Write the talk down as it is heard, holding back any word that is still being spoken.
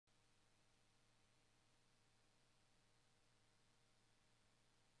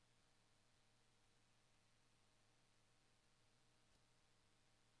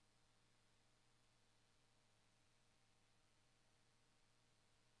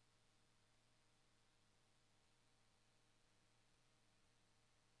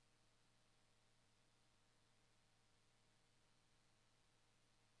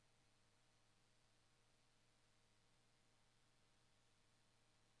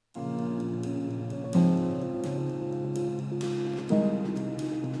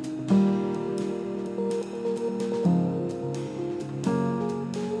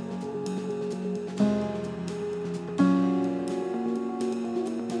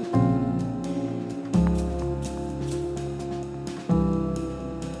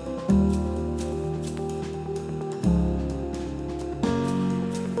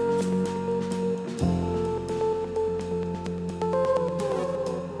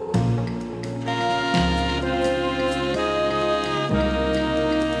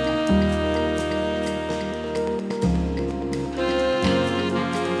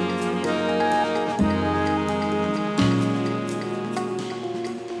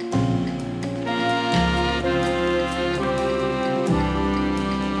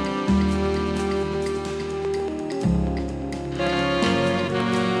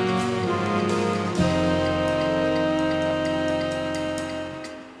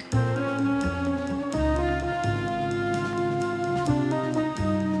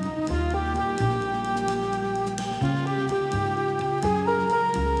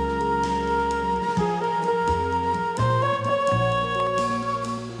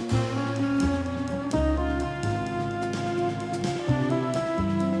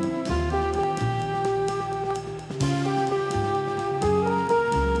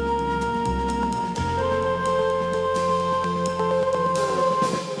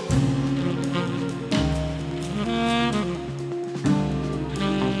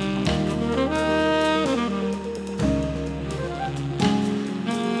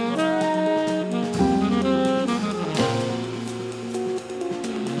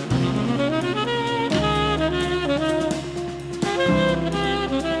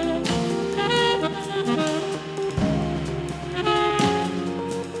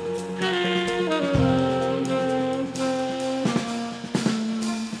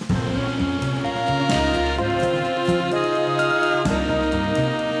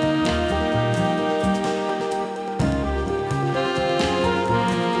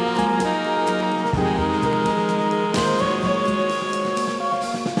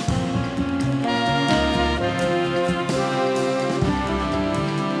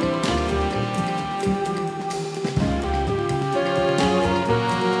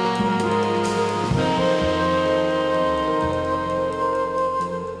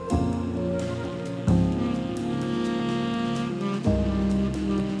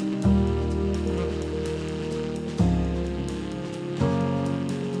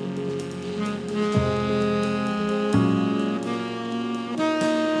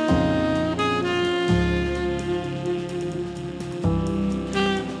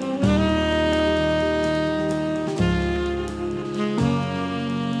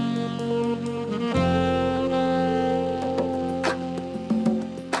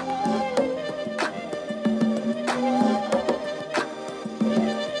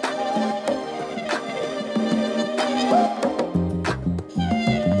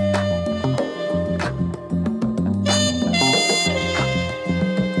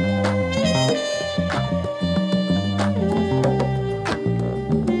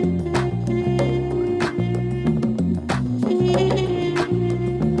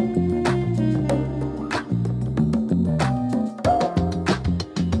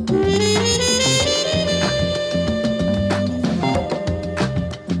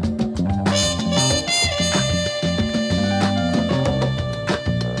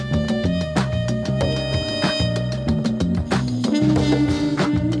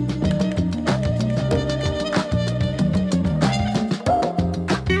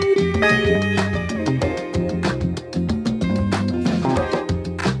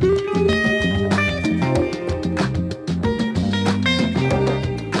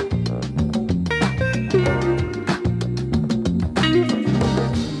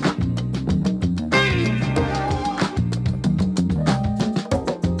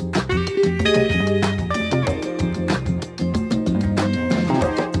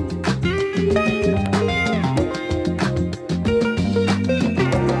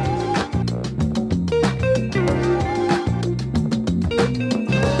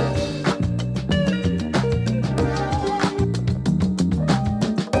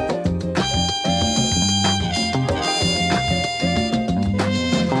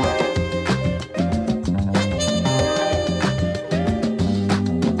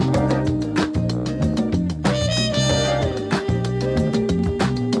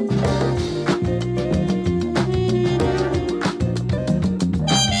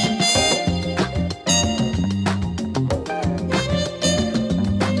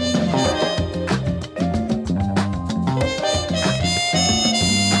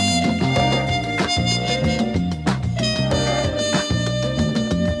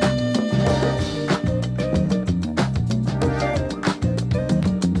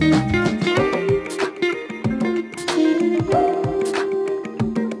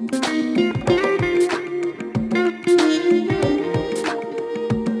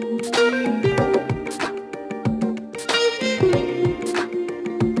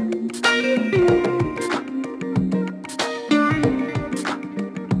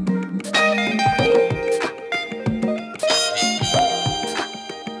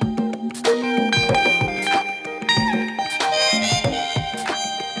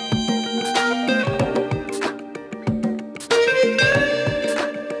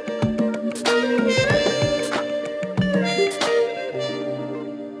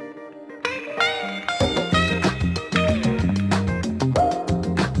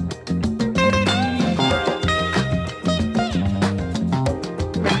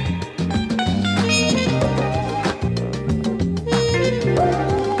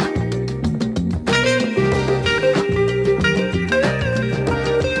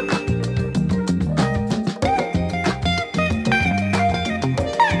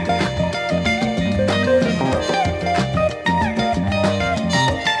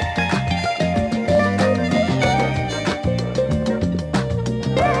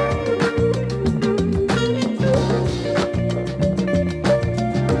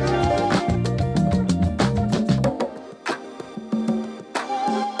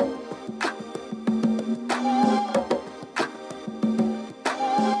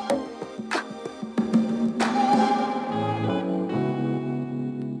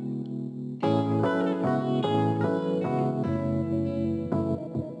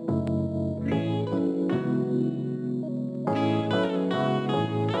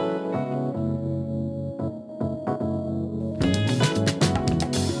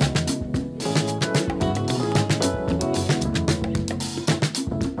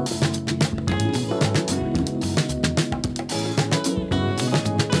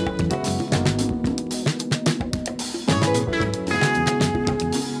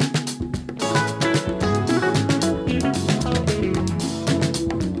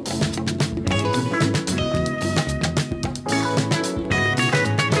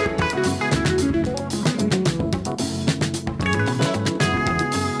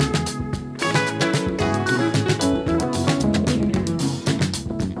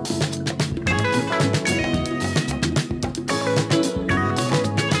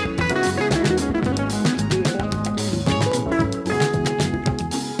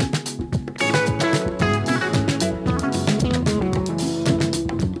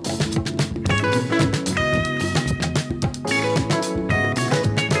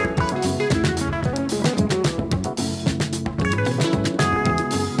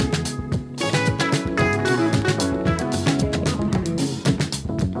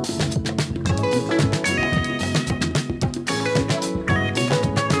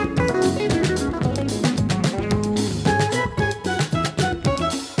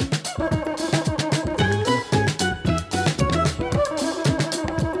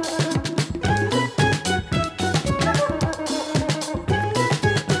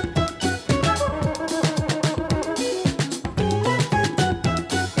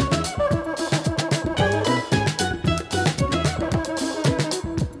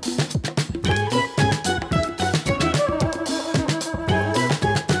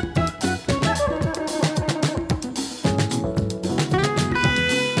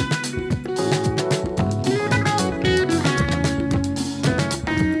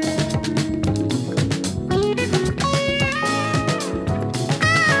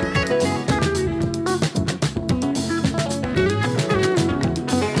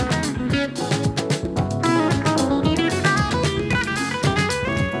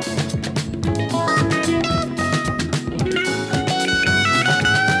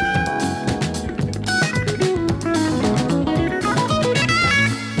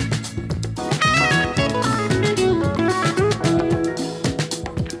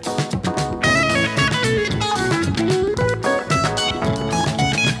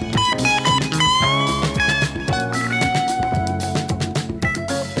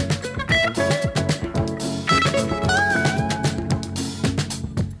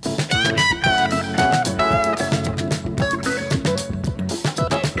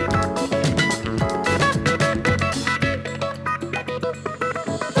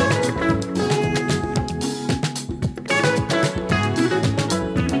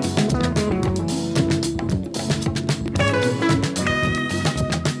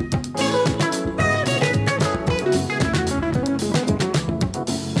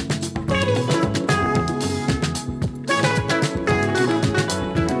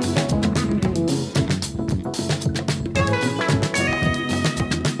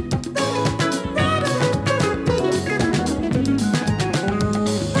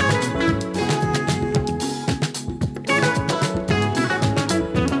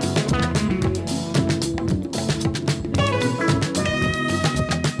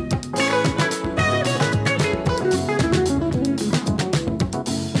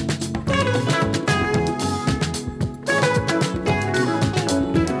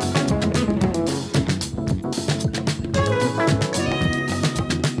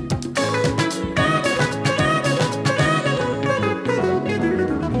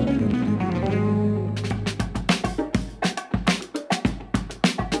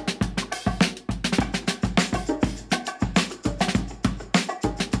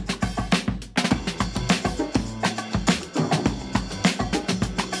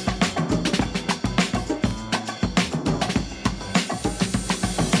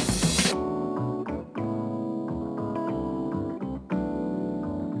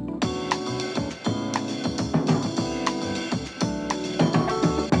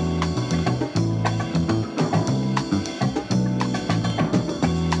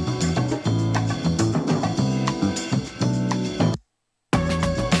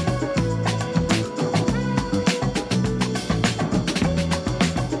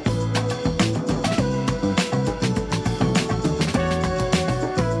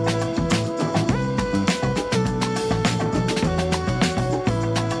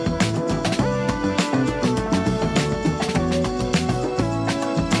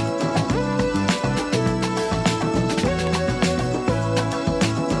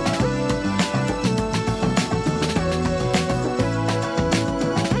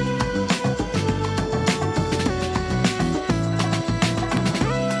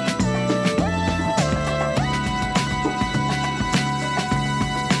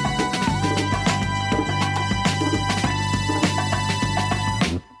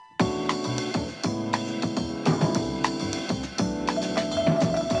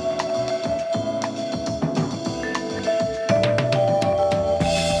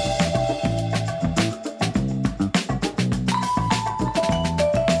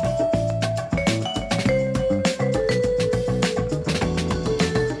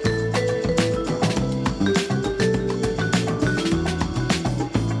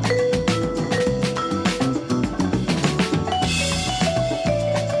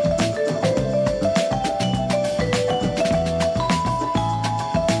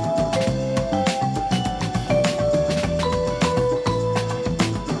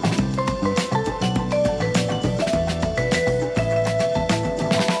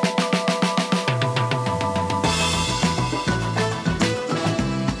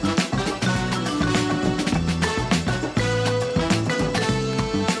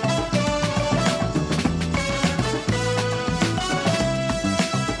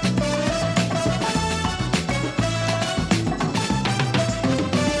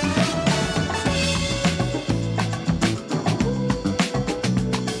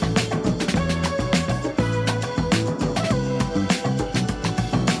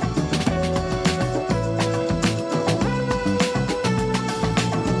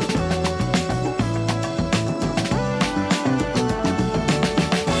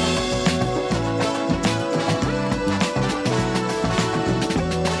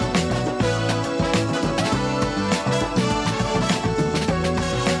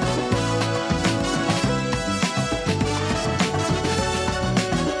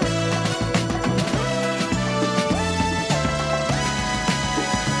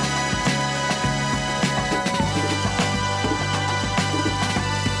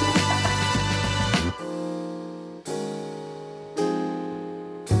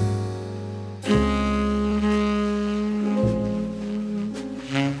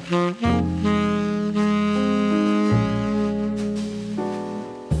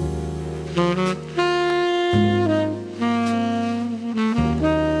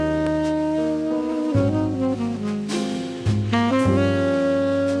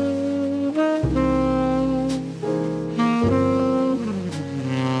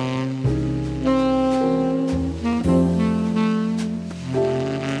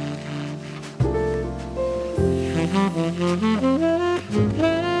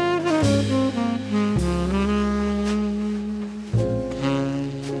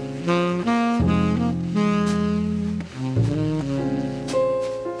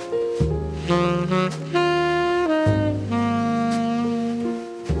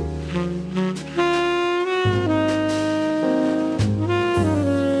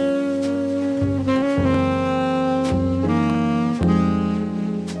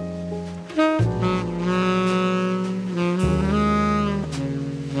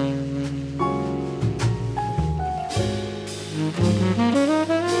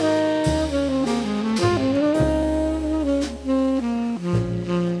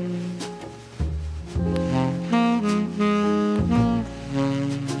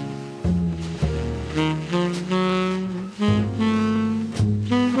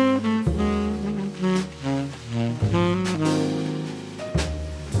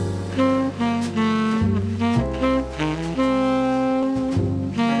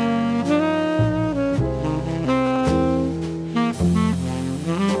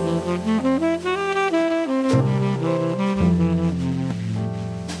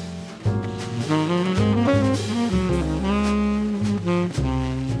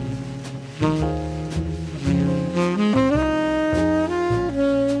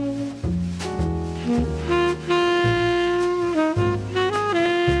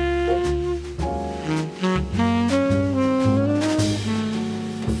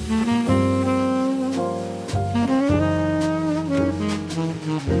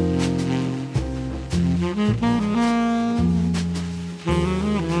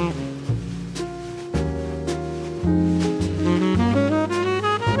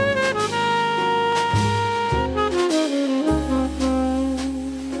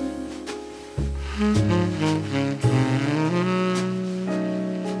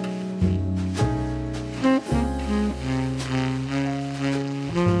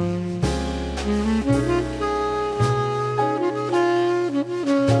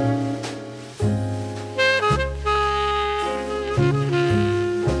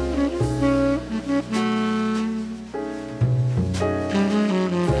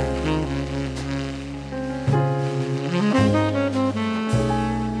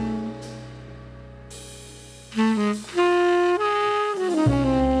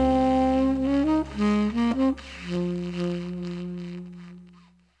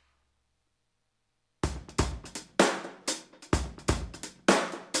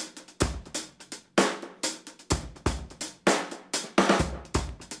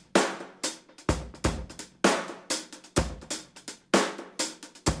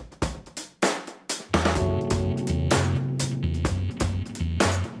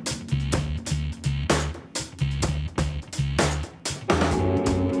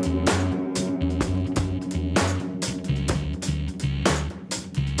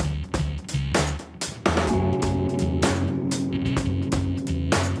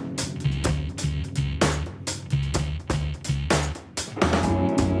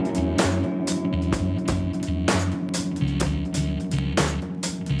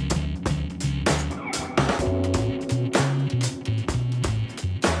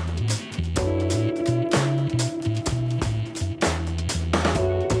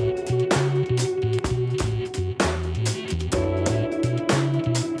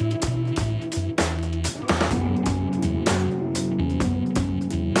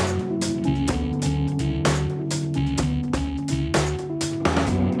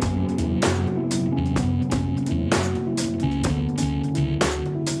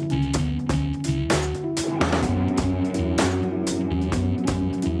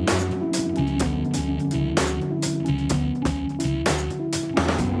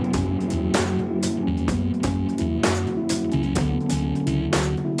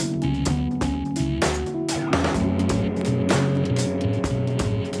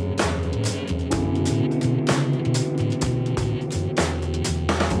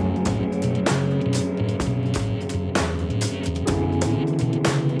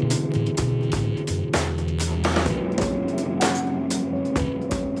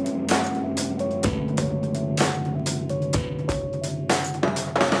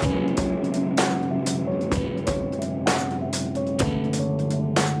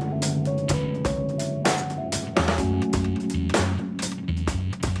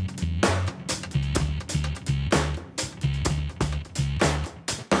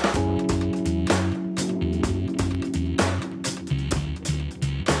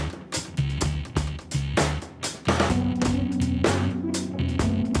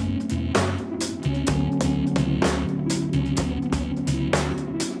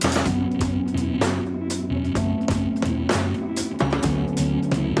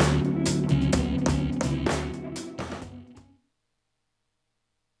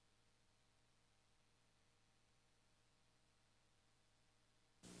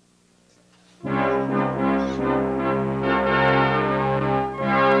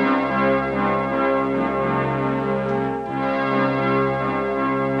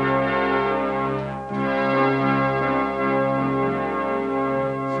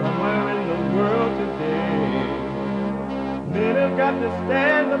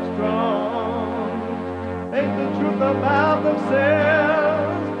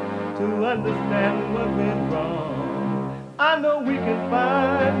understand what went wrong. I know we can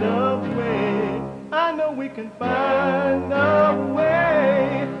find a way. I know we can find a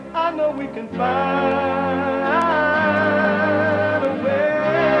way. I know we can find a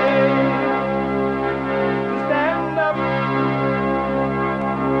way to stand up,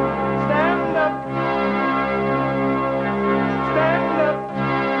 stand up, stand up.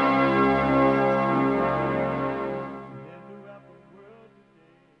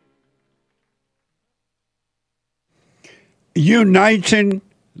 Uniting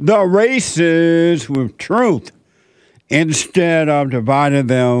the races with truth instead of dividing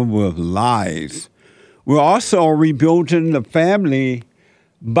them with lies. We're also rebuilding the family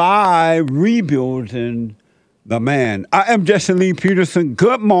by rebuilding the man. I am Jesse Lee Peterson.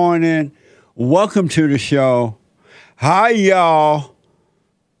 Good morning. Welcome to the show. Hi, y'all.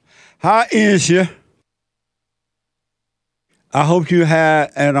 How is you? I hope you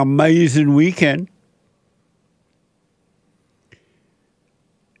had an amazing weekend.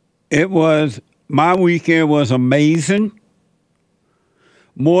 My weekend was amazing.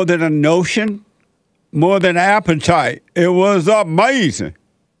 More than a notion, more than appetite. It was amazing.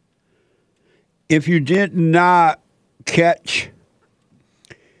 If you did not catch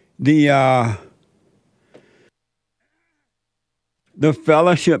the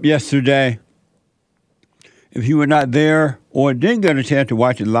fellowship yesterday, if you were not there or didn't get a chance to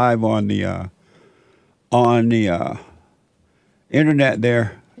watch it live on the internet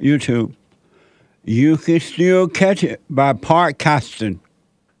there, YouTube, you can still catch it by podcasting.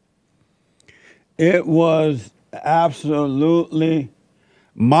 It was absolutely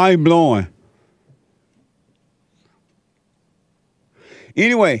mind-blowing.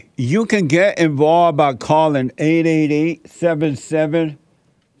 Anyway, you can get involved by calling 888-77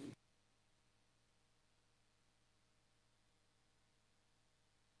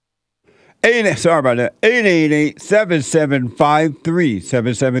 sorry about that.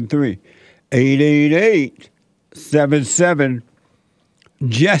 888-7753-773. 888-77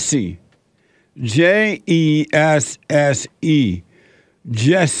 Jesse. Jesse.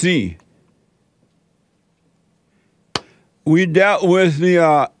 Jesse. We dealt with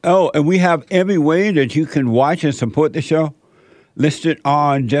and we have every way that you can watch and support the show listed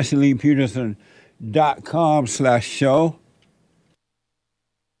on jesseleepeterson.com/show.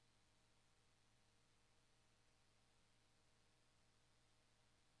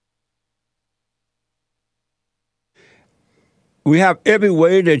 We have every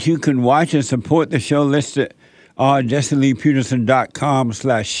way that you can watch and support the show listed on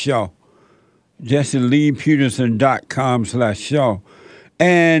jesseleepeterson.com/show. jesseleepeterson.com/show.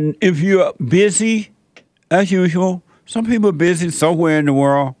 And if you're busy, as usual, some people are busy somewhere in the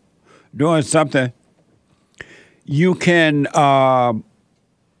world doing something, you can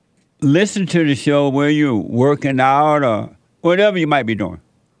listen to the show where you're working out or whatever you might be doing.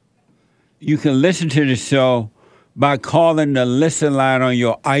 You can listen to the show by calling the listen line on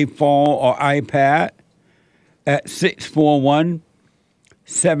your iPhone or iPad at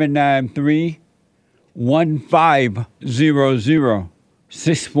 641-793-1500.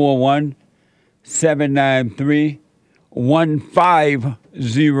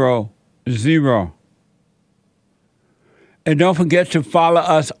 641-793-1500. And don't forget to follow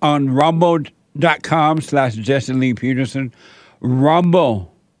us on rumble.com/Jesse Lee Peterson.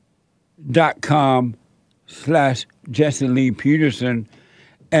 Rumble.com/Jesse Lee Peterson,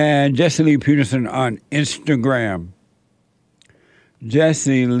 and Jesse Lee Peterson on Instagram.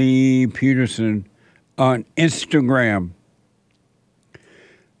 Jesse Lee Peterson on Instagram.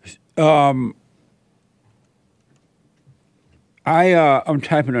 I'm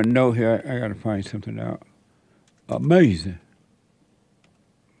typing a note here. I gotta find something out. Amazing.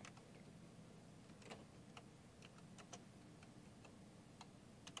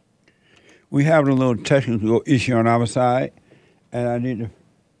 We have a little technical issue on our side, and I need to.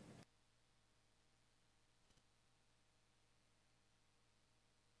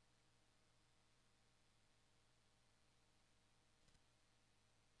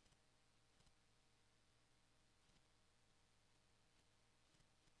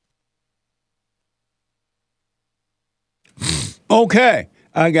 Okay,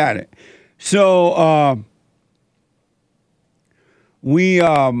 I got it. So we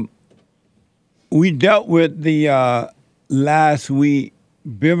dealt with the last week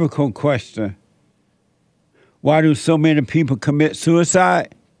biblical question. Why do so many people commit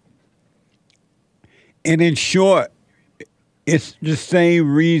suicide? And in short, it's the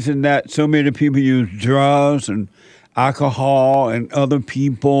same reason that so many people use drugs and alcohol and other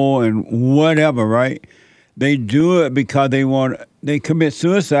people and whatever, right? They do it because they commit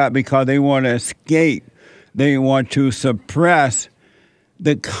suicide because they want to escape. They want to suppress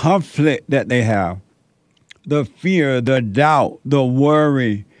the conflict that they have, the fear, the doubt, the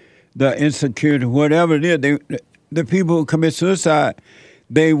worry, the insecurity, whatever it is. The people who commit suicide,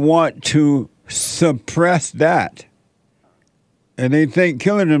 they want to suppress that. And they think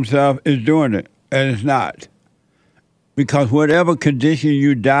killing themselves is doing it, and it's not. Because whatever condition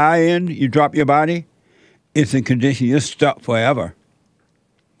you die in, you drop your body, it's a condition you're stuck forever.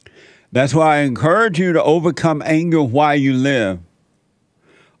 That's why I encourage you to overcome anger while you live.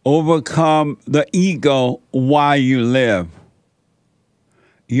 Overcome the ego while you live.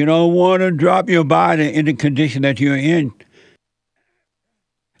 You don't want to drop your body in the condition that you're in.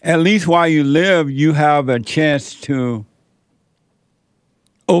 At least while you live, you have a chance to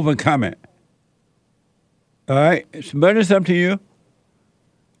overcome it. All right? But it's up to you.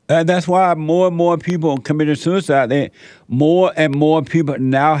 And that's why more and more people committed suicide. More and more people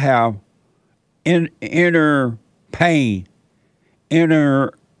now have inner pain,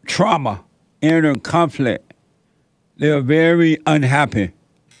 inner trauma, inner conflict. They're very unhappy.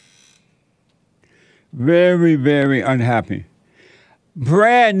 Very, very unhappy.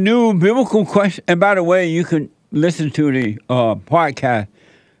 Brand new biblical question. And by the way, you can listen to the podcast,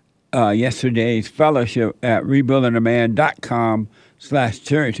 yesterday's fellowship at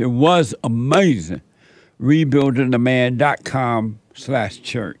rebuildingtheman.com/church. It was amazing.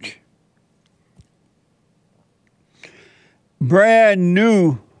 rebuildingtheman.com/church. Brand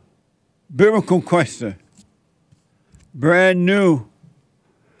new biblical question. Brand new.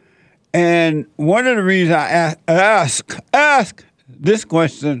 And one of the reasons I ask this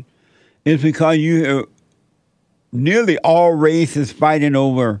question is because nearly all races fighting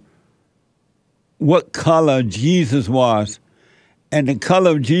over what color Jesus was. And the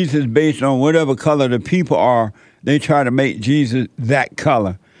color of Jesus, based on whatever color the people are, they try to make Jesus that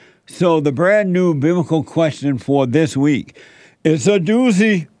color. So the brand new biblical question for this week is a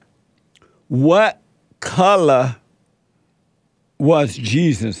doozy. What color was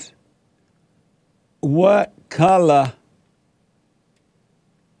Jesus? What color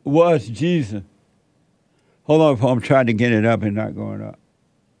was Jesus? Hold on, I'm trying to get it up and not going up.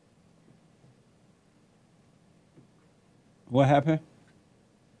 What happened?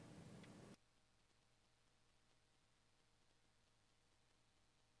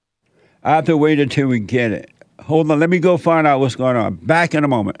 I have to wait until we get it. Hold on, let me go find out what's going on. Back in a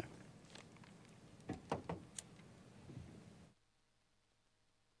moment.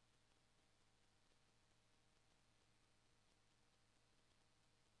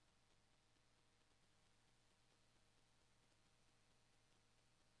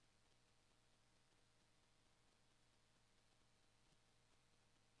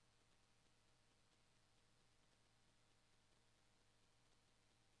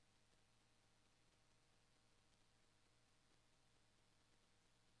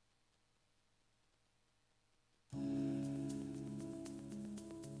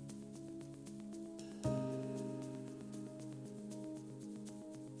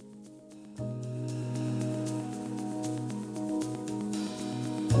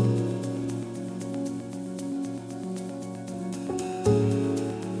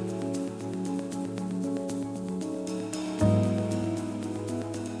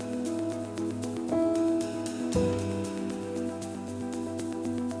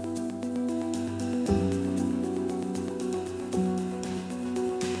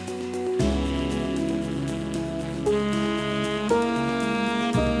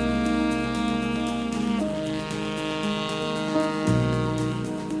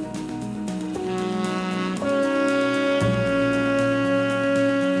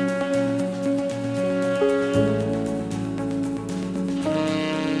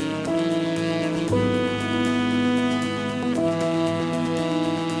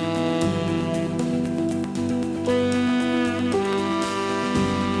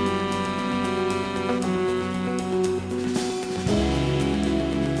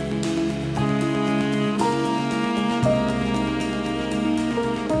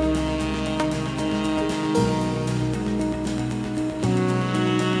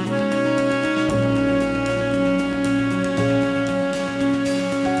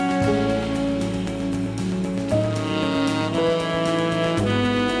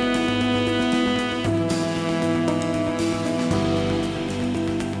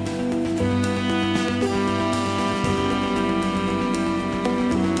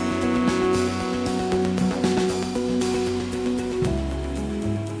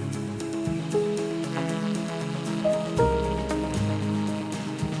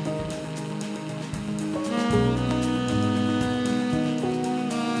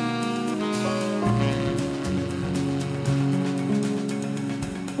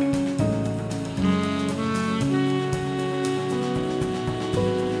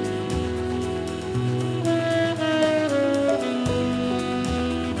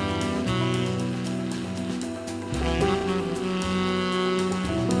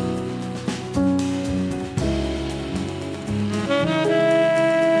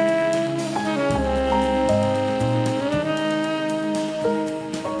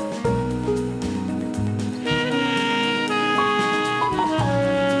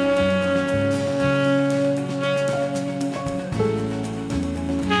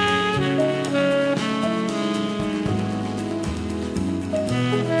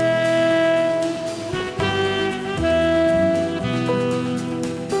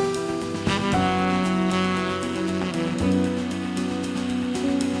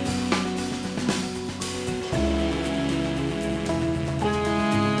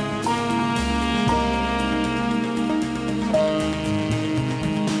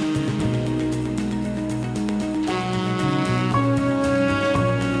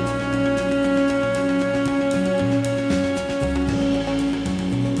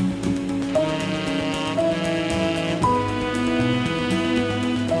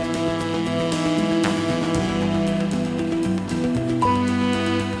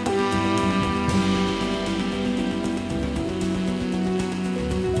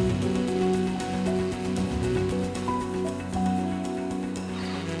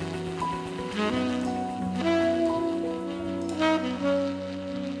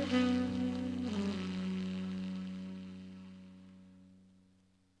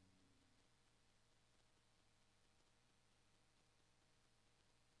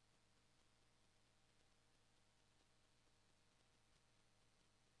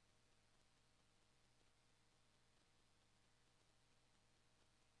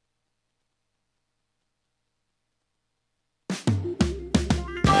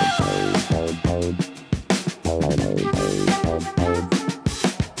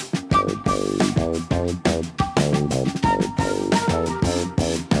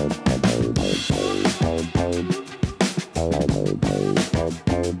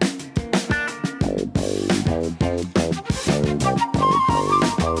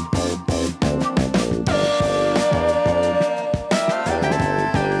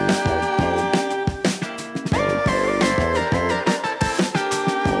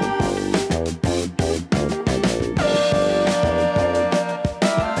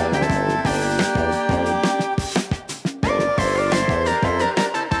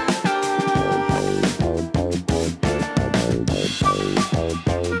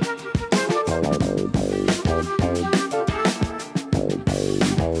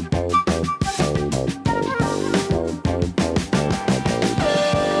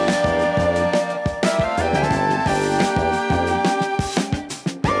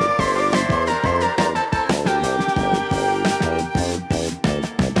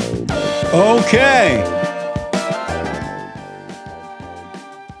 Okay.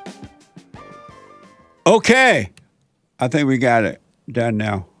 Okay. I think we got it done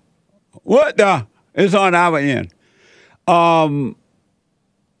now. What the? It's on our end. The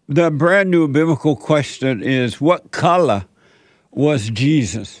brand new biblical question is, what color was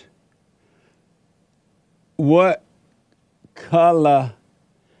Jesus? What color?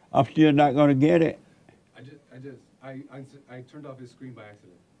 I'm still not going to get it. I turned off his screen by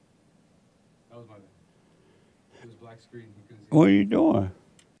accident. That was my bad. It was black screen. He couldn't see. What are you doing?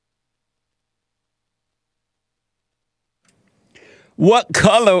 What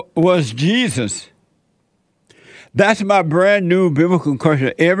color was Jesus? That's my brand new biblical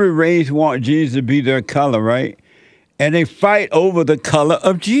question. Every race wants Jesus to be their color, right? And they fight over the color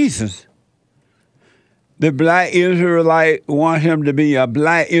of Jesus. The black Israelite want him to be a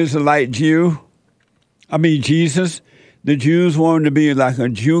black Israelite Jesus. The Jews want him to be like a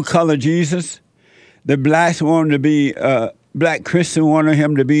Jew color Jesus. The blacks want him to be, black Christian wanted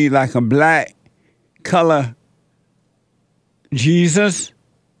him to be like a black color Jesus.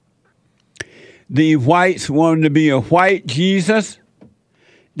 The whites want him to be a white Jesus.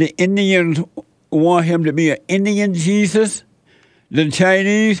 The Indians want him to be an Indian Jesus. The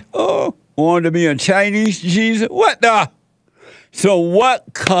Chinese, want to be a Chinese Jesus. What the? So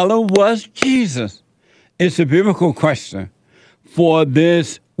what color was Jesus? It's a biblical question for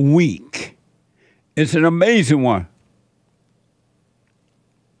this week. It's an amazing one.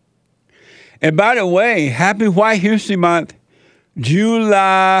 And by the way, happy White History Month,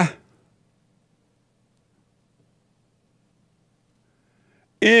 July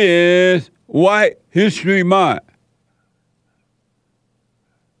is White History Month.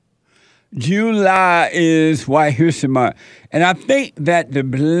 July is White History Month. And I think that the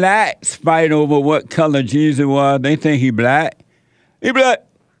blacks fight over what color Jesus was. They think he black. He black.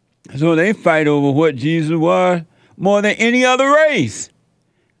 So they fight over what Jesus was more than any other race.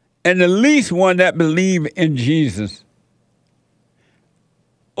 And the least one that believe in Jesus.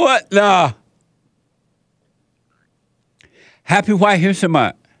 What the? Happy White History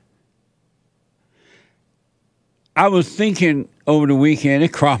Month. I was thinking over the weekend,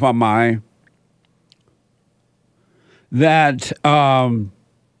 it crossed my mind, that I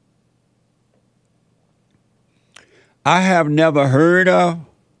have never heard of,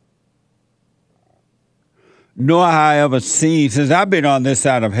 nor have I ever seen, since I've been on this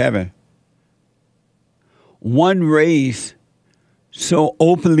side of heaven, one race so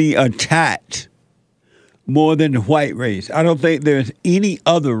openly attacked more than the white race. I don't think there's any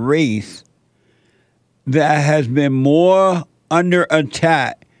other race that has been more under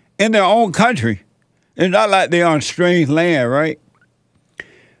attack in their own country. It's not like they're on strange land, right?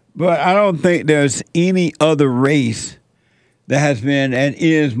 But I don't think there's any other race that has been and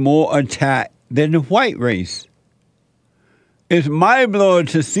is more attacked than the white race. It's mind-blowing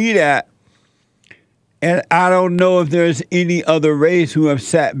to see that, and I don't know if there's any other race who have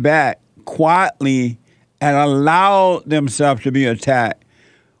sat back quietly and allowed themselves to be attacked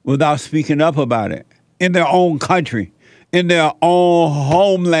without speaking up about it in their own country, in their own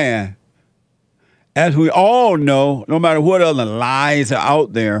homeland. As we all know, no matter what other lies are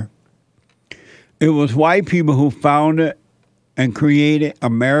out there, it was white people who founded and created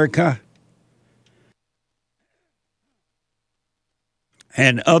America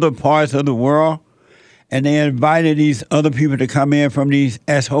and other parts of the world, and they invited these other people to come in from these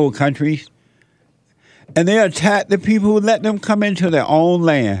S-hole countries, and they attacked the people who let them come into their own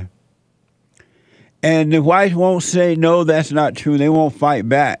land. And the whites won't say, no, that's not true. They won't fight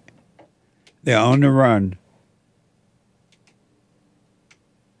back. They're on the run.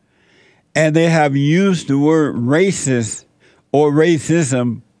 And they have used the word racist or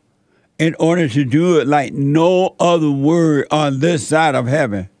racism in order to do it like no other word on this side of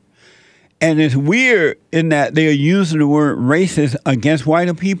heaven. And it's weird in that they're using the word racist against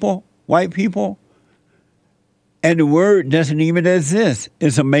white people, and the word doesn't even exist.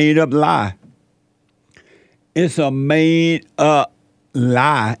 It's a made-up lie. It's a made-up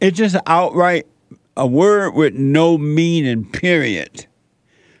lie. It's just outright a word with no meaning, period.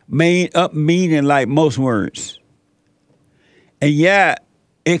 Made up meaning like most words. And yet,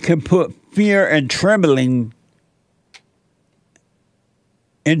 it can put fear and trembling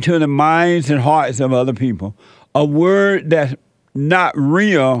into the minds and hearts of other people. A word that's not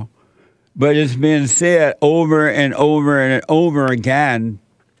real, but it's been said over and over and over again,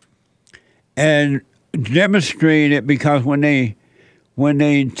 and demonstrated because when they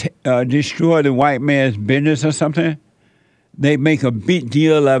destroy the white man's business or something, they make a big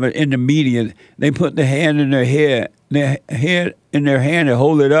deal of it in the media. They put their hand in their head in their hand and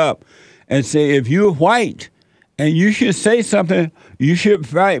hold it up, and say, if you're white and you should say something, you should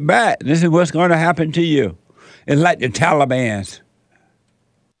fight back. This is what's going to happen to you. It's like the Taliban.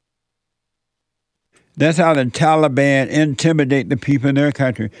 That's how the Taliban intimidate the people in their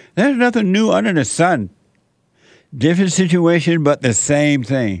country. There's nothing new under the sun. Different situation, but the same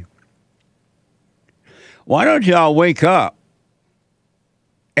thing. Why don't y'all wake up?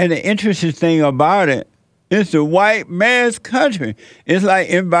 And the interesting thing about it, it's the white man's country. It's like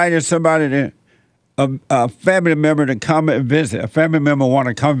inviting somebody to, a family member to come and visit. A family member want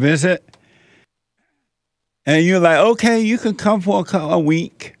to come visit. And you're like, okay, you can come for a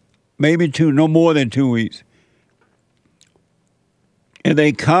week, maybe two, no more than 2 weeks. And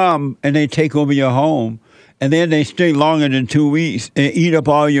they come and they take over your home. And then they stay longer than 2 weeks and eat up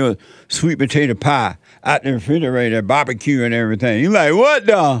all your sweet potato pie out the refrigerator, barbecue and everything. You're like, what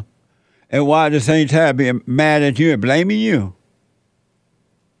the? And while at the same time being mad at you and blaming you.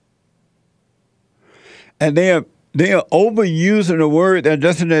 And they're overusing a word that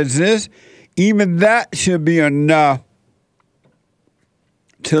doesn't exist. Even that should be enough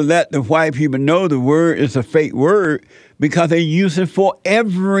to let the white people know the word is a fake word because they use it for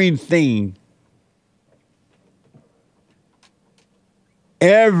everything.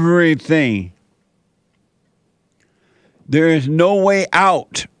 Everything. There is no way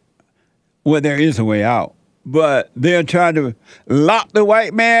out. Well, there is a way out. But they're trying to lock the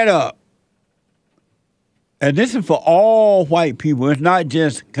white man up. And this is for all white people. It's not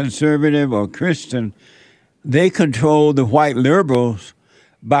just conservative or Christian. They control the white liberals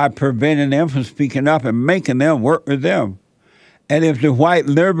by preventing them from speaking up and making them work with them. And if the white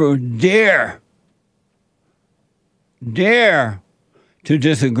liberals dare to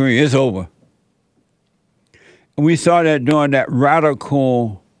disagree, it's over. And we saw that during that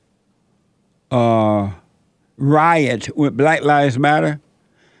radical riot with Black Lives Matter.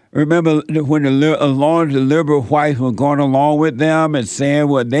 Remember when as long as the liberal whites were going along with them and saying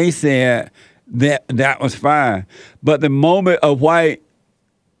what they said, that was fine. But the moment a white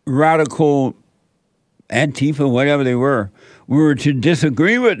radical Antifa, whatever they were to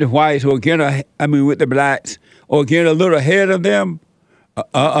disagree with the whites or with the blacks or get a little ahead of them,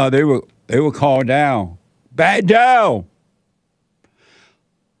 they were called down. Back down.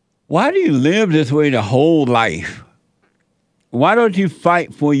 Why do you live this way the whole life? Why don't you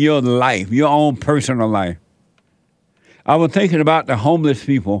fight for your life, your own personal life? I was thinking about the homeless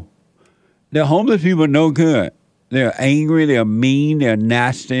people. The homeless people are no good. They're angry, they're mean, they're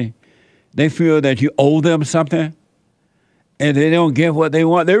nasty. They feel that you owe them something, and they don't get what they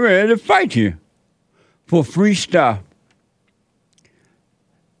want. They're ready to fight you for free stuff.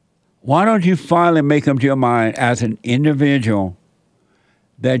 Why don't you finally make up your mind as an individual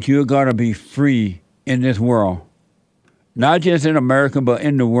that you're going to be free in this world? Not just in America, but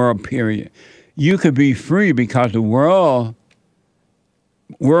in the world, period. You could be free because the world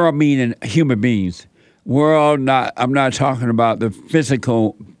meaning human beings. I'm not talking about the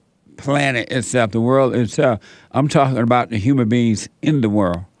physical planet itself, the world itself. I'm talking about the human beings in the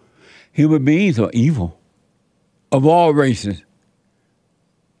world. Human beings are evil. Of all races,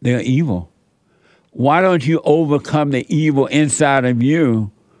 they're evil. Why don't you overcome the evil inside of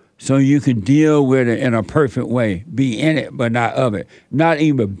you so you can deal with it in a perfect way? Be in it, but not of it. Not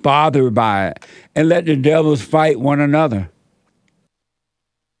even bothered by it. And let the devils fight one another.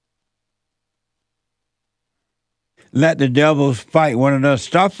 Let the devils fight one another.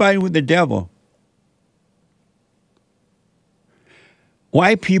 Stop fighting with the devil.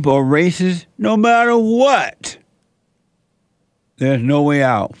 White people are racist no matter what. There's no way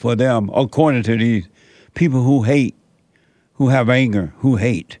out for them, according to these people who hate, who have anger, who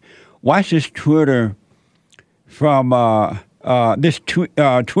hate. Watch this Twitter from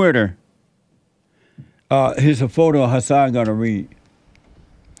Twitter. Here's a photo Hassan going to read.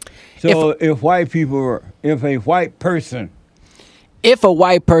 So if a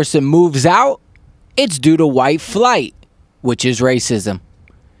white person moves out, it's due to white flight, which is racism.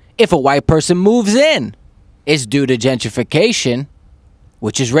 If a white person moves in, it's due to gentrification,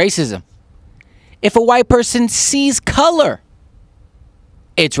 which is racism. If a white person sees color,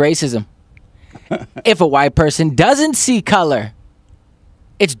 it's racism. If a white person doesn't see color,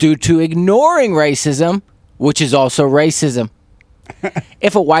 it's due to ignoring racism, which is also racism.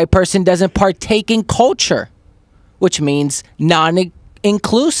 If a white person doesn't partake in culture, which means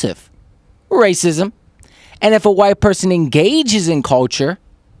non-inclusive, racism. And if a white person engages in culture,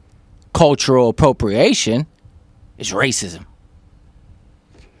 cultural appropriation, is racism.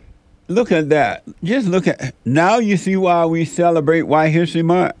 Look at that. Just look at, now you see why we celebrate White History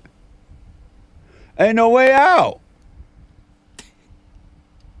Month. Ain't no way out.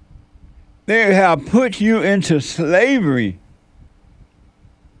 They have put you into slavery.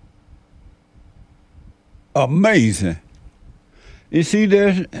 Amazing. You see,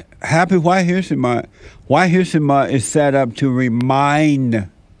 there's Happy White History Month. White History Month is set up to remind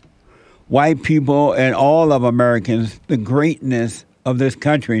white people and all of Americans the greatness of this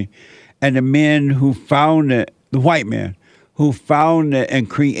country and the men who founded, the white men, who founded and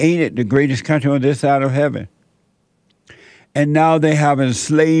created the greatest country on this side of heaven. And now they have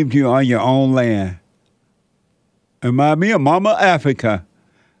enslaved you on your own land. Remind me of Mama Africa.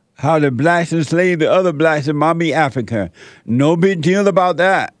 How the blacks enslaved the other blacks in Mommy Africa. No big deal about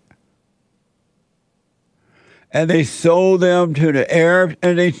that. And they sold them to the Arabs,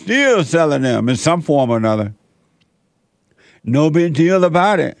 and they still selling them in some form or another. No big deal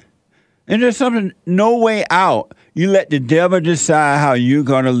about it. And there's something, no way out. You let the devil decide how you're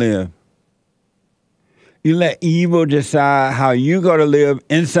going to live. You let evil decide how you're going to live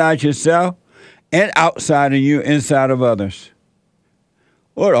inside yourself and outside of you, inside of others.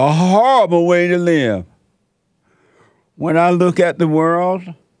 What a horrible way to live. When I look at the world,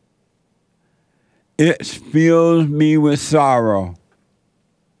 it fills me with sorrow.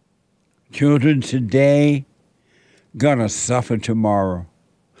 Children today gonna suffer tomorrow.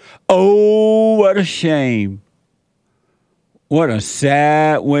 Oh, what a shame. What a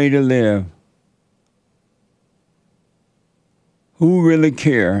sad way to live. Who really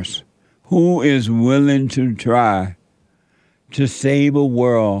cares? Who is willing to try to save a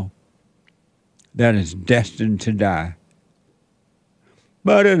world that is destined to die?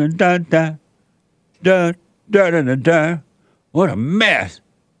 What a mess.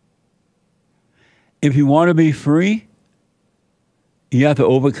 If you want to be free, you have to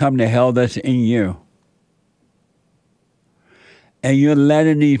overcome the hell that's in you. And you're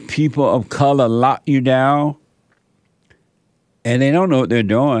letting these people of color lock you down, and they don't know what they're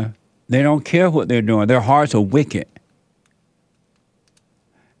doing. They don't care what they're doing. Their hearts are wicked.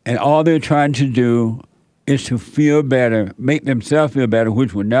 And all they're trying to do is to feel better, make themselves feel better,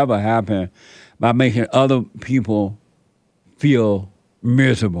 which would never happen, by making other people feel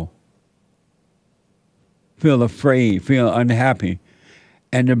miserable, feel afraid, feel unhappy.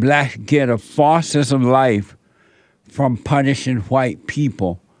 And the blacks get a false sense of life from punishing white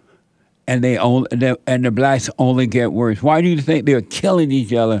people, and the blacks only get worse. Why do you think they're killing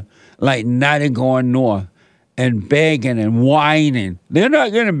each other like night and going north and begging and whining? They're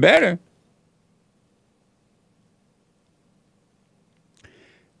not getting better.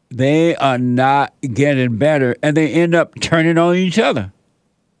 They are not getting better, and they end up turning on each other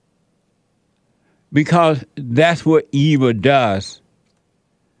because that's what evil does.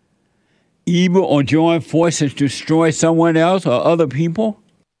 Evil or join forces to destroy someone else or other people,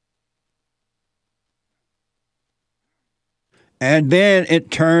 and then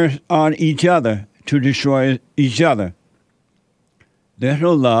it turns on each other to destroy each other. There's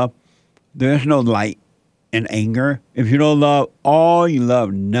no love. There's no light in anger. If you don't love all, you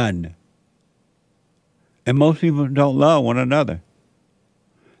love none. And most people don't love one another.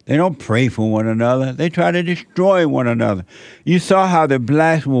 They don't pray for one another. They try to destroy one another. You saw how the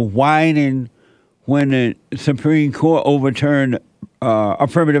blacks were whining when the Supreme Court overturned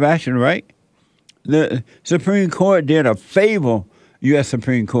affirmative action, right? The Supreme Court did a favor, U.S.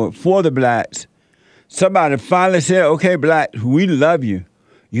 Supreme Court, for the blacks. Somebody finally said, okay, blacks, we love you.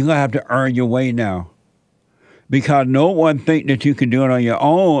 You're going to have to earn your way now. Because no one think that you can do it on your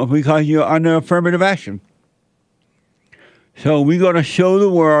own because you're under affirmative action. So we're going to show the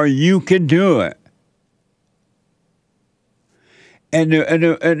world you can do it. And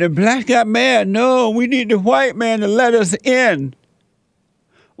the blacks got mad. No, we need the white man to let us in.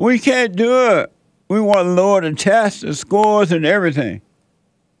 We can't do it. We want to lower the tests, the scores, and everything.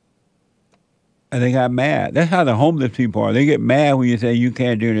 And they got mad. That's how the homeless people are. They get mad when you say you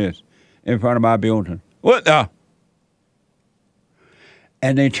can't do this in front of my building. What the?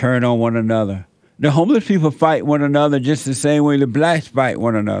 And they turn on one another. The homeless people fight one another just the same way the blacks fight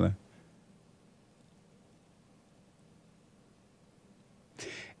one another.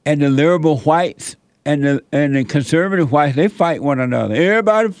 And the liberal whites and the conservative whites, they fight one another.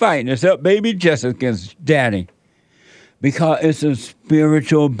 Everybody fighting except baby Jessica against daddy. Because it's a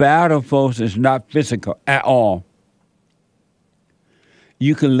spiritual battle, folks. It's not physical at all.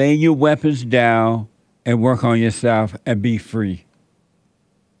 You can lay your weapons down and work on yourself and be free.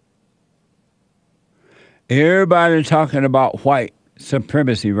 Everybody talking about white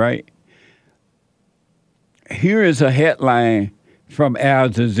supremacy, right? Here is a headline from Al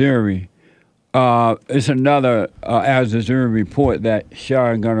Jazeera. It's another Al Jazeera report that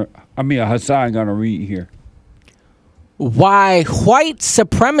Hassan gonna read here. Why white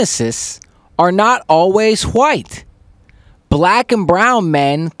supremacists are not always white. Black and brown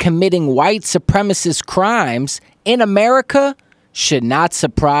men committing white supremacist crimes in America should not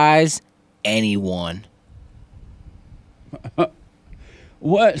surprise anyone.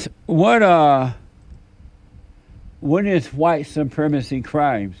 What is white supremacy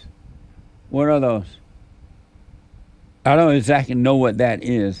crimes? What are those? I don't exactly know what that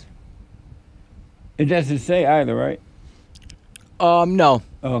is. It doesn't say either, right? No.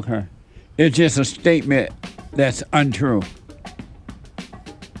 Okay. It's just a statement that's untrue.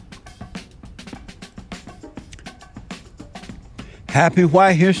 Happy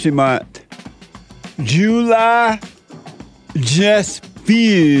White History Month. July just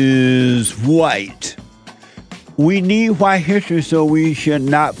feels white. We need white history, so we should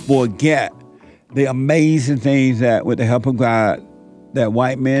not forget the amazing things that, with the help of God, that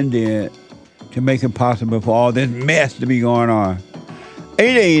white men did to make it possible for all this mess to be going on.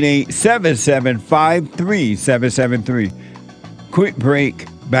 888-7753-773. Quick break.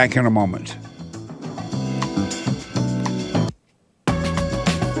 Back in a moment.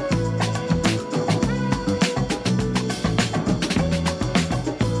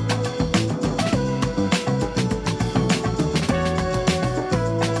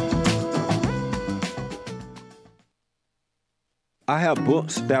 I have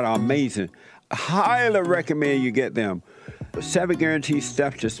books that are amazing. I highly recommend you get them. 7 Guaranteed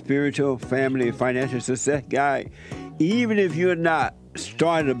Steps to Spiritual, Family, and Financial Success Guide. Even if you're not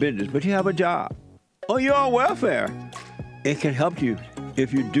starting a business, but you have a job, or you're on welfare, it can help you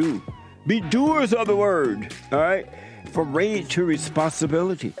if you do. Be doers of the word, all right? From rage to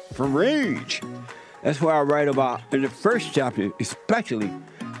responsibility. From rage. That's what I write about in the first chapter, especially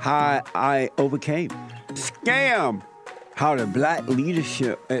how I overcame. Scam. How the black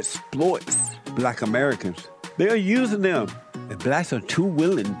leadership exploits black Americans. They are using them, and blacks are too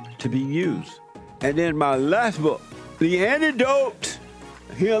willing to be used. And then my last book, The Antidote,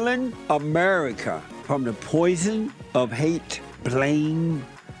 Healing America from the Poison of Hate, Blame,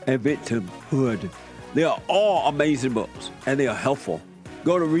 and Victimhood. They are all amazing books, and they are helpful.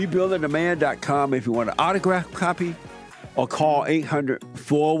 Go to rebuildingtheman.com if you want an autographed copy, or call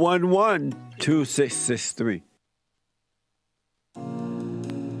 800-411-2663.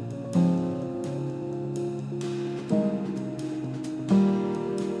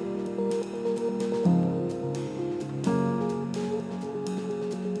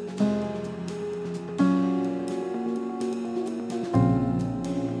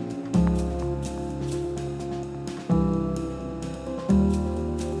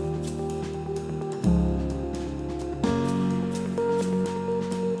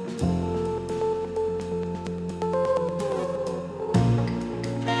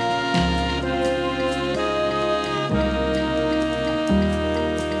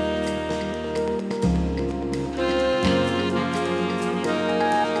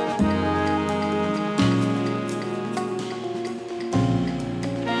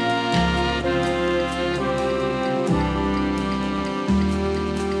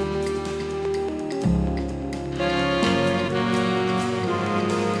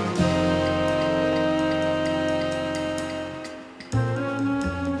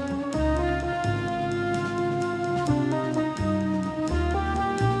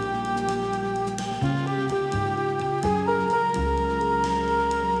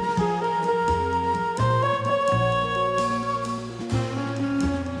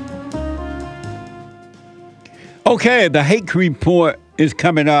 Okay, the Hake report is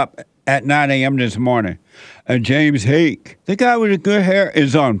coming up at 9 a.m. this morning. James Hake, the guy with the good hair,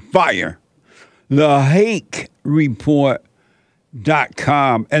 is on fire. The Hake report.com.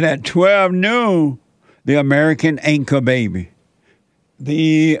 And at 12 noon, the American Anchor Baby.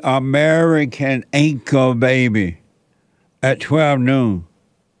 The American Anchor Baby at 12 noon.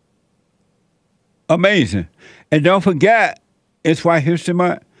 Amazing. And don't forget, it's White History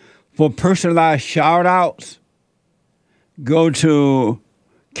Month. For personalized shout-outs, go to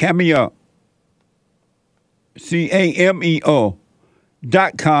Cameo,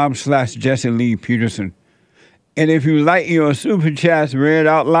 CAMEO.com/Jesse Lee Peterson. And if you like your super chats read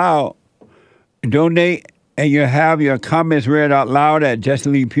out loud, donate and you have your comments read out loud at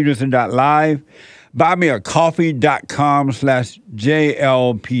jesseleepeterson.live.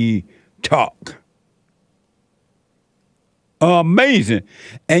 Buymeacoffee.com/JLP Talk. Amazing.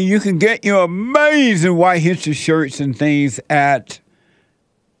 And you can get your amazing White History shirts and things at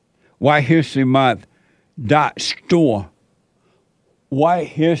whitehistorymonth.store.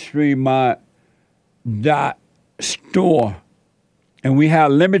 whitehistorymonth.store. And we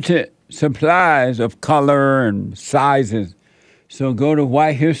have limited supplies of color and sizes. So go to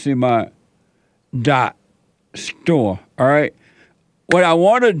dot store. All right. What I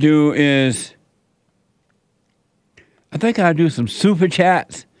want to do is, I think I'll do some super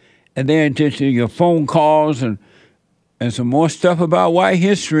chats and then just your phone calls and some more stuff about white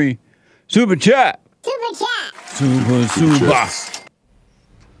history. Super chat. Super chat.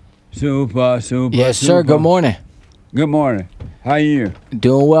 Super. Yes, sir. Good morning. Good morning. How you?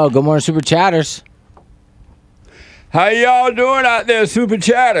 Doing well. Good morning, Super Chatters. How y'all doing out there, super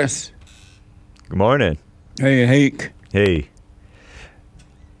chatters? Good morning. Hey, Hake. Hey.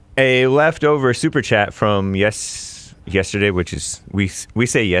 A leftover super chat from yesterday, which is, we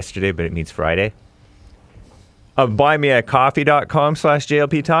say yesterday, but it means Friday. Of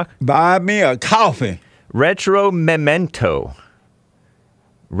buymeacoffee.com/JLP Talk. Buy me a coffee. Retro Memento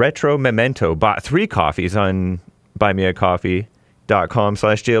bought 3 coffees on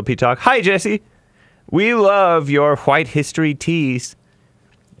buymeacoffee.com/JLP Talk. Hi, Jesse. We love your white history tees,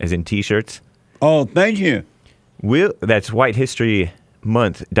 as in t-shirts. Oh, thank you. That's White History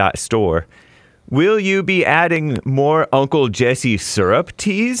Month.store. Will you be adding more Uncle Jesse syrup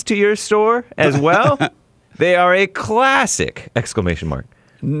teas to your store as well? They are a classic! !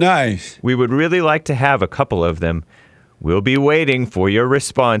 Nice. We would really like to have a couple of them. We'll be waiting for your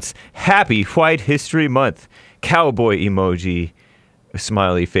response. Happy White History Month. Cowboy emoji,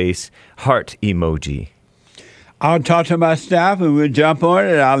 smiley face, heart emoji. I'll talk to my staff and we'll jump on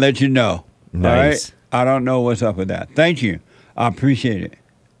it and I'll let you know. Nice. All right? I don't know what's up with that. Thank you. I appreciate it.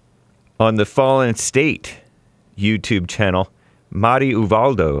 On the Fallen State YouTube channel, Mari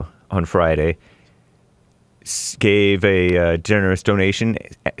Uvaldo on Friday gave a generous donation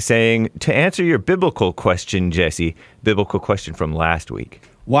saying, to answer your biblical question, Jesse, biblical question from last week.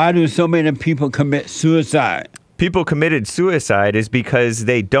 Why do so many people commit suicide? People committed suicide is because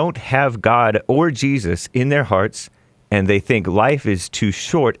they don't have God or Jesus in their hearts, and they think life is too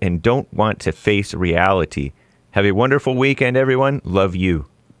short and don't want to face reality. Have a wonderful weekend, everyone. Love you.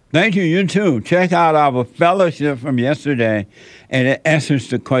 Thank you. You too. Check out our fellowship from yesterday, and it answers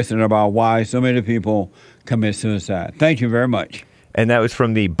the question about why so many people commit suicide. Thank you very much. And that was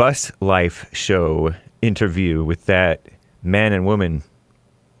from the Bus Life Show interview with that man and woman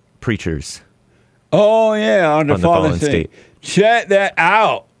preachers. Oh, yeah, on the Fallen Fallen State. Check that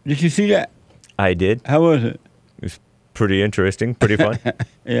out. Did you see that? I did. How was it? It was pretty interesting, pretty fun.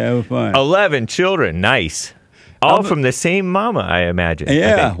 Yeah, it was fun. 11 children, nice. All from the same mama, I imagine.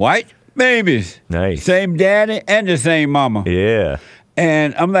 Yeah, white babies. Nice. Same daddy and the same mama. Yeah.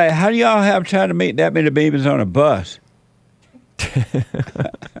 And I'm like, how do y'all have time to make that many babies on a bus? She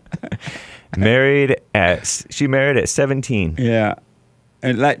married at 17. Yeah.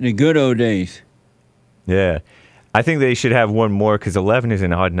 And like the good old days. Yeah. I think they should have one more because 11 is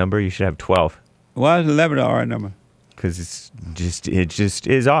an odd number. You should have 12 Why is 11 an odd number? because it just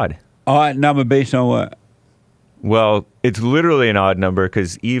is odd. Odd number based on what? Well, it's literally an odd number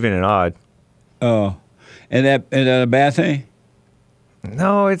because even and odd. Oh. Is that a bad thing?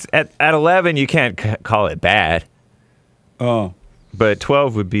 No, it's at 11 you can't call it bad, Oh. but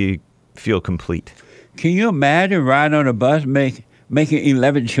 12 would feel complete. Can you imagine riding on a bus making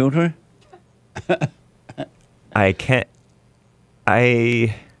 11 children? I can't.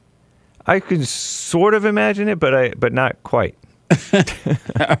 I can sort of imagine it, but not quite.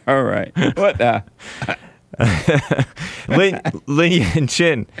 All right. What the? Lin Yan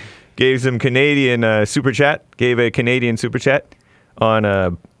Chin gave some Canadian super chat. Gave a Canadian super chat on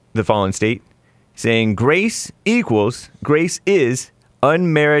the Fallen State, saying grace is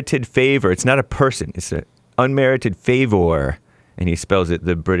unmerited favor. It's not a person. It's an unmerited favor, and he spells it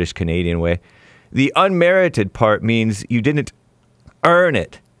the British Canadian way. The unmerited part means you didn't earn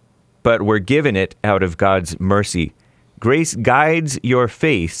it, but were given it out of God's mercy. Grace guides your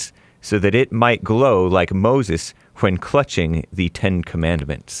face so that it might glow like Moses when clutching the 10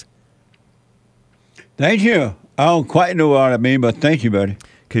 Commandments. Thank you. I don't quite know what I mean, but thank you, buddy.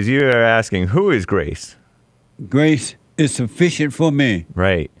 Because you are asking, who is grace? Grace is sufficient for me.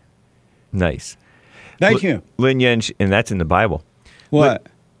 Right. Nice. Thank you. Lin Yen, and that's in the Bible. What?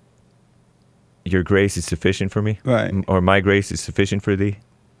 Your grace is sufficient for me? Right. Or my grace is sufficient for thee?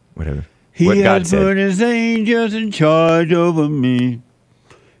 Whatever. He What God has put said. his angels in charge over me.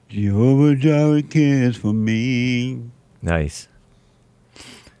 Jehovah Jireh cares for me. Nice.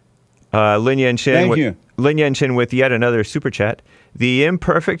 Lin Yen Chin. Thank you. Lin Yen Chin with yet another super chat. The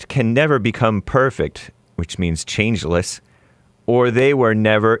imperfect can never become perfect, which means changeless, or they were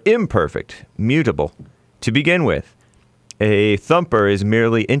never imperfect, mutable. To begin with, a thumper is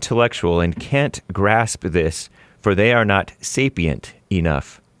merely intellectual and can't grasp this, for they are not sapient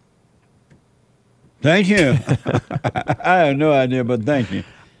enough. Thank you. I have no idea, but thank you.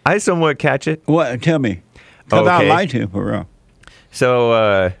 I somewhat catch it. What? Tell me. Because I Okay. like to, for real.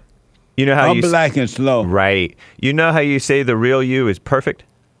 So, you know how I'm you black and slow. right? You know how you say the real you is perfect.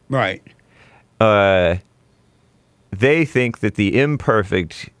 Right. They think that the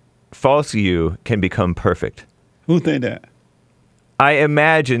imperfect, false you can become perfect. Who think that? I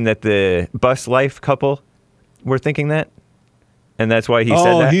imagine that the Bus Life couple were thinking that, and that's why he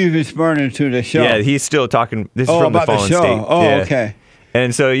said that. He's responding to the show. Yeah, he's still talking. This is Oh, from the about the Fallen show. State. Oh, Yeah. okay.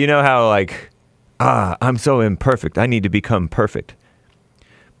 And so you know how like, I'm so imperfect. I need to become perfect.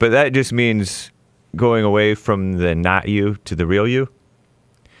 But that just means going away from the not you to the real you.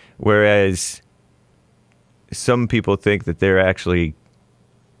 Whereas some people think that they're actually,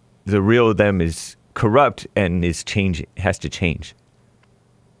 the real them is corrupt and is has to change.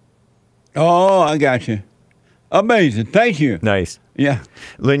 Oh, I got you. Amazing. Thank you. Nice. Yeah.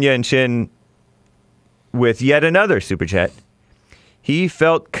 Lin Yan Chin with yet another super chat. He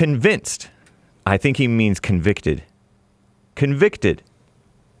felt convinced. I think he means convicted. Convicted.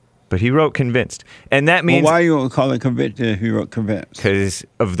 But he wrote convinced. And that means Well, why you gonna call it convicted if you wrote convinced? because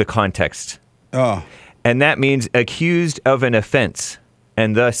of the context. Oh. And that means accused of an offense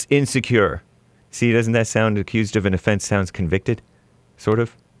and thus insecure. See, doesn't that sound accused of an offense sounds convicted? Sort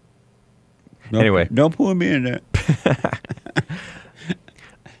of. Anyway. Don't pull me in there.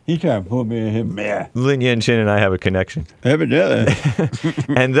 He tried to pull me in here. Man. Lin Yan Chin and I have a connection. Evidently.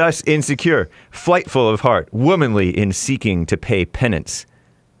 And thus insecure, flightful of heart, womanly in seeking to pay penance.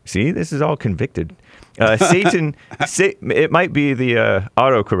 See, this is all convicted. Satan, it might be the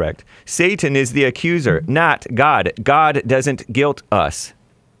autocorrect. Satan is the accuser, not God. God doesn't guilt us.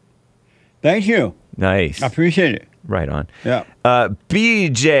 Thank you. Nice. I appreciate it. Right on. Yeah.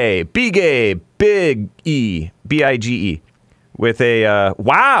 BJ, Bigay, Big E, B-I-G-E, with a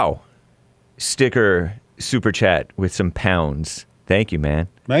wow sticker super chat with some pounds. Thank you, man.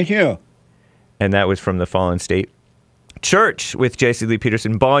 Thank you. And that was from the Fallen State Church with Jesse Lee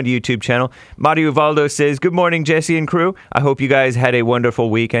Peterson Bond YouTube channel. Mario Valdo says, good morning, Jesse and crew. I hope you guys had a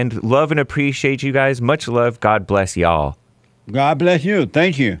wonderful weekend. Love and appreciate you guys. Much love. God bless y'all. God bless you.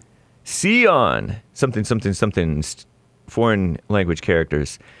 Thank you. Sion, something, foreign language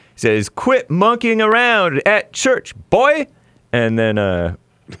characters, says, quit monkeying around at church, boy. And then a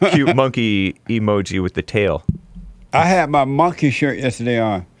cute monkey emoji with the tail. I had my monkey shirt yesterday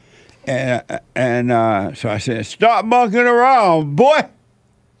on. And so I said, stop monkeying around, boy.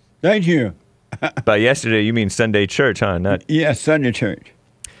 Thank you. By yesterday, you mean Sunday church, huh? Not Yes, Sunday church.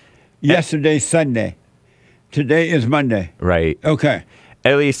 Yesterday, Sunday. Today is Monday. right. Okay.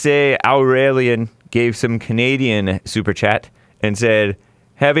 Elise Aurelian gave some Canadian super chat and said,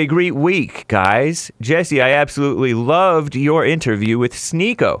 have a great week, guys. Jesse, I absolutely loved your interview with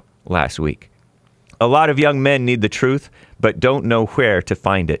Sneeko last week. A lot of young men need the truth, but don't know where to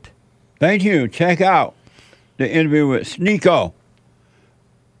find it. Thank you. Check out the interview with Sneeko.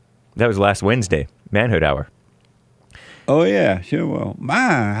 That was last Wednesday, Manhood Hour. Oh, yeah, sure will.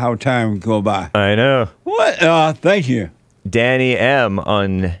 My, how time go by. I know. What? Thank you. Danny M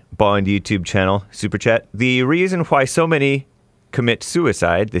on Bond YouTube channel, super chat. The reason why so many commit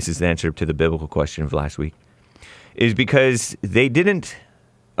suicide, this is the answer to the biblical question of last week, is because they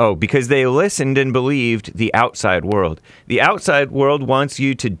listened and believed the outside world. The outside world wants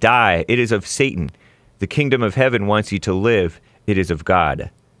you to die. It is of Satan. The kingdom of heaven wants you to live. It is of God,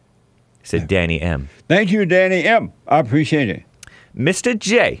 said Danny M. Thank you, Danny M. I appreciate it. Mr.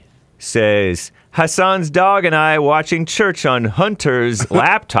 J says, Hassan's dog and I watching church on Hunter's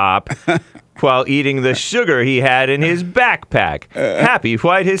laptop while eating the sugar he had in his backpack. Happy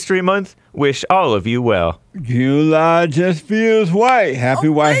White History Month. Wish all of you well. July just feels white. Happy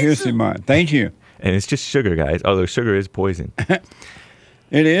White History Month. Thank you. And it's just sugar, guys, although sugar is poison.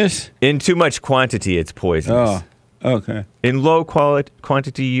 It is? In too much quantity, it's poisonous. Oh, okay. In low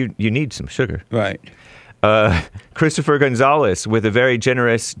quantity, you need some sugar. Right. Christopher Gonzalez, with a very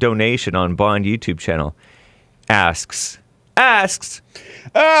generous donation on Bond YouTube channel, asks, Ask.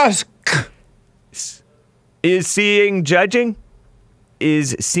 is seeing judging?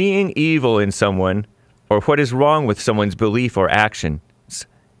 Is seeing evil in someone, or what is wrong with someone's belief or actions?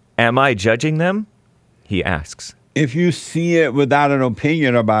 Am I judging them? He asks. If you see it without an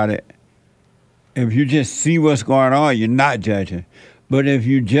opinion about it, if you just see what's going on, you're not judging. But if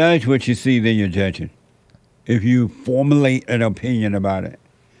you judge what you see, then you're judging. If you formulate an opinion about it.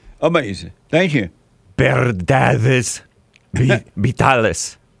 Amazing. Thank you. Verdades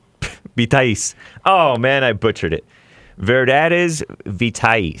vitales. Vitais. Oh, man, I butchered it. Verdades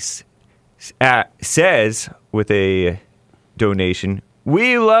vitais says, with a donation,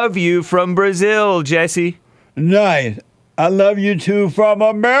 we love you from Brazil, Jesse. Nice. I love you too from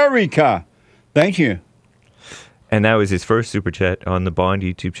America. Thank you. And that was his first super chat on the Bond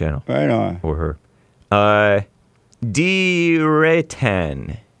YouTube channel. Right on. Or her.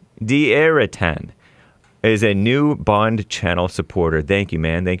 D'Eritan is a new Bond channel supporter. Thank you,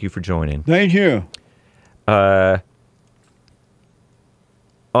 man. Thank you for joining. Thank you.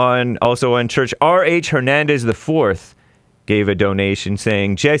 Also on church, R.H. Hernandez IV gave a donation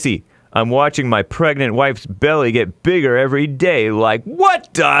saying, Jesse, I'm watching my pregnant wife's belly get bigger every day. Like,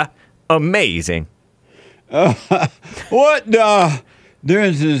 what the? Amazing. What the?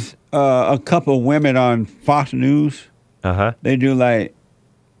 There's this, a couple of women on Fox News. Uh-huh. They do like,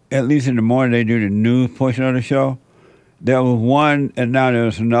 at least in the morning, they do the news portion of the show. There was one, and now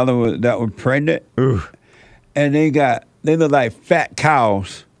there's another one that was pregnant. Ooh. And they look like fat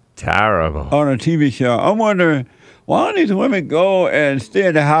cows. Terrible. On a TV show. I'm wondering, why don't these women go and stay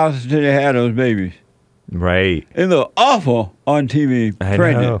in the house until they have those babies? Right. It look awful on TV, I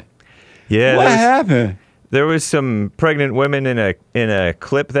pregnant. know. Yeah. What happened? There was some pregnant women in a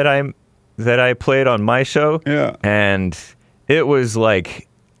clip that I played on my show. Yeah. And it was like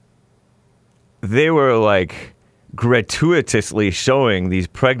they were like gratuitously showing these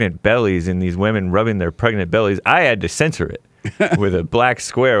pregnant bellies and these women rubbing their pregnant bellies. I had to censor it with a black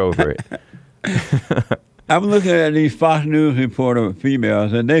square over it. I'm looking at these Fox News reporter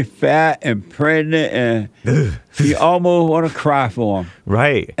females, and they fat and pregnant, and you almost want to cry for them.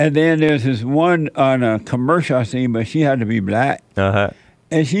 Right. And then there's this one on a commercial I seen, but she had to be black. Uh-huh.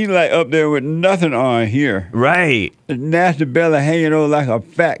 And she like up there with nothing on here. Right. A nasty belly hanging over like a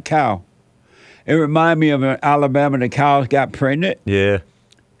fat cow. It reminded me of in Alabama, the cows got pregnant. Yeah.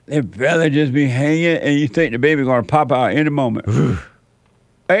 Their belly just be hanging, and you think the baby gonna pop out any moment.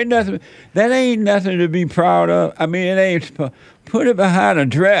 Ain't nothing. That ain't nothing to be proud of. I mean, it ain't. Put it behind a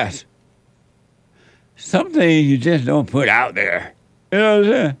dress. Some things you just don't put out there. You know what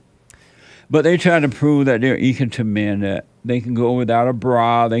I'm saying? But they try to prove that they're equal to men. That they can go without a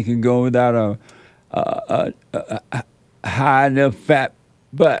bra. They can go without a high enough fat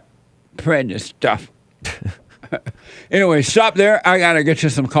butt. Pregnant stuff. Anyway, stop there. I gotta get you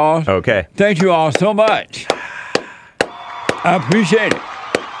some calls. Okay. Thank you all so much. I appreciate it.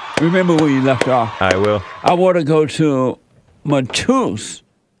 Remember where you left off. I will. I want to go to Matus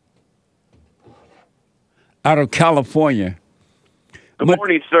out of California. Good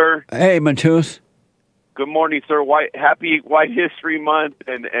morning, sir. Hey, Matus. Good morning, sir. Happy White History Month,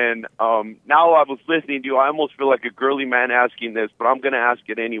 and now I was listening to you. I almost feel like a girly man asking this, but I'm going to ask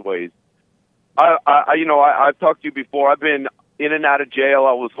it anyways. I've talked to you before. I've been in and out of jail.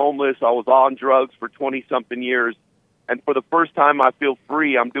 I was homeless. I was on drugs for 20-something years. And for the first time, I feel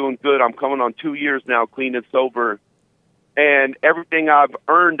free. I'm doing good. I'm coming on 2 years now, clean and sober. And everything I've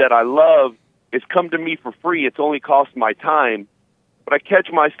earned that I love has come to me for free. It's only cost my time. But I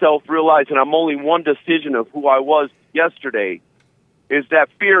catch myself realizing I'm only one decision of who I was yesterday. Is that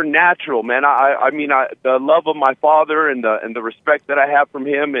fear natural, man? I mean, the love of my father and the respect that I have from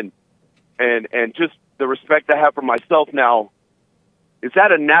him and just the respect I have for myself now, is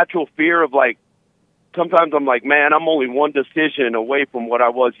that a natural fear of like, sometimes I'm like, man, I'm only one decision away from what I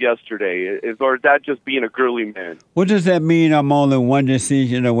was yesterday. Or is that just being a girly man? What does that mean? I'm only one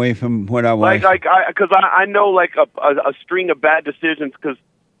decision away from what I was. Because I know like a string of bad decisions. Because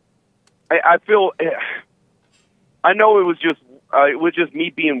I feel, I know it was just me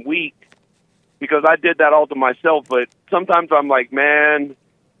being weak because I did that all to myself. But sometimes I'm like, man,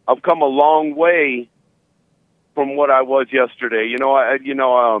 I've come a long way from what I was yesterday.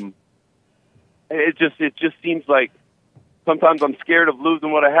 It just seems like sometimes I'm scared of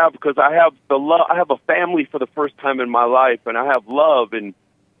losing what I have because I have the love. I have a family for the first time in my life, and I have love, and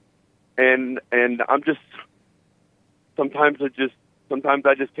I'm just sometimes I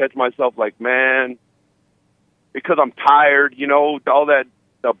just catch myself like, man, because I'm tired, all that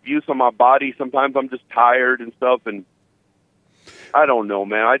abuse on my body. Sometimes I'm just tired and stuff, and I don't know,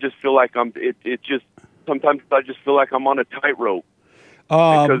 man. I just feel like sometimes I just feel like I'm on a tightrope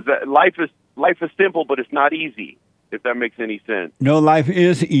because life is simple, but it's not easy, if that makes any sense. No, life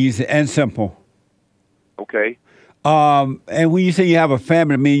is easy and simple. Okay. And when you say you have a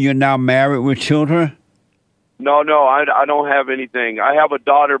family, I mean you're now married with children? No, I don't have anything. I have a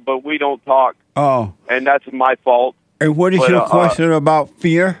daughter, but we don't talk. Oh. And that's my fault. And what is your question about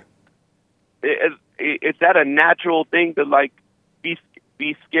fear? Is that a natural thing to, like,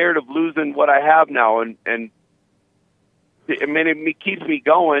 be scared of losing what I have now? And I mean, it keeps me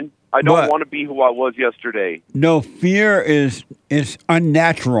going. I don't want to be who I was yesterday. No, fear is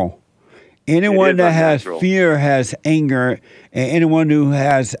unnatural. Anyone that has fear has anger, and anyone who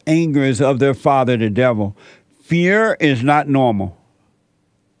has anger is of their father, the devil. fear is not normal.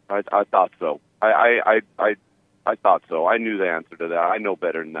 I thought so. I thought so. I knew the answer to that. I know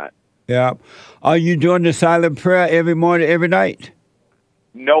better than that. Yeah. Are you doing the silent prayer every morning, every night?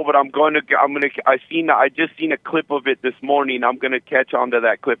 No, but I just seen a clip of it this morning. I'm gonna catch on to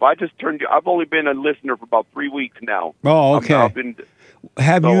that clip. I've only been a listener for about 3 weeks now. Oh, okay.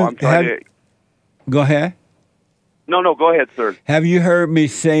 Go ahead. No, go ahead, sir. Have you heard me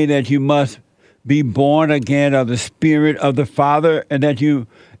say that you must be born again of the Spirit of the Father, and that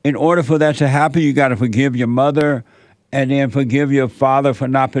in order for that to happen, you got to forgive your mother, and then forgive your father for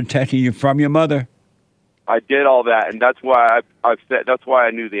not protecting you from your mother? I did all that, and that's why that's why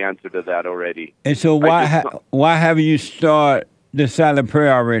I knew the answer to that already. And so why haven't you started the silent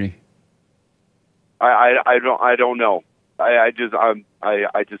prayer already? I don't know. I just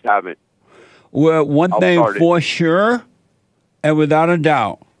haven't. Well, one thing for sure, and without a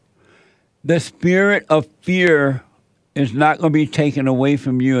doubt, the spirit of fear is not going to be taken away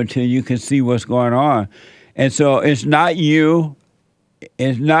from you until you can see what's going on. And so it's not you.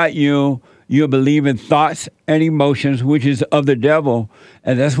 It's not you. You're believing thoughts and emotions, which is of the devil,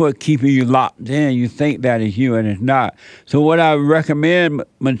 and that's what keeping you locked in. You think that is you, and it's not. So what I recommend,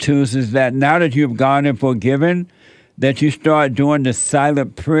 Matus, is that now that you've gone and forgiven, that you start doing the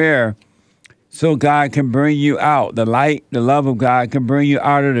silent prayer so God can bring you out. The light, the love of God can bring you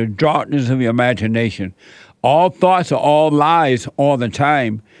out of the darkness of your imagination. All thoughts are all lies all the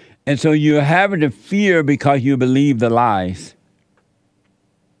time, and so you're having to fear because you believe the lies.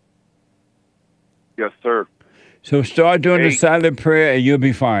 Yes, sir. So start doing the silent prayer, and you'll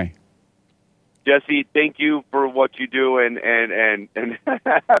be fine. Jesse, thank you for what you do, and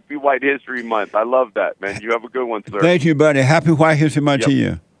happy White History Month. I love that, man. You have a good one, sir. Thank you, buddy. Happy White History Month to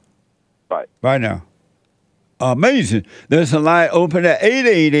you. Bye. Bye now. Amazing. There's a line open at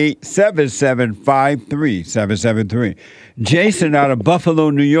 888-7753-773. Jason out of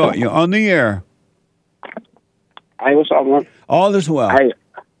Buffalo, New York. You're on the air. Hey, what's up, man? All is well. Hey,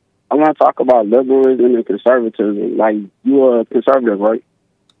 I want to talk about liberalism and conservatism. Like, you are a conservative, right?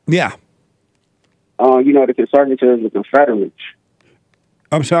 Yeah. You know, the conservatives are Confederates.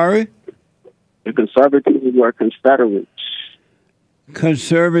 I'm sorry? The conservatives were Confederates.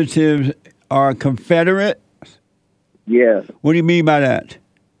 Conservatives are Confederate? Yeah. What do you mean by that?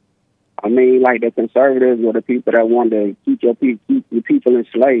 I mean, like, the conservatives were the people that wanted to keep the people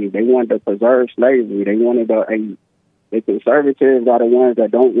enslaved. They wanted to preserve slavery. They wanted to... The conservatives are the ones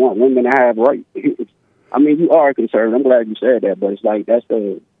that don't want women to have rights. I mean, you are a conservative. I'm glad you said that, but it's like that's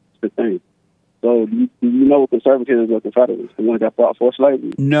the thing. So, do you know conservatives or Confederates, the ones that fought for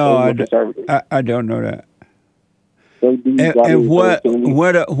slavery? No, I don't know that. So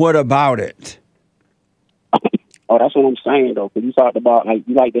what about it? Oh, that's what I'm saying, though, because you talked about, like,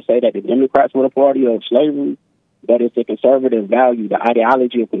 you like to say that the Democrats were the party of slavery, but it's the conservative value, the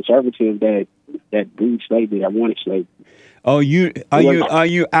ideology of conservatives that breed slavery, that wanted slavery. Oh, are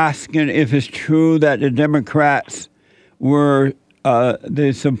you asking if it's true that the Democrats were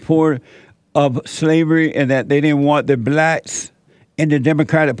the support of slavery and that they didn't want the blacks in the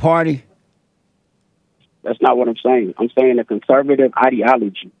Democratic Party? That's not what I'm saying. I'm saying the conservative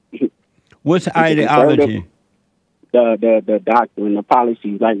ideology. What's ideology? The doctrine, the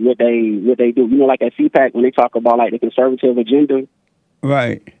policies, like what they do. You know, like at CPAC when they talk about like the conservative agenda.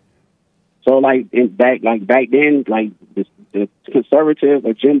 Right. So like back then, like the conservative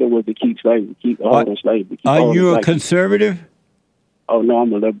agenda was to keep slavery, keep all the slavery. Are you a conservative? Oh no,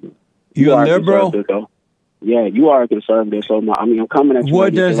 I'm a liberal. You a liberal? Yeah, you are a conservative. So I'm coming at you.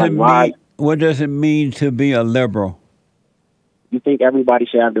 What does it mean? What does it mean to be a liberal? You think everybody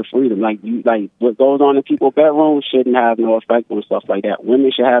should have their freedom. Like what goes on in people's bedrooms shouldn't have no effect on stuff like that.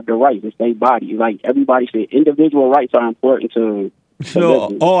 Women should have the rights. It's their body. Like everybody said, individual rights are important to.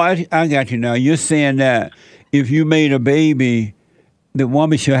 So, I got you now. You're saying that if you made a baby, the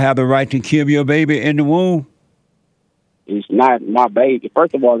woman should have the right to kill your baby in the womb? It's not my baby.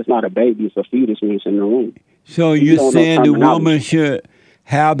 First of all, it's not a baby. It's a fetus when it's in the womb. So you're saying the woman should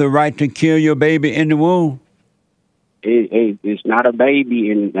have the right to kill your baby in the womb? It's not a baby.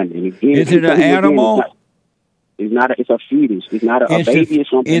 And again, is it an animal? It's not. It's a fetus. It's not a baby. Is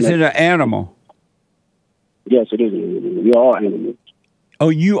something. Is it an animal? Yes, it is. We are animals. Oh,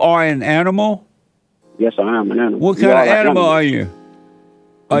 you are an animal? Yes, I am an animal. What kind of animal are you?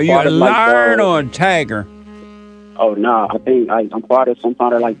 Are you a lion or a tiger? Oh, no. I think I'm part of some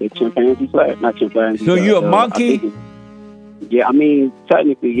part of like the chimpanzee class. Not chimpanzee. So you a monkey? Yeah, I mean,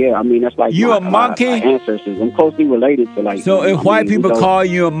 technically, yeah. I mean, that's like you a monkey? My ancestors. I'm closely related to like. So if white people call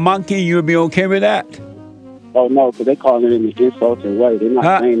you a monkey, you'll be okay with that? Oh no, because they call it in an insulting way. They're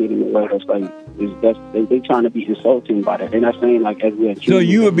not saying it in a way that's like. They trying to be insulting by that. They're not saying like as we're So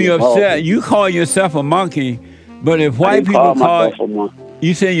you would be upset. You call yourself a monkey, but if white people call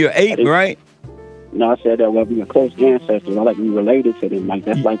you say you're ape, right? No, I said that we're being close ancestors. I like to be related to them. Like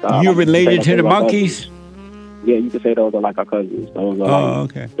that's like you're related to the monkeys. Yeah, you could say those are like our cousins. Those are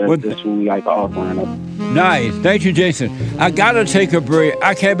okay. That's who we like offering up. Nice. Thank you, Jason. I got to take a break.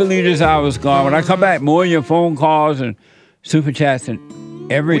 I can't believe this hour's gone. When I come back, more of your phone calls and super chats and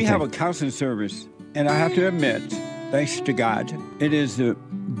everything. We have a counseling service, and I have to admit, thanks to God, it is the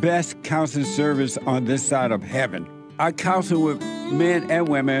best counseling service on this side of heaven. I counsel with men and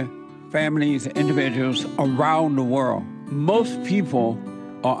women, families, individuals around the world. Most people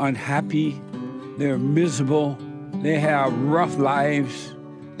are unhappy. They're miserable. They have rough lives.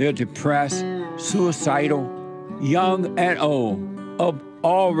 They're depressed, suicidal, young and old, of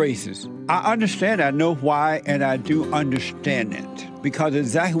all races. I understand. I know why, and I do understand it. Because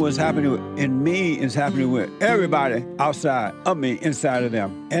exactly what's happening in me is happening with everybody outside of me, inside of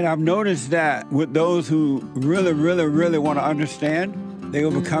them. And I've noticed that with those who really, really, really want to understand, they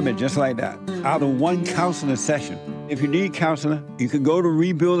overcome it just like that, out of one counseling session. If you need counseling, you can go to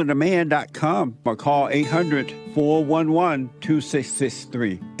rebuildingtheman.com or call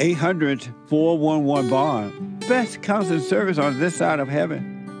 800-411-2663. 800-411-BOND. Best counseling service on this side of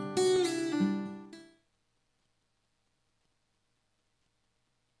heaven.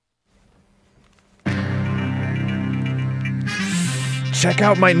 Check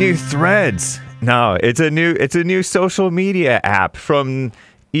out my new Threads. No, it's a new social media app from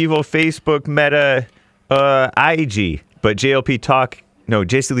evil Facebook, Meta, IG. But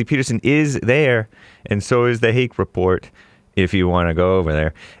Jesse Lee Peterson is there, and so is the Hake report. If you want to go over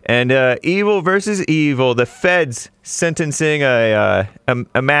there, and evil versus evil, the feds sentencing a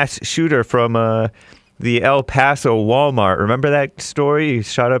mass shooter from the El Paso Walmart. Remember that story? He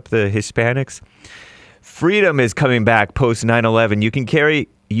shot up the Hispanics. Freedom is coming back post 9/11.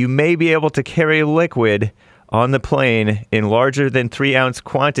 You may be able to carry liquid on the plane in larger than 3-ounce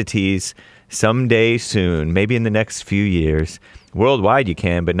quantities someday soon, maybe in the next few years. Worldwide you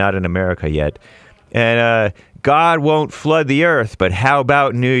can, but not in America yet. And God won't flood the earth, but how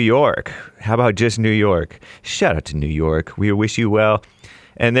about New York? How about just New York? Shout out to New York. We wish you well.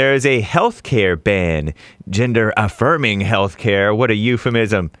 And there is a healthcare ban, gender-affirming healthcare. What a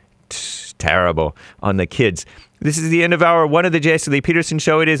euphemism. Terrible on the kids. This is the end of hour one of the Jesse Lee Peterson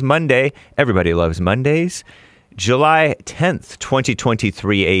Show. It is Monday. Everybody loves Mondays. July 10th,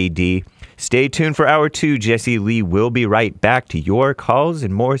 2023 AD. Stay tuned for hour two. Jesse Lee will be right back to your calls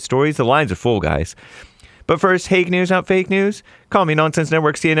and more stories. The lines are full, guys. But first, Hake news, not fake news. Call Me Nonsense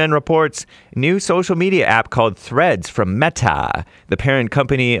Network CNN reports new social media app called Threads from Meta, the parent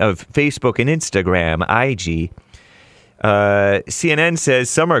company of Facebook and Instagram, IG. CNN says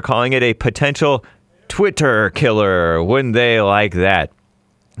some are calling it a potential Twitter killer. Wouldn't they like that?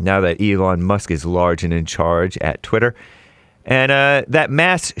 Now that Elon Musk is large and in charge at Twitter. And that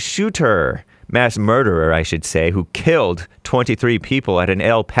mass murderer, I should say, who killed 23 people at an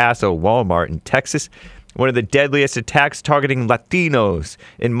El Paso Walmart in Texas. One of the deadliest attacks targeting Latinos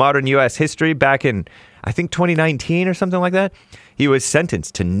in modern U.S. history back in, I think, 2019 or something like that. He was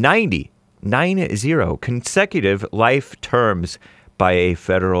sentenced to 90 consecutive life terms by a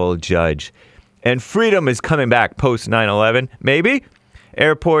federal judge. And freedom is coming back post 9/11, maybe?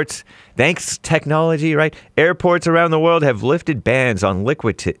 Airports, thanks technology, right? Airports around the world have lifted bans on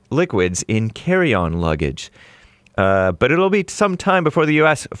liquids in carry-on luggage. But it'll be some time before the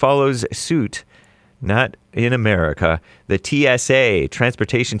U.S. follows suit. Not in America. The TSA,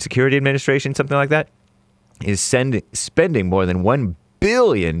 Transportation Security Administration, something like that, is spending more than $1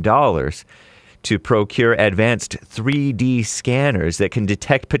 billion to procure advanced 3D scanners that can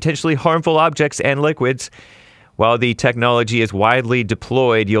detect potentially harmful objects and liquids. While the technology is widely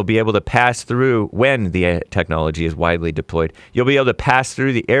deployed, you'll be able to pass through, when the technology is widely deployed, you'll be able to pass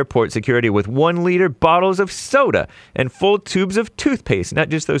through the airport security with 1-liter bottles of soda and full tubes of toothpaste, not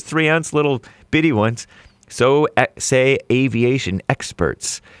just those 3-ounce little bitty ones. So say aviation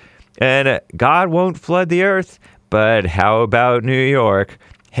experts. And God won't flood the earth, but how about New York?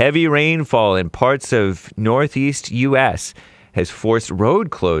 Heavy rainfall in parts of northeast U.S. has forced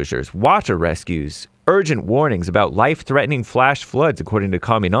road closures, water rescues, urgent warnings about life-threatening flash floods, according to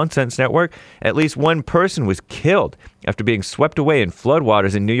Call Me Nonsense Network. At least one person was killed after being swept away in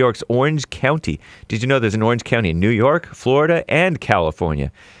floodwaters in New York's Orange County. Did you know there's an Orange County in New York, Florida, and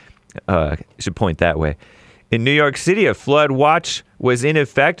California? Should point that way. In New York City, a flood watch was in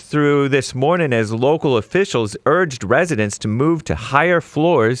effect through this morning as local officials urged residents to move to higher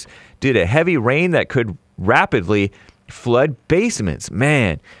floors due to heavy rain that could rapidly flood basements.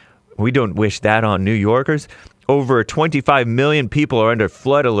 Man, We don't wish that on New Yorkers. Over 25 million people are under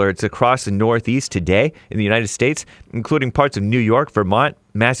flood alerts across the Northeast today in the United States, including parts of New York, Vermont,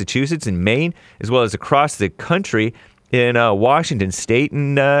 Massachusetts, and Maine, as well as across the country in Washington State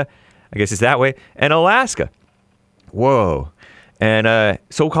and, I guess it's that way, and Alaska. Whoa. And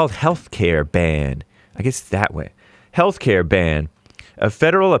so-called healthcare ban. I guess it's that way. Healthcare ban. A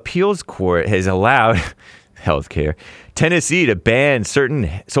federal appeals court has allowed healthcare Tennessee to ban certain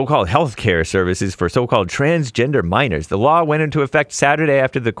so-called healthcare services for so-called transgender minors. The law went into effect Saturday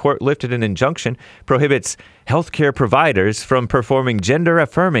after the court lifted an injunction prohibits healthcare providers from performing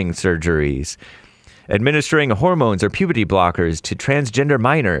gender-affirming surgeries, administering hormones or puberty blockers to transgender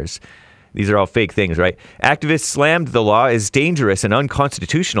minors. These are all fake things, right? Activists slammed the law as dangerous and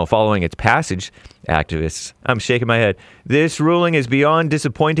unconstitutional following its passage. Activists, I'm shaking my head. This ruling is beyond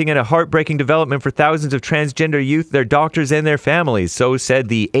disappointing and a heartbreaking development for thousands of transgender youth, their doctors, and their families, so said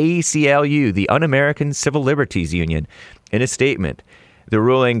the ACLU, the Un-American Civil Liberties Union, in a statement. The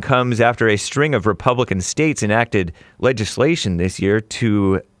ruling comes after a string of Republican states enacted legislation this year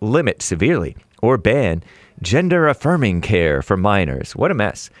to limit severely or ban gender-affirming care for minors. What a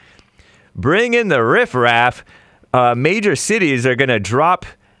mess. Bring in the riffraff. Major cities are going to drop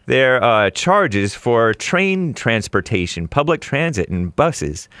their charges for train transportation, public transit, and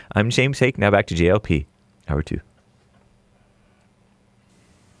buses. I'm James Hake. Now back to JLP. Hour 2.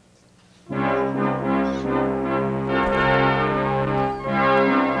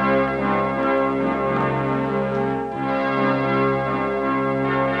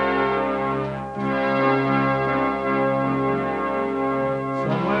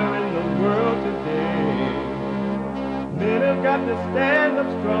 Got to stand up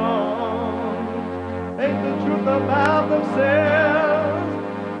strong, think the truth about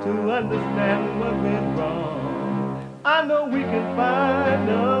themselves, to understand what went wrong. I know we can find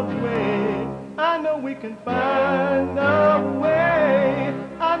a way, I know we can find a way,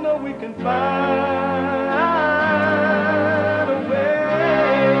 I know we can find a way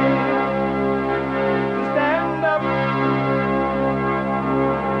to stand up,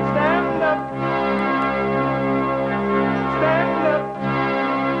 stand up.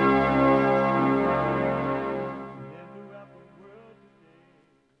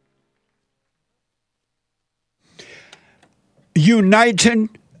 Uniting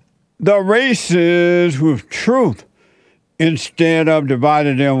the races with truth instead of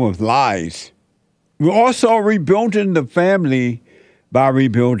dividing them with lies. We're also rebuilding the family by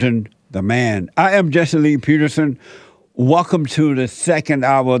rebuilding the man. I am Jesse Lee Peterson. Welcome to the second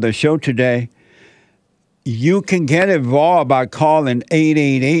hour of the show today. You can get involved by calling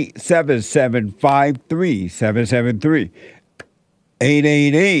 888-7753-773.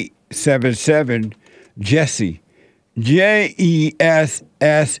 888-77-JESSE. Jesse.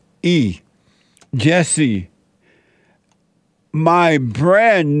 Jesse. My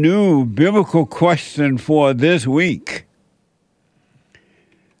brand new biblical question for this week.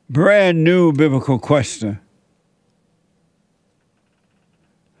 Brand new biblical question.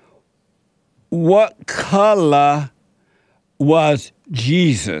 What color was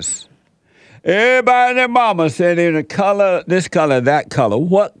Jesus? Everybody and their mama said in a color, this color, that color.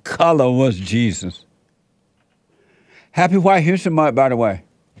 What color was Jesus? Happy White History Month, by the way.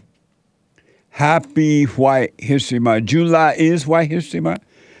 Happy White History Month. July is White History Month.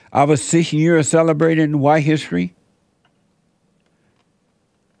 Our 6th year of celebrating white history.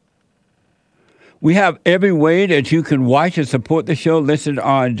 We have every way that you can watch and support the show listed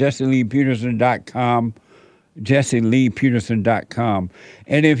on jesseleepeterson.com, jesseleepeterson.com.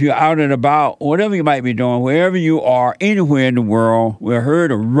 And if you're out and about, whatever you might be doing, wherever you are, anywhere in the world, we're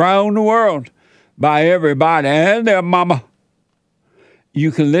heard around the world by everybody and their mama.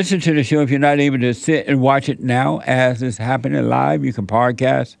 You can listen to the show if you're not able to sit and watch it now as it's happening live. You can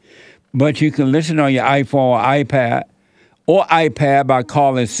podcast, but you can listen on your iPhone or iPad by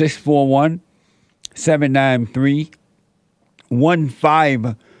calling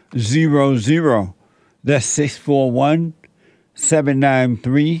 641-793-1500. That's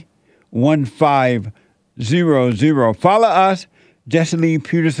 641-793-1500. Follow us, Jesse Lee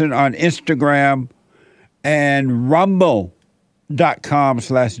Peterson, on Instagram and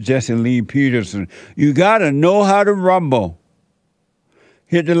rumble.com/Jesse Lee Peterson. You got to know how to rumble.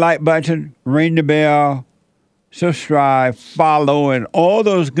 Hit the like button, ring the bell, subscribe, follow, and all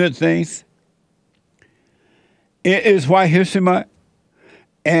those good things. It is White History Month,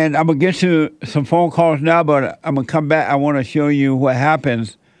 and I'm going to get to some phone calls now, but I'm going to come back. I want to show you what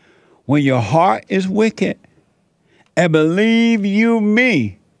happens when your heart is wicked. And believe you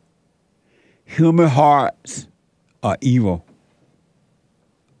me, human hearts are evil.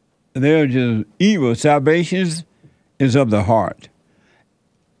 they're just evil. Salvation is of the heart.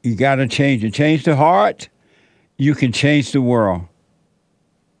 You got to change it. Change the heart, you can change the world.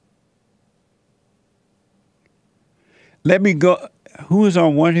 Let me go. Who is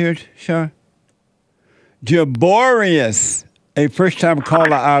on one here, Sean? Jaborius, a first-time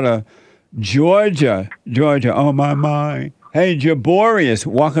caller out of Georgia. Georgia, on my mind. Hey, Jaborius,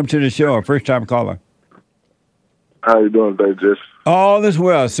 welcome to the show, a first-time caller. How you doing today, Jess? All is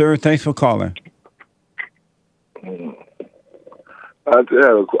well, sir. Thanks for calling. I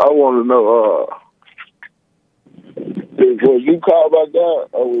want to know, was you called by God,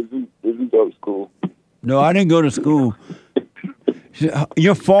 or did you go to school? No, I didn't go to school.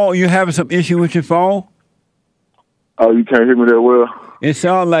 Your phone, you having some issue with your phone? Oh, you can't hear me that well? It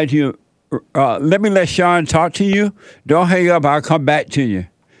sounds like you. Let me let Sean talk to you. Don't hang up. I'll come back to you.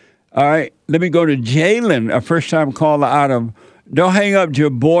 All right. Let me go to Jalen, a first-time caller out of. Don't hang up,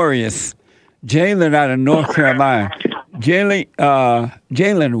 Jaborius. Jalen out of North Carolina.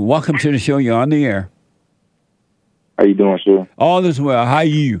 Jalen, welcome to the show. You're on the air. How you doing, sir? All is well. How are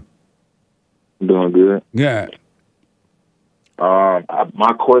you? Doing good. Good.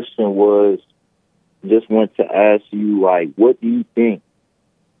 My question was, just want to ask you, like, what do you think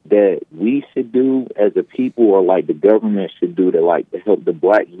that we should do as a people, or like the government should do to help the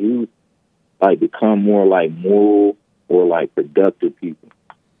black youth become more like moral or like productive people?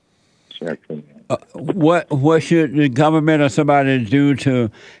 What should the government or somebody do to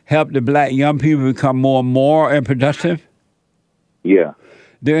help the black young people become more moral and productive? Yeah.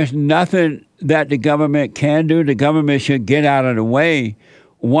 There's nothing that the government can do. The government should get out of the way.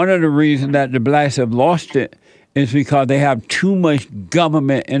 One of the reasons that the blacks have lost it is because they have too much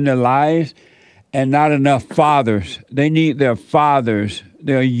government in their lives and not enough fathers. They need their fathers.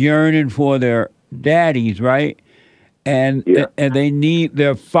 They're yearning for their daddies, right? And they need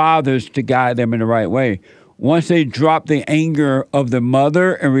their fathers to guide them in the right way. Once they drop the anger of the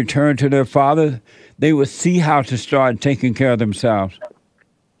mother and return to their father, they will see how to start taking care of themselves.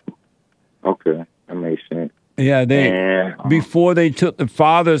 Okay, that makes sense. Yeah, before they took the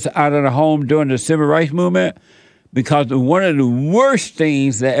fathers out of the home during the civil rights movement, because one of the worst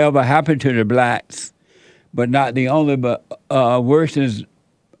things that ever happened to the blacks, but not the only, but worse is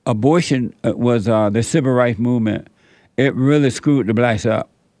abortion was the civil rights movement. It really screwed the blacks up.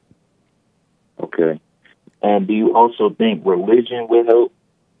 Okay. And do you also think religion would help?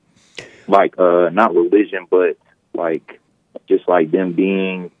 Like, not religion, but like, just like them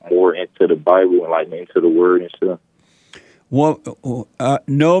being more into the Bible and like into the Word and stuff? Well,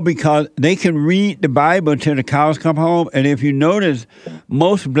 no, because they can read the Bible until the cows come home. And if you notice,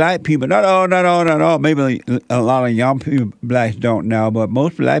 most black people, not all, maybe a lot of young people, blacks don't now, but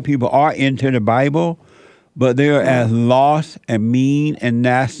most black people are into the Bible, but they're as lost and mean and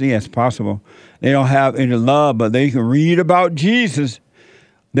nasty as possible. They don't have any love, but they can read about Jesus.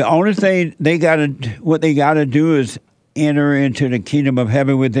 The only thing what they gotta do is enter into the kingdom of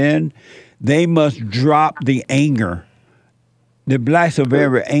heaven within. They must drop the anger. The blacks are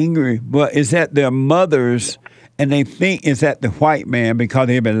very angry, but it's at their mothers, and they think it's at the white man because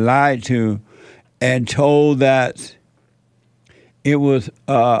they've been lied to and told that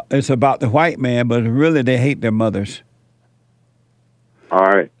it's about the white man, but really they hate their mothers. All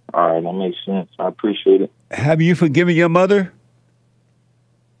right, that makes sense. I appreciate it. Have you forgiven your mother?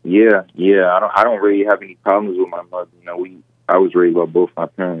 Yeah. I don't really have any problems with my mother. You know, I was raised by both my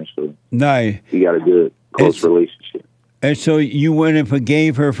parents, so nice. We got a good, close relationship. And so you went and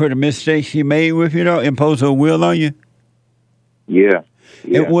forgave her for the mistakes she made with you, imposed her will on you? Yeah.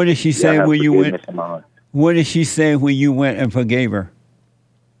 And what did she say when you went? What did she say when you went and forgave her?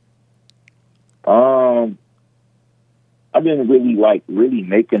 I didn't really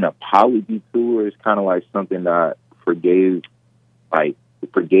make an apology to her. It's kind of like something that I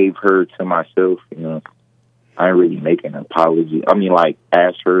forgave her to myself. You know, I didn't really make an apology. I mean, like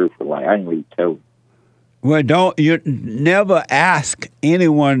ask her for I didn't really tell her. Well, you never ask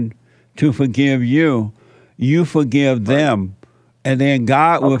anyone to forgive you. You forgive them, and then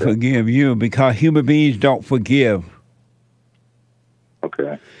God will forgive you because human beings don't forgive.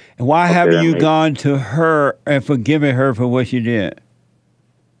 Okay. And why haven't you gone to her and forgiven her for what she did?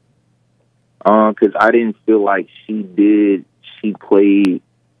 Because I didn't feel like she played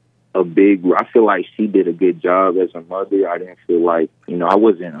a big. I feel like she did a good job as a mother. I didn't feel like I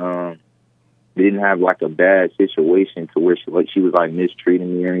wasn't. Didn't have like a bad situation to where she was like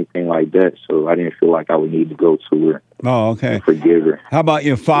mistreating me or anything like that. So I didn't feel like I would need to go to her. Oh, okay. And forgive her. How about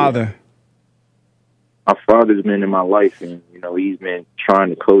your father? My father's been in my life, and he's been trying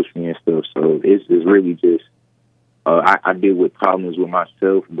to coach me and stuff. So it's really just I deal with problems with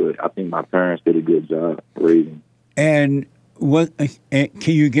myself, but I think my parents did a good job raising me. And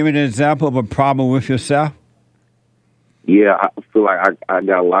can you give me an example of a problem with yourself? Yeah, I feel like I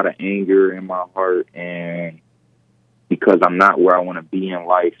got a lot of anger in my heart, and because I'm not where I want to be in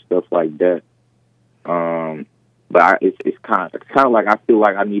life, stuff like that. But it's kind of like I feel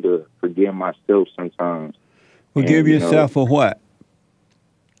like I need to forgive myself sometimes. Forgive yourself for what?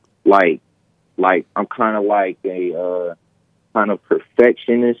 Like I'm kind of like a kind of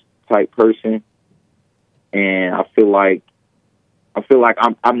perfectionist type person, and I feel like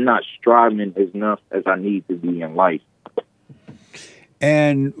I'm not striving as enough as I need to be in life.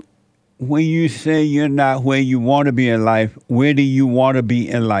 And when you say you're not where you want to be in life, where do you want to be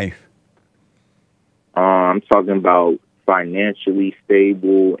in life? I'm talking about financially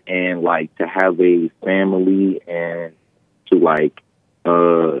stable and like to have a family and to like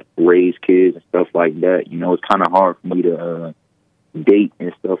raise kids and stuff like that. You know, it's kind of hard for me to date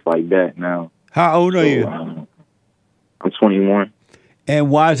and stuff like that now. How old are you? I'm 21. And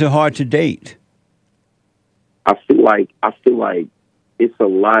why is it hard to date? I feel like it's a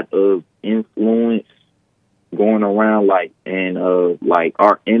lot of influence going around, like, and like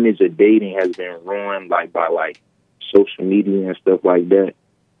our image of dating has been ruined like by like social media and stuff like that.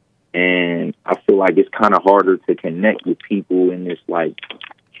 And I feel like it's kind of harder to connect with people in this like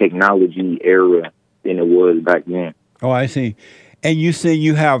technology era than it was back then. Oh, I see. And you say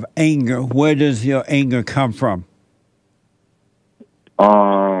you have anger. Where does your anger come from?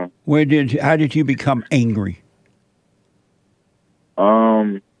 How did you become angry?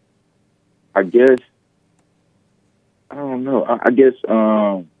 I guess I don't know. I guess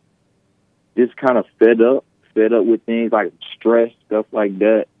just kind of fed up with things like stress, stuff like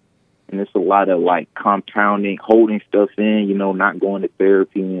that. And it's a lot of like compounding, holding stuff in, you know, not going to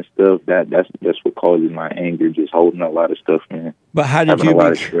therapy and stuff. That's what causes my anger, just holding a lot of stuff in. But how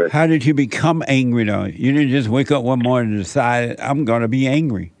did you become angry though? You didn't just wake up one morning and decide I'm going to be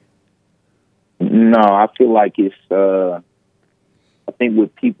angry. No, I feel like it's I think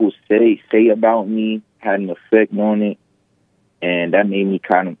what people say about me had an effect on it, and that made me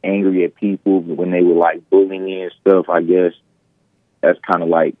kind of angry at people when they were like bullying me and stuff. I guess that's kind of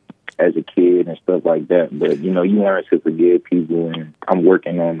like as a kid and stuff like that. But you know, you learn to forgive people, and I'm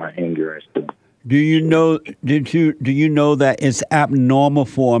working on my anger and stuff. Do you know that it's abnormal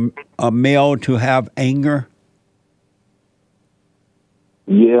for a male to have anger?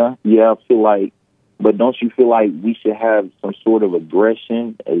 Yeah, I feel like, but don't you feel like we should have some sort of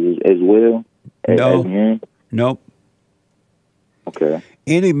aggression as well? No. As men? Nope. Okay.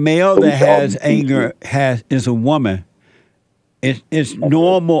 Any male that has anger is a woman. It's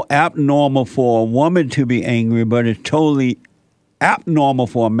normal, abnormal for a woman to be angry, but it's totally abnormal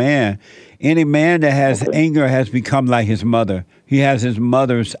for a man. Any man that has anger has become like his mother. He has his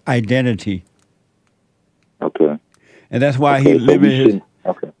mother's identity. Okay. And that's why he lives in his.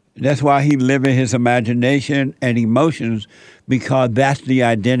 That's why he lives in his imagination and emotions, because that's the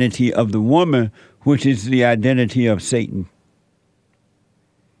identity of the woman, which is the identity of Satan.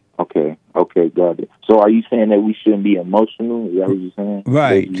 Okay, got it. So are you saying that we shouldn't be emotional? Is that what you're saying?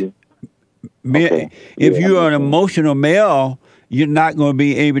 Right. If you are an emotional male, you're not going to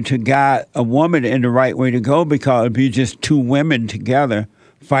be able to guide a woman in the right way to go, because it'll be just two women together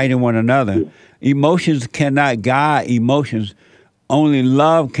fighting one another. Yeah. Emotions cannot guide emotions. Only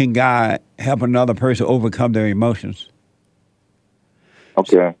love can help another person overcome their emotions.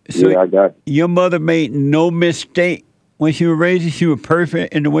 Okay. So yeah, I got it. Your mother made no mistake when she was raising you? She was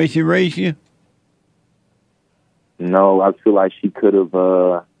perfect in the way she raised you? No, I feel like she could have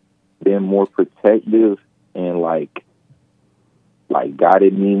been more protective and like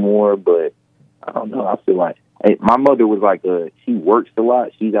guided me more, but I don't know. I feel like my mother was like she works a lot.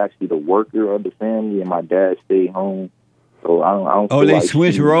 She's actually the worker of the family, and my dad stayed home. So I don't feel they like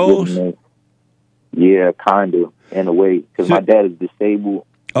switch roles? Yeah, kind of, in a way, because my dad is disabled.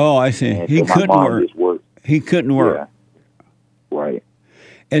 Oh, I see. He couldn't work. He couldn't work. Yeah. Right.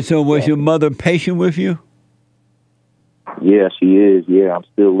 And so was your mother patient with you? Yeah, she is. Yeah, I'm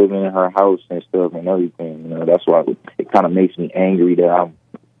still living in her house and stuff and everything. You know, that's why it kind of makes me angry that I'm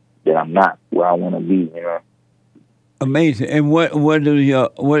not where I want to be. You know. Amazing. And what do your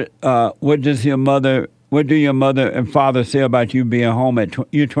mother and father say about you being home at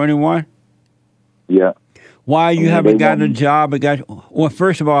you're 21? Yeah. Why you haven't gotten a job? Well,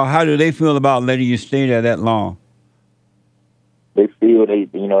 first of all, how do they feel about letting you stay there that long? They feel they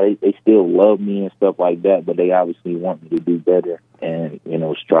still love me and stuff like that, but they obviously want me to do better and,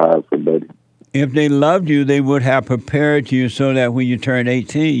 strive for better. If they loved you, they would have prepared you so that when you turned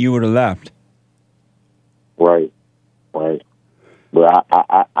 18, you would have left. Right. But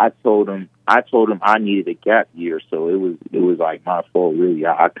I told him I needed a gap year, so it was like my fault really.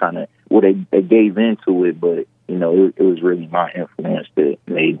 I kind of they gave into it, but you know it was really my influence that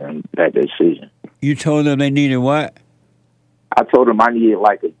made them that decision. You told them they needed what? I told them I needed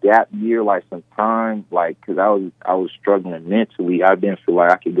like a gap year, like some time, like because I was struggling mentally. I didn't feel like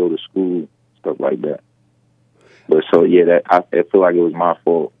I could go to school, stuff like that. But so yeah, I feel like it was my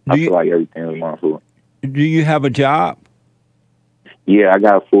fault. I feel like everything was my fault. Do you have a job? Yeah, I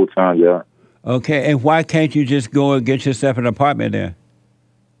got a full-time job. Okay, and why can't you just go and get yourself an apartment there?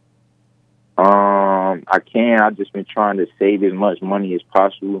 I can. I've just been trying to save as much money as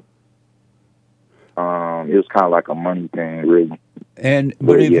possible. It was kind of like a money thing, really.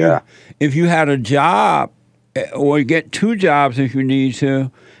 But if you had a job, or get 2 jobs if you need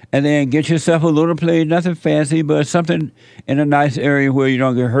to, and then get yourself a little place, nothing fancy, but something in a nice area where you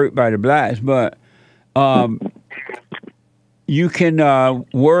don't get hurt by the blacks. But you can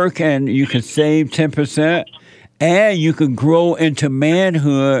work and you can save 10%, and you can grow into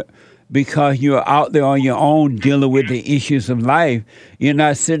manhood because you're out there on your own dealing with the issues of life. You're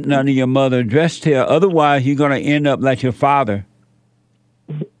not sitting under your mother's dress tail. Otherwise, you're going to end up like your father.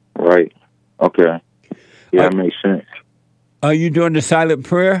 Right. Okay. Yeah, that makes sense. Are you doing the silent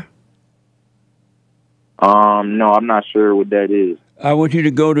prayer? No, I'm not sure what that is. I want you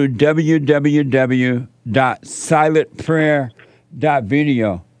to go to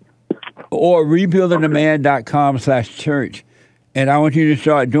www.silentprayer.video or rebuildingtheman.com/church. And I want you to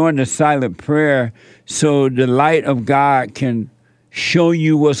start doing the silent prayer so the light of God can show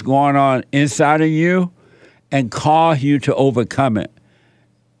you what's going on inside of you and cause you to overcome it.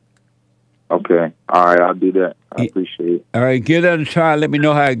 Okay. All right, I'll do that. I appreciate it. All right, give that a try. Let me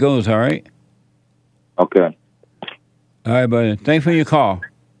know how it goes, all right? Okay. All right, buddy. Thanks for your call.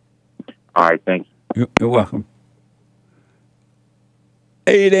 All right, thank you. You're welcome.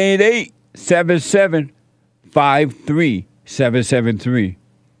 888-77-53773.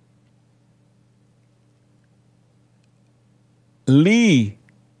 Lee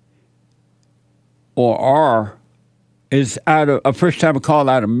or R is out of a first-time call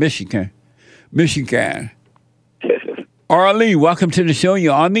out of Michigan. R. Lee, welcome to the show.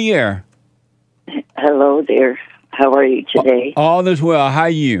 You're on the air. Hello there. How are you today? All is well. How are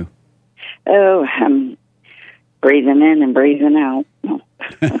you? Oh, I'm breathing in and breathing out.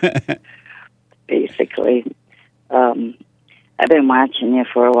 Basically. I've been watching you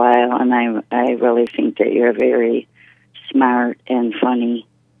for a while, and I really think that you're a very smart and funny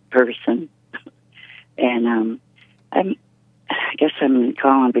person. And I guess I'm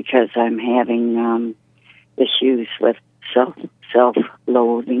calling because I'm having issues with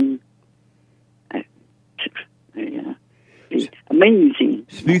self-loathing. Amazing.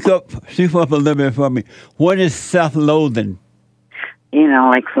 Speak up a little bit for me. What is self-loathing? You know,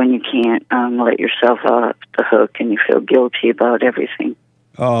 like when you can't let yourself off the hook and you feel guilty about everything.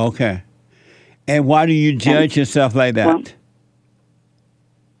 Oh, okay. And why do you judge yourself like that?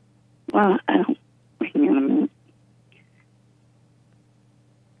 Well, I don't. Hang on a minute.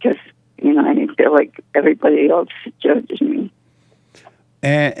 Because, you know, I feel like everybody else judges me.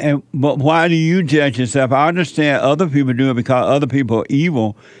 But why do you judge yourself? I understand other people do it because other people are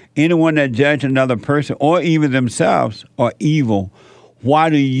evil. Anyone that judges another person or even themselves are evil. Why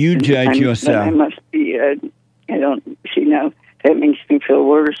do you judge yourself? I must be. I don't. See, now that makes me feel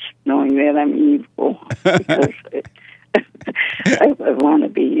worse knowing that I'm evil. Because I want to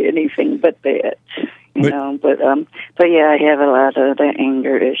be anything but that, you know. But yeah, I have a lot of the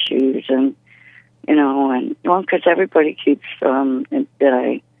anger issues and. You know, and well, because everybody keeps that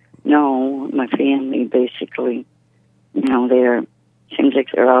I know, my family basically, you know, seems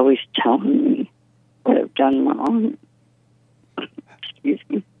like they're always telling me what I've done wrong. Excuse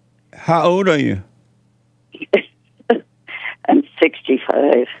me. How old are you? I'm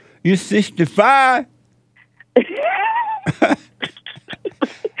 65. You're 65?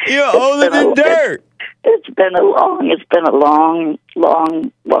 You're older than dirt. It's been a long. It's been a long.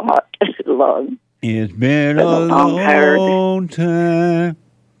 It's been a long time.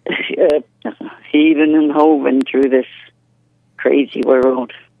 Heaving and hoving through this crazy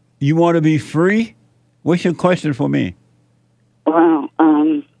world. You want to be free? What's your question for me? Well,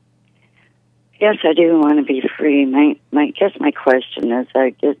 yes, I do want to be free. My question is,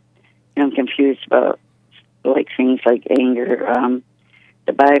 I get confused about like things like anger.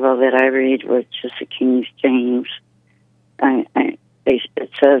 The Bible that I read, which is the King James, it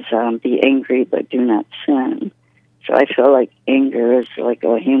says, "Be angry, but do not sin." So I feel like anger is like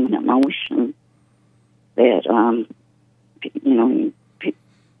a human emotion that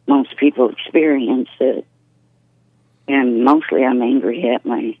most people experience it, And mostly I'm angry at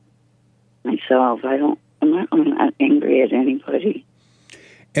myself. I'm not angry at anybody.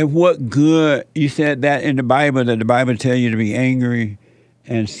 And what good, you said that in the Bible, that the Bible tells you to be angry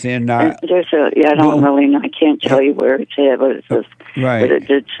and sin not. I don't really know. I can't tell you where it's at, but it says, right. But it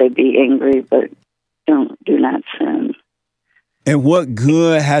did say be angry, but do not sin. And what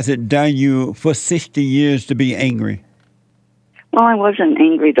good has it done you for 60 years to be angry? Well, I wasn't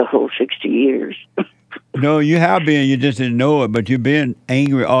angry the whole 60 years. No, you have been. You just didn't know it, but you've been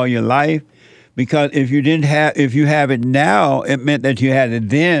angry all your life. Because if you have it now, it meant that you had it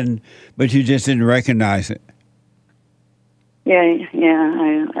then, but you just didn't recognize it. Yeah,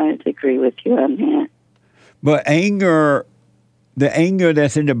 I'd agree with you on that. But the anger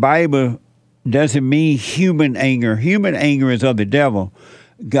that's in the Bible doesn't mean human anger. Human anger is of the devil.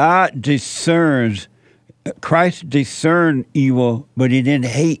 Christ discerned evil, but he didn't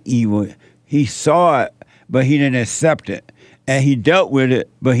hate evil. He saw it, but he didn't accept it. And he dealt with it,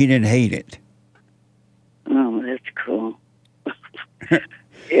 but he didn't hate it. Oh, that's cool.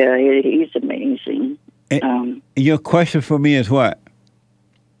 Yeah, he's amazing. Your question for me is what?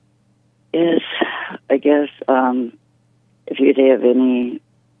 Is, I guess, if you'd have any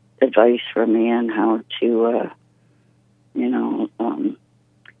advice for me on how to,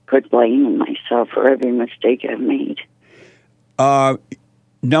 quit blaming myself for every mistake I've made.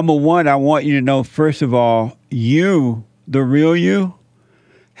 Number one, I want you to know, first of all, you, the real you,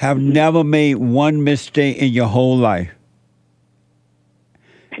 have never made one mistake in your whole life.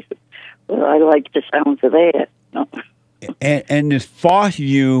 Well, I like the sounds of that. No. And this false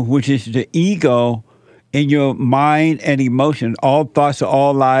you, which is the ego in your mind and emotion, all thoughts are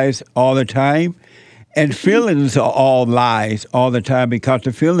all lies all the time, and feelings are all lies all the time, because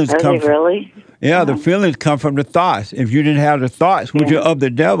the feelings come from... Really? Yeah, the feelings come from the thoughts. If you didn't have the thoughts, which are of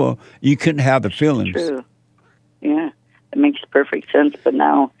the devil, you couldn't have the feelings. True. Yeah, it makes perfect sense, but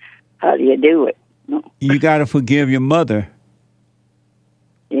now, how do you do it? No. You got to forgive your mother.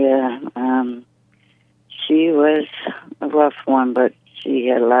 Yeah, she was a rough one, but she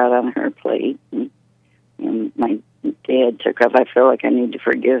had a lot on her plate. And my dad took off. I feel like I need to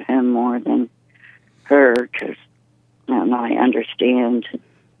forgive him more than her, because I understand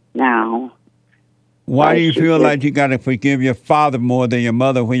now. Why do you feel like you got to forgive your father more than your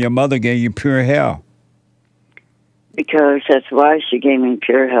mother when your mother gave you pure hell? Because that's why she gave me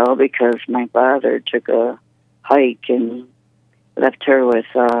pure hell, because my father took a hike and left her with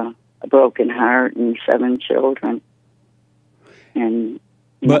a broken heart and 7 children, and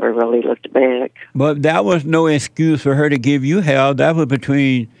never really looked back. But that was no excuse for her to give you hell. That was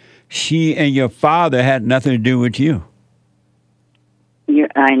between she and your father, had nothing to do with you.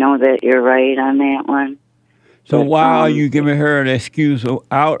 I know that you're right on that one. So why are you giving her an excuse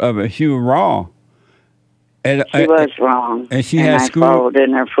out of it? She was wrong. And, she was wrong. And I followed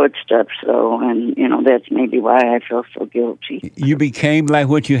in her footsteps, though, and, that's maybe why I feel so guilty. You became like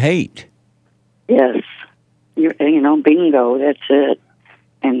what you hate. Yes. Bingo, that's it.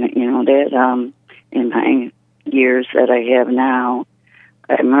 And, that in my years that I have now,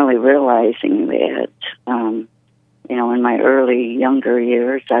 I'm really realizing that, in my early, younger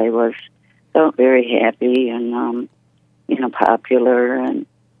years, I felt very happy and, popular, and,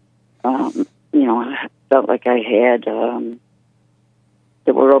 felt like I had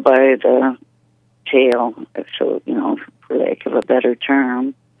the world by the tail, so, for lack of a better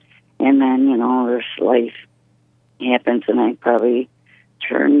term. And then, this life happens, and I probably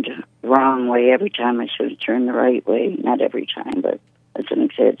turned the wrong way every time I should have turned the right way. Not every time, but that's an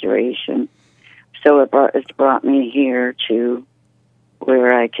exaggeration. So it's brought me here to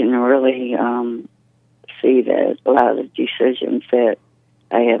where I can really see that a lot of the decisions that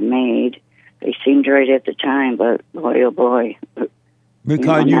I have made, they seemed right at the time, but boy, oh boy.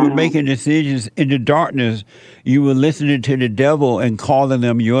 Because you were making decisions in the darkness, you were listening to the devil and calling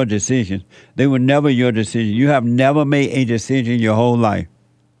them your decisions. They were never your decisions. You have never made a decision your whole life.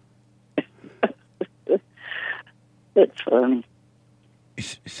 That's funny.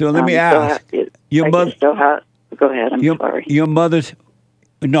 So let me ask. Your mother. Go ahead. I'm sorry. Your mother's.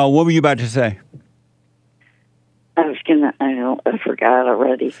 No, what were you about to say? I was gonna. I forgot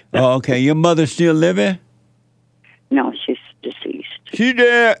already. Oh, okay. Your mother's still living? No, she's deceased. She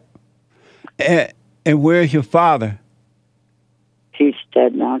dead. And where's your father? He's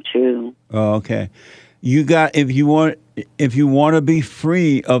dead now too. Oh, okay. You got if you want to be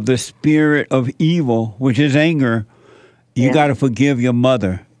free of the spirit of evil, which is anger, you got to forgive your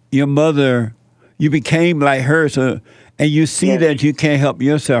mother. Your mother, you became like her, so and you see that you can't help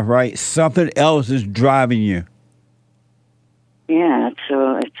yourself, right? Something else is driving you. Yeah,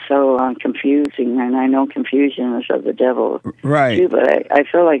 it's so confusing, and I know confusion is of the devil, Right. too. But I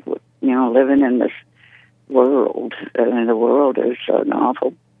feel like living in this world, and the world is an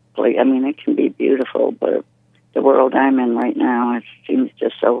awful place. I mean, it can be beautiful, but the world I'm in right now, it seems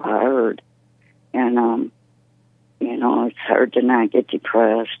just so hard, and it's hard to not get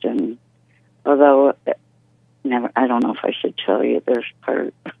depressed. And although I don't know if I should tell you this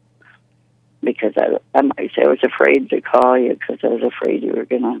part, because I might say I was afraid to call you because I was afraid you were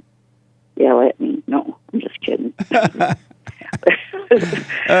going to yell at me. No, I'm just kidding.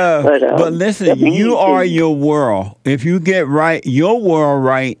 But listen, you are your world. If you get your world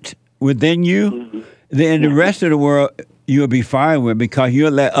right within you, then the rest of the world you'll be fine with, because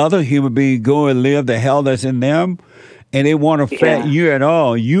you'll let other human beings go and live the hell that's in them, and they won't affect you at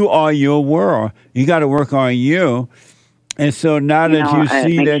all. You are your world. You got to work on you. And so now that you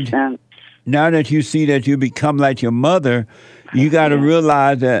see that, now that you see that you become like your mother, you got to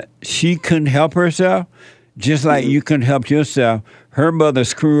realize that she couldn't help herself, just like you couldn't help yourself. Her mother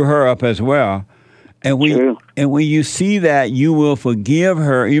screwed her up as well. And when you see that, you will forgive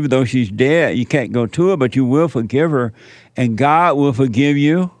her, even though she's dead. You can't go to her, but you will forgive her, and God will forgive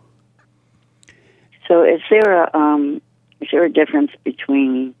you. So is there a difference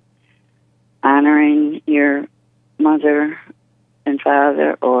between honoring your mother and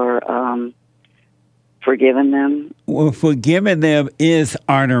father or forgiving them? Well, forgiving them is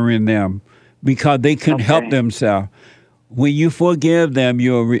honoring them, because they couldn't help themselves. When you forgive them,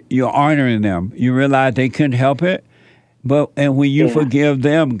 you're honoring them. You realize they couldn't help it, and when you forgive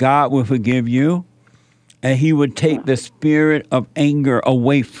them, God will forgive you, and He would take the spirit of anger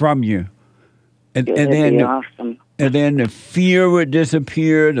away from you, and then awesome. And then the fear would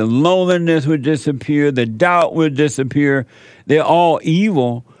disappear, the loneliness would disappear, the doubt would disappear. They're all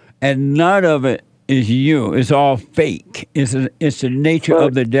evil, and none of it is you. It's all fake. It's the nature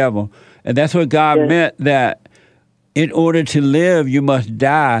of the devil, and that's what God meant, that in order to live, you must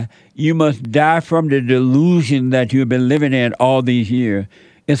die. You must die from the delusion that you've been living in all these years.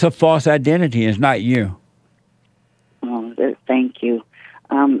 It's a false identity. It's not you. Oh, thank you.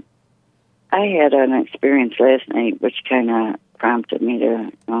 I had an experience last night which kind of prompted me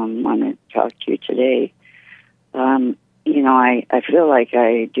to want to talk to you today. I feel like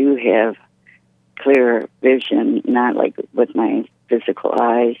I do have clear vision, not like with my physical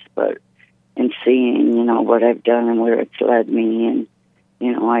eyes, but in seeing, what I've done and where it's led me. And,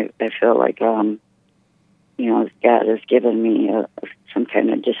 I feel like, God has given me some kind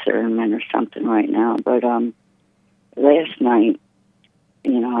of discernment or something right now. But last night,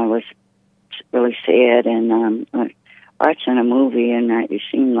 I was really sad, and watching a movie, and it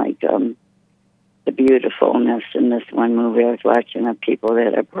seemed like the beautifulness in this one movie. I was watching of people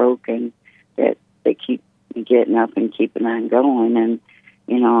that are broken, that they keep getting up and keeping on going. And,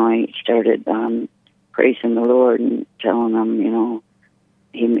 I started praising the Lord and telling him,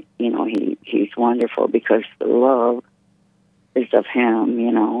 he's wonderful, because the love is of Him,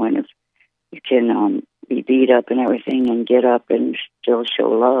 and if you can be beat up and everything and get up and still show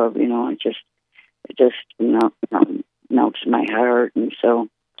love, it just melts my heart. And so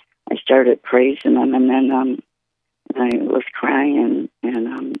I started praising Him, and then I was crying,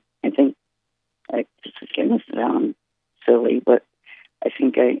 and I think this is going to sound silly, but I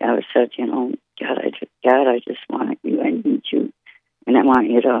think I said, God, I just want you. I need you, and I want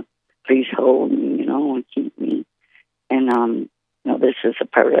you to please hold me, and keep me. And this is the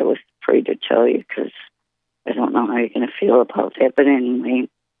part I was afraid to tell you, because I don't know how you're going to feel about that. But anyway,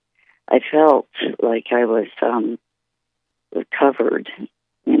 I felt like I was recovered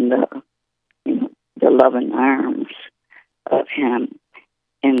in the loving arms of Him,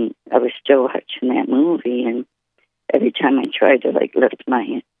 and I was still watching that movie, and every time I tried to lift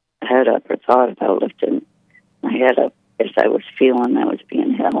my head up or thought about lifting my head up as I was feeling I was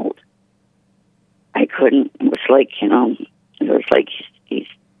being held, I couldn't. It was like he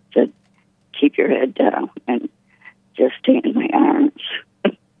said, keep your head down and just stay in my arms.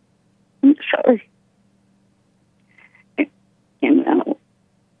 I'm sorry. Oh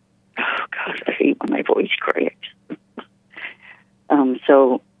God, I hate when my voice cracks.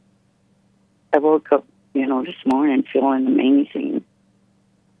 So I woke up, this morning feeling amazing,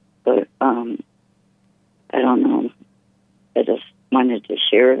 but I don't know. I just wanted to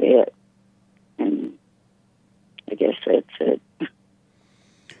share that, and I guess that's it.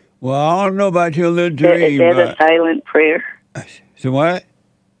 Well, I don't know about your little dream. Is that a silent prayer? So what?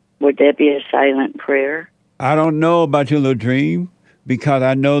 Would that be a silent prayer? I don't know about your little dream, because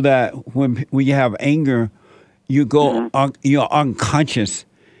I know that when you have anger, you go you're unconscious.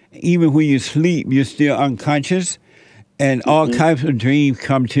 Even when you sleep, you're still unconscious, and all types of dreams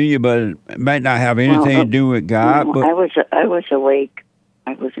come to you, but it might not have anything to do with God. No, but I was awake.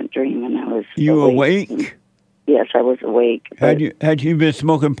 I wasn't dreaming. I was. You awake? Yes, I was awake. Had you been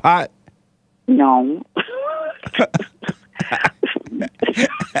smoking pot? No.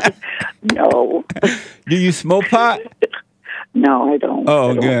 No. Do you smoke pot? No, I don't.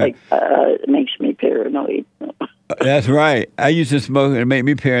 Oh, I don't good. it makes me paranoid. That's right. I used to smoke, and it made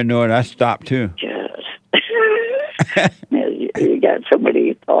me paranoid. I stopped too. You got so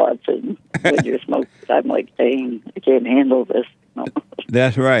many thoughts, and when you smoke, I'm like, dang, I can't handle this. No.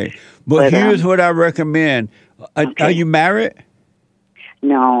 That's right. But here's what I recommend. Okay. Are you married?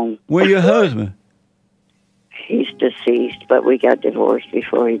 No. Where's your husband? He's deceased, but we got divorced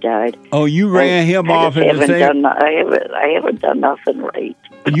before he died. Oh, you ran him off I in the same. I haven't done nothing right.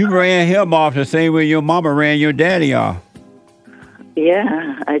 You ran him off the same way your mama ran your daddy off.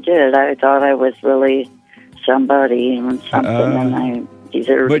 Yeah, I did. I thought I was really somebody and something, and I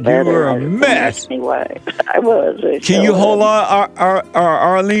deserved but better. you were a I don't mess. ask me why. I was. Can you hold on,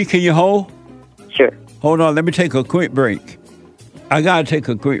 Arlene? Can you hold? Sure. Hold on. Let me take a quick break. I gotta take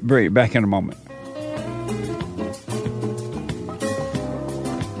a quick break. Back in a moment.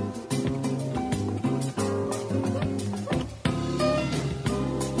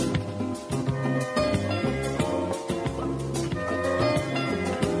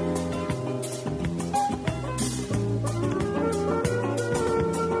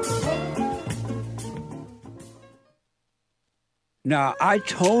 Now, I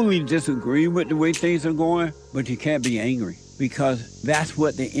totally disagree with the way things are going, but you can't be angry because that's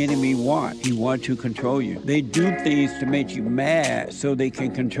what the enemy wants. He wants to control you. They do things to make you mad so they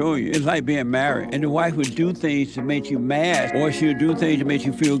can control you. It's like being married. And the wife would do things to make you mad, or she'll do things to make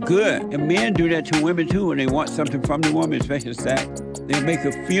you feel good. And men do that to women too when they want something from the woman, especially sex. They'll make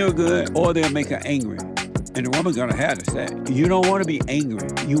her feel good or they'll make her angry. And the woman's gonna have to say, you don't want to be angry.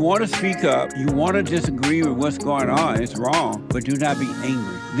 You want to speak up. You want to disagree with what's going on. It's wrong, but do not be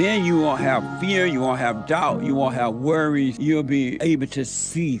angry. Then you won't have fear. You won't have doubt. You won't have worries. You'll be able to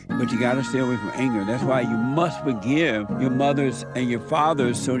see, but you got to stay away from anger. That's why you must forgive your mothers and your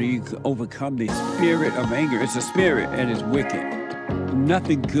fathers so that you can overcome the spirit of anger. It's a spirit and it's wicked.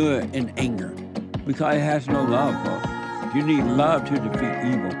 Nothing good in anger because it has no love, folks. You need love to defeat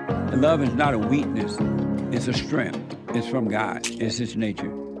evil. And love is not a weakness. It's a strength. It's from God. It's His nature.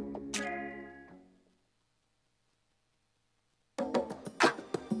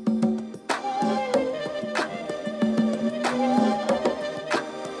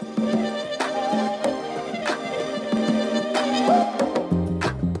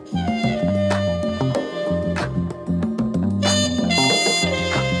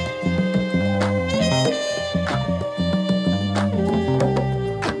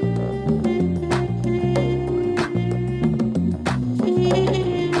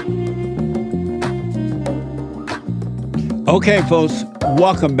 Okay, folks,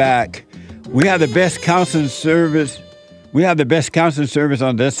 welcome back. We have the best counseling service. We have the best counseling service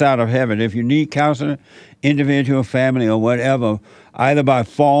on this side of heaven. If you need counseling, individual, family, or whatever, either by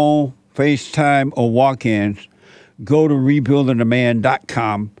phone, FaceTime, or walk-ins, go to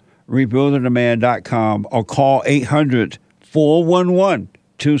rebuildingtheman.com, rebuildingtheman.com, or call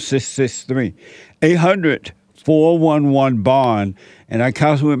 800-411-2663, 800-411-BOND, and I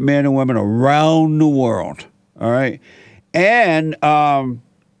counsel with men and women around the world, all right? And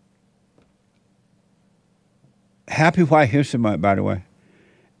happy White History Month, by the way.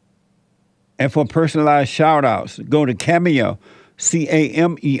 And for personalized shout-outs, go to Cameo,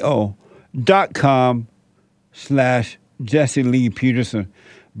 cameo.com/Jesse Lee Peterson.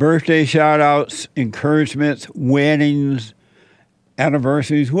 Birthday shout-outs, encouragements, weddings,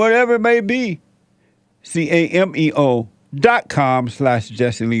 anniversaries, whatever it may be.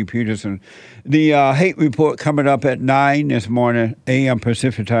 cameo.com/Jesse Lee Peterson. The Hake Report coming up at 9 this morning, a.m.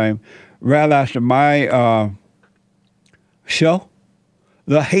 Pacific time, right after my show,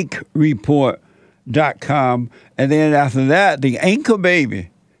 the HakeReport.com. And then after that, the Anchor Baby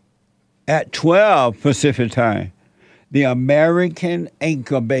at 12 Pacific time, the American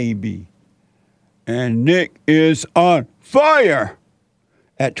Anchor Baby. And Nick is on fire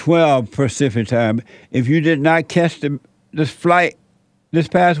at 12 Pacific time. If you did not catch this flight this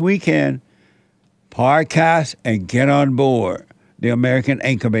past weekend, podcast and get on board the American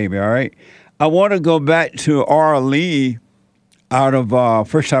Anchor Baby, all right? I want to go back to Arlie out of,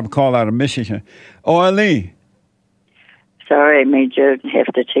 first time call out of Michigan. Arlie. Sorry, I made you have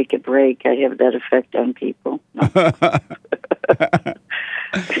to take a break. I have that effect on people.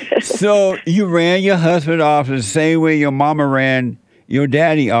 So you ran your husband off the same way your mama ran your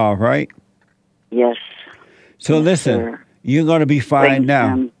daddy off, right? Yes. So Yes, listen, sir. you're going to be fine Blamed now.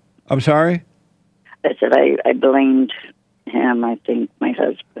 him. I'm sorry? I said I blamed him. I think my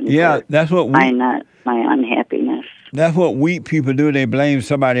husband. Yeah, for that's what my unhappiness. That's what weak people do. They blame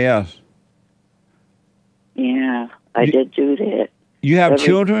somebody else. Yeah, I did do that. You have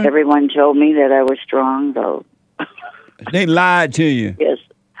children? Everyone told me that I was strong, though. They lied to you. Yes,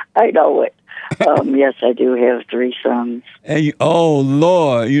 I know it. Yes, I do have 3 sons. And oh,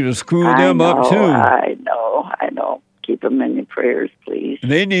 Lord, you just screwed them up, too. I know. Keep them in your prayers, please.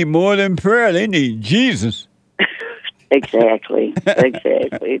 They need more than prayer. They need Jesus. Exactly.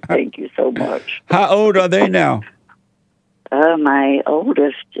 Thank you so much. How old are they now? My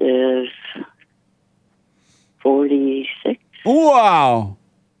oldest is 46. Wow.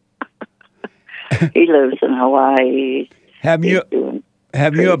 He lives in Hawaii. Have you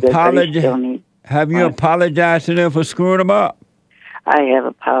apologized to them for screwing them up? I have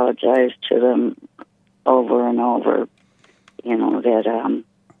apologized to them over and over.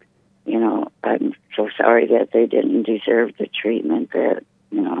 I'm so sorry that they didn't deserve the treatment that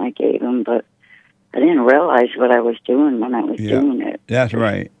I gave them, but I didn't realize what I was doing when I was doing it. That's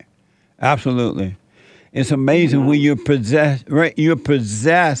right. Absolutely. It's amazing when you're possessed, right? You're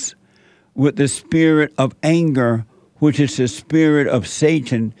possessed with the spirit of anger, which is the spirit of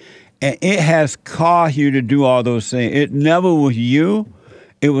Satan, and it has caused you to do all those things. It never was you.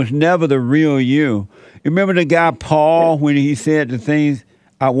 It was never the real you. You remember the guy Paul when he said the things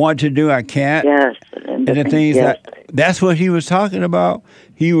I want to do, I can't? Yes. And the things that's what he was talking about.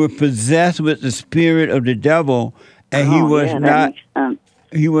 He was possessed with the spirit of the devil, and he was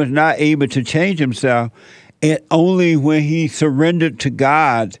not able to change himself. And only when he surrendered to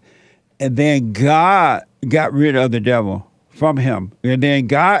God, and then God got rid of the devil from him, and then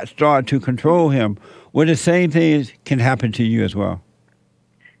God started to control him. Well, the same thing can happen to you as well.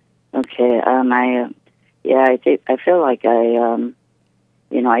 Okay. I feel like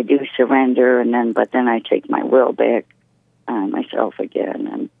I do surrender, but then I take my will back myself again,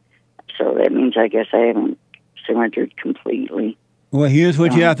 and so that means I guess I haven't surrendered completely. Well, here's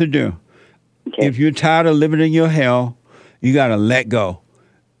what you have to do. Okay. If you're tired of living in your hell, you got to let go.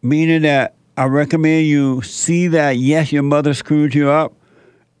 Meaning that I recommend you see that, yes, your mother screwed you up,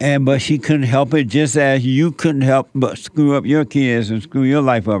 but she couldn't help it, just as you couldn't help but screw up your kids and screw your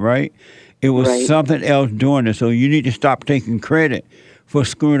life up, right? It was something else doing it. So you need to stop taking credit for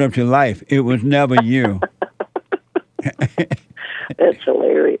screwing up your life. It was never you. That's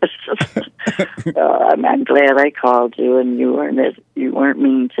hilarious. I'm glad I called you, and you weren't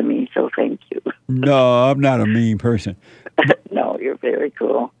mean to me. So thank you. No, I'm not a mean person. No, you're very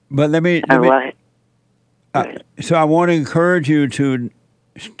cool. But so I want to encourage you to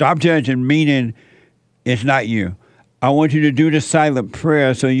stop judging. Meaning, it's not you. I want you to do the silent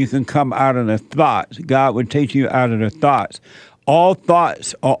prayer so you can come out of the thoughts. God would take you out of the thoughts. All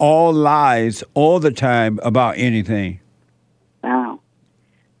thoughts are all lies all the time about anything. Wow.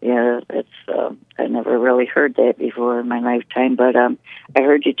 Yeah, that's I never really heard that before in my lifetime, but I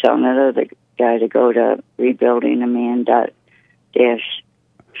heard you tell another guy to go to rebuildingaman.church.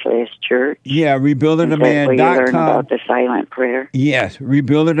 Yeah, rebuildingaman.com. You learn about the silent prayer. Yes,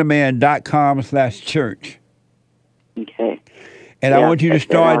 rebuildingaman.com/church. Okay. And I want you to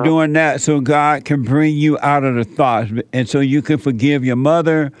start doing that so God can bring you out of the thoughts. And so you can forgive your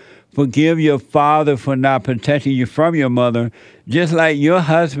mother, forgive your father for not protecting you from your mother, just like your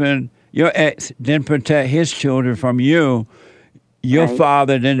husband, your ex, didn't protect his children from you. Your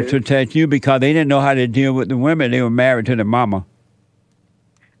father didn't protect you because they didn't know how to deal with the women. They were married to the mama.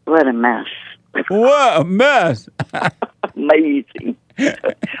 What a mess. What a mess. Amazing.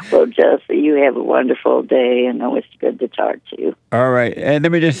 Well, Jesse, you have a wonderful day, and it's good to talk to you. All right. And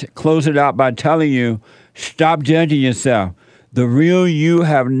let me just close it out by telling you, stop judging yourself. The real you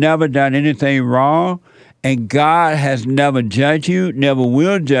have never done anything wrong, and God has never judged you, never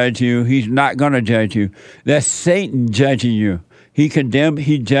will judge you. He's not going to judge you. That's Satan judging you. He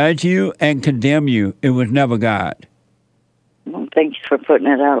judged you and condemned you. It was never God. Well, thanks for putting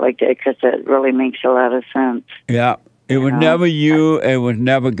it out like that, because that really makes a lot of sense. Yeah. It was never you. It was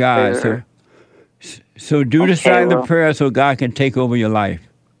never God. Sure. So do the silent prayer so God can take over your life.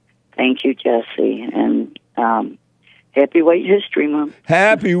 Thank you, Jesse. And happy White History Month.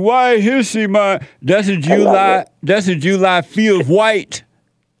 Happy White History Month. Doesn't July feel white?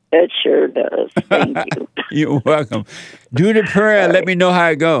 It sure does. Thank you. You're welcome. Do the prayer. Let me know how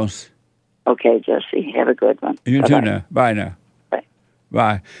it goes. Okay, Jesse. Have a good one. You too now. Bye now. Bye.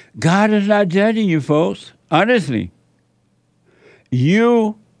 Bye. God is not judging you, folks. Honestly.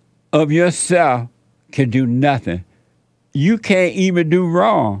 You of yourself can do nothing. You can't even do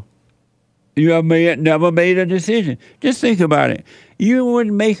wrong. You have never made a decision. Just think about it. You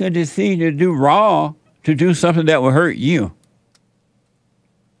wouldn't make a decision to do wrong, to do something that would hurt you.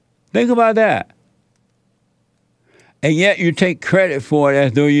 Think about that. And yet you take credit for it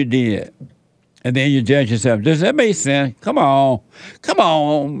as though you did. And then you judge yourself. Does that make sense? Come on. Come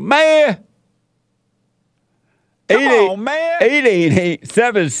on, man.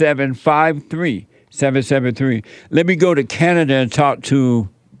 888-7753-773. Let me go to Canada and talk to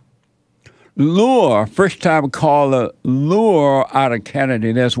Lure, first-time caller Lure out of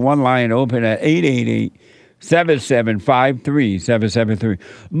Canada. There's one line open at 888-7753-773.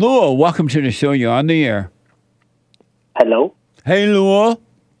 Lure, welcome to the show. You're on the air. Hello. Hey, Lure.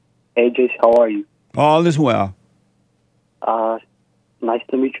 Hey, Jace. How are you? All is well. Nice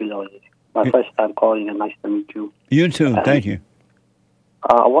to meet you, Lois. My first time calling, and nice to meet you. You too. Thank you.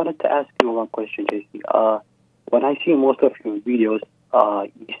 I wanted to ask you one question, JC. When I see most of your videos,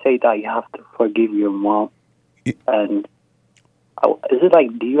 you say that you have to forgive your mom, and is it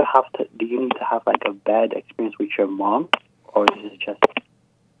like do you need to have like a bad experience with your mom, or is it just?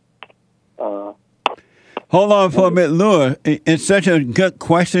 Hold on for a minute, Lure. It's such a good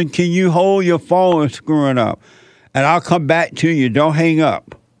question. Can you hold your phone screwing up, and I'll come back to you. Don't hang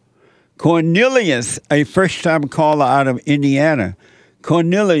up. Cornelius, a first-time caller out of Indiana.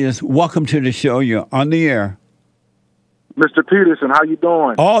 Cornelius, welcome to the show. You're on the air. Mr. Peterson, how you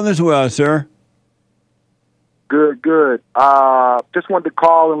doing? All is well, sir. Good, good. Just wanted to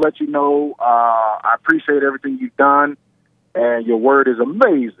call and let you know I appreciate everything you've done, and your word is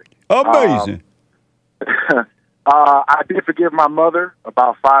amazing. Amazing. I did forgive my mother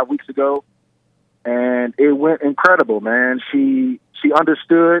about 5 weeks ago, and it went incredible, man. She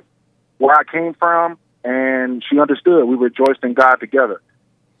understood where I came from, and she understood. We rejoiced in God together.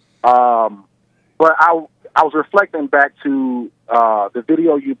 But I was reflecting back to the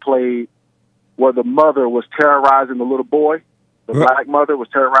video you played where the mother was terrorizing the little boy. The black mother was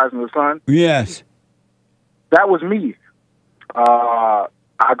terrorizing the son. Yes. That was me. I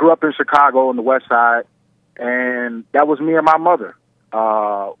grew up in Chicago on the west side, and that was me and my mother.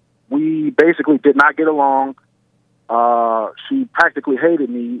 We basically did not get along. She practically hated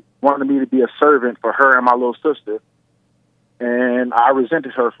me, wanted me to be a servant for her and my little sister, and I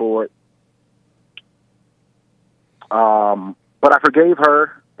resented her for it. But I forgave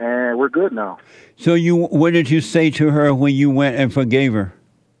her, and we're good now. So what did you say to her when you went and forgave her?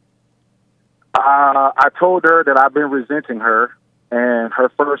 I told her that I've been resenting her, and her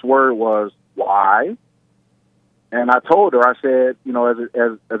first word was, "Why?" And I told her, I said, you know, as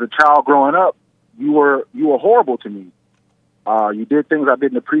a child growing up, you were horrible to me. You did things I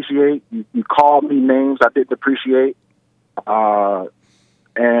didn't appreciate. You called me names I didn't appreciate. And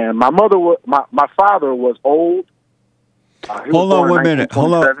my father was old. Hold on 1 minute.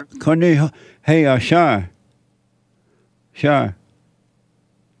 Hold on. Cornelius. Hey, Sean. Sean.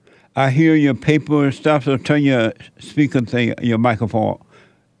 I hear your paper and stuff, so turn your speaker thing, your microphone.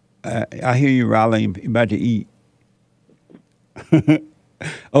 I hear you rallying, about to eat.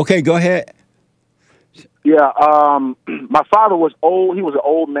 Okay, go ahead. Yeah, my father was old. He was an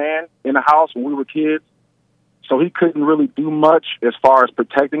old man in the house when we were kids, so he couldn't really do much as far as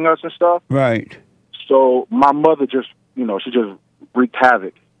protecting us and stuff. Right. So my mother just, she just wreaked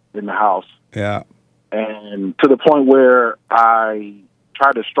havoc in the house. Yeah. And to the point where I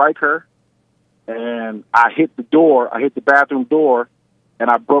tried to strike her, and I hit the bathroom door,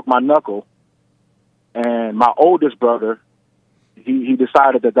 and I broke my knuckle. And my oldest brother, he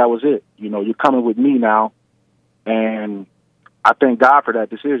decided that was it. You're coming with me now. And I thank God for that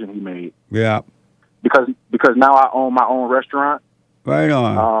decision he made. Yeah. Because now I own my own restaurant. Right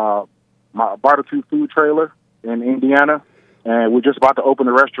on. My barbecue food trailer in Indiana. And we're just about to open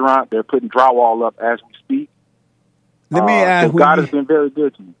the restaurant. They're putting drywall up as we speak. Let me ask. So God has been very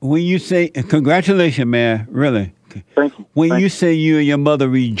good to me. When you say, congratulations, man, really. Thank you. When you say you and your mother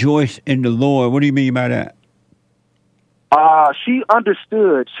rejoice in the Lord, what do you mean by that? She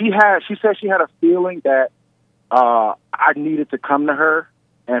understood. She said she had a feeling that I needed to come to her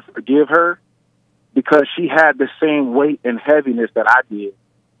and forgive her because she had the same weight and heaviness that I did.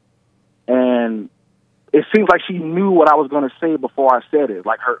 And it seems like she knew what I was going to say before I said it.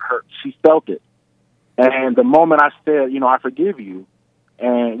 Like she felt it. And the moment I said, I forgive you,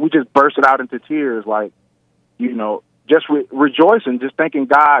 and we just bursted out into tears, like, just rejoicing, just thanking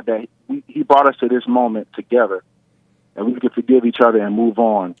God that he brought us to this moment together, and we could forgive each other and move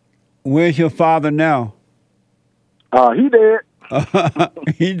on. Where's your father now? He dead.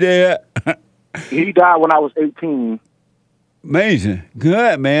 He dead. He died when I was 18. Amazing.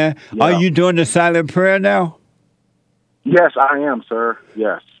 Good, man. Yeah. Are you doing the silent prayer now? Yes, I am, sir.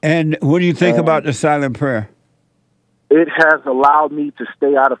 Yes. And what do you think And about the silent prayer? it has allowed me to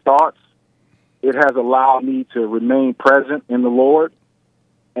stay out of thoughts. It has allowed me to remain present in the Lord,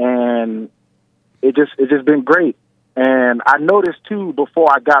 and it just been great. And I noticed too, before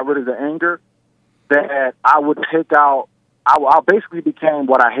I got rid of the anger, that I would take out. I basically became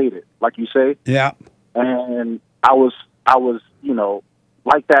what I hated, like you say. Yeah. And I was,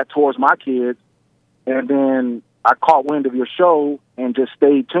 like that towards my kids. And then I caught wind of your show and just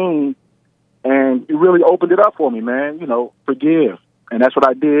stayed tuned. And you really opened it up for me, man. Forgive. And that's what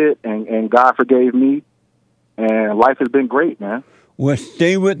I did. And God forgave me. And life has been great, man. Well,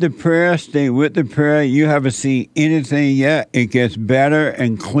 stay with the prayer. Stay with the prayer. You haven't seen anything yet. It gets better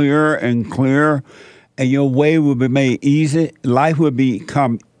and clearer and clearer. And your way will be made easy. Life will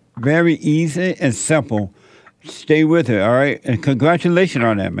become very easy and simple. Stay with it, all right? And congratulations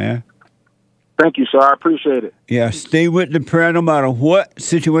on that, man. Thank you, sir. I appreciate it. Yeah, stay with the prayer no matter what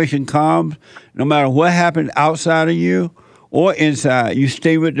situation comes, no matter what happened outside of you or inside. You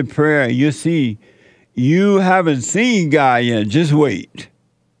stay with the prayer. You see, you haven't seen God yet. Just wait.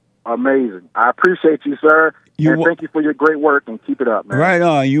 Amazing. I appreciate you, sir. And thank you for your great work, and keep it up, man. Right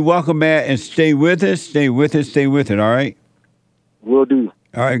on. You welcome, man, and stay with us. Stay with us. Stay with it, all right? Will do.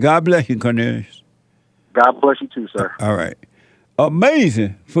 All right. God bless you, Cornelius. God bless you too, sir. All right.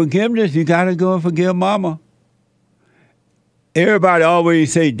 Amazing. Forgiveness, you got to go and forgive mama. Everybody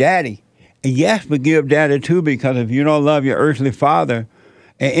always say daddy. And yes, forgive daddy too, because if you don't love your earthly father,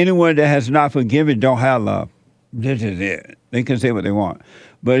 and anyone that has not forgiven don't have love. This is it. They can say what they want.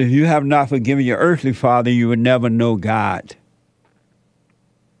 But if you have not forgiven your earthly father, you will never know God.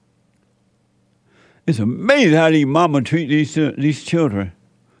 It's amazing how these mama treat these children.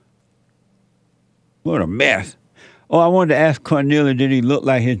 What a mess. Oh, I wanted to ask Cornelia, did he look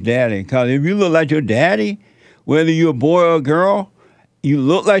like his daddy? Because if you look like your daddy, whether you're a boy or a girl, you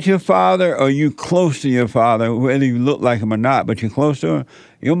look like your father or you close to your father, whether you look like him or not, but you're close to him,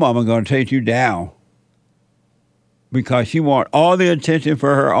 your mama going to take you down. Because she wants all the attention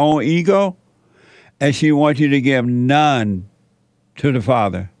for her own ego, and she wants you to give none to the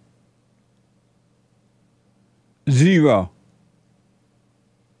father. Zero.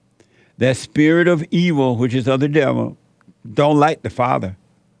 That spirit of evil, which is of the devil, don't like the father.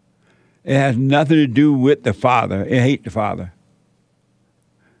 It has nothing to do with the father. It hates the father.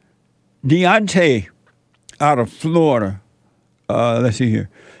 Deontay out of Florida. Let's see here.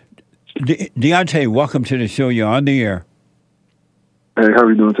 Deontay, welcome to the show. You're on the air. Hey, how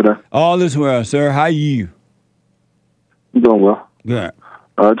are you doing today? All is well, sir. How are you? I'm doing well. Good.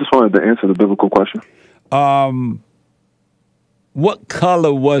 I just wanted to answer the biblical question. What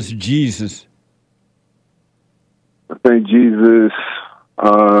color was Jesus? I think Jesus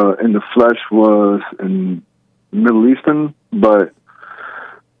in the flesh was in Middle Eastern, but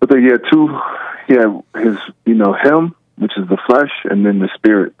I think he had two. He had his, him, which is the flesh, and then the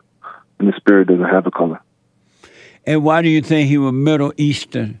spirit. And the spirit doesn't have a color. And why do you think he was Middle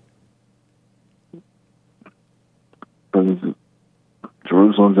Eastern? Because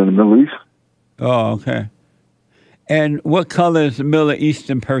Jerusalem's in the Middle East. Oh, okay. And what color is the Middle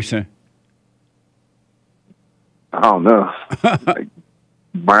Eastern person? I don't know. Like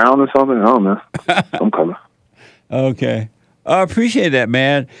brown or something? I don't know. Some color. Okay. I appreciate that,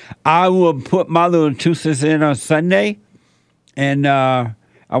 man. I will put my little 2 cents in on Sunday, and I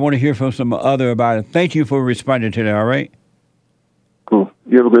want to hear from some other about it. Thank you for responding to that, all right? Cool.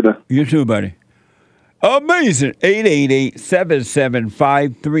 You have a good day. You too, buddy. Amazing.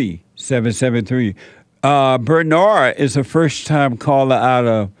 888-7753-773. Bernard is a first-time caller out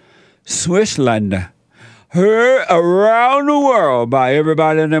of Switzerland. Heard around the world by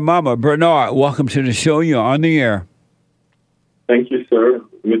everybody and their mama. Bernard, welcome to the show. You're on the air. Thank you, sir.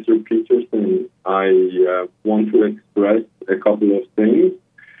 Mr. Peterson, I want to express a couple of things.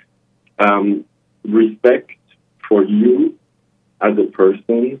 Respect for you as a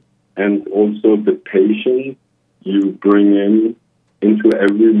person, and also the patience you bring into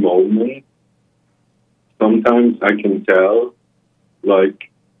every moment. Sometimes I can tell, like,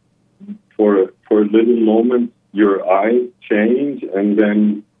 for a little moment, your eyes change, and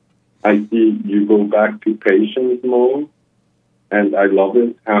then I see you go back to patience mode. And I love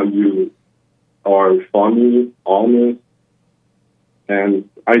it how you are funny, honest, and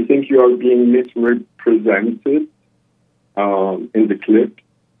I think you are being misrepresented in the clip.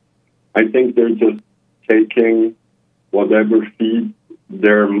 I think they're just taking whatever feeds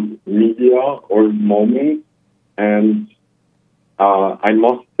their media or moment, and I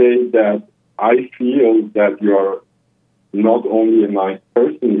must say that I feel that you are not only a nice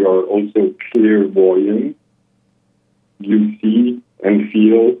person, you are also clairvoyant. you see and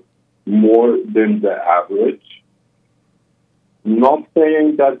feel more than the average. Not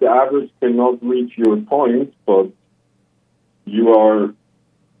saying that the average cannot reach your point, but you are,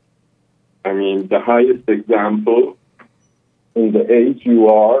 the highest example in the age you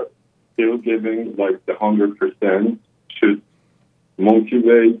are, still giving like the 100% should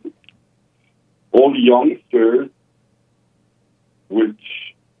motivate all youngsters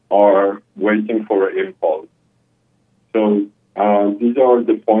which are waiting for an impulse. So these are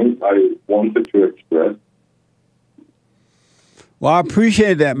the points I wanted to express. Well, I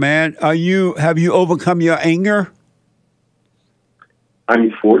appreciate that, man. Have you overcome your anger?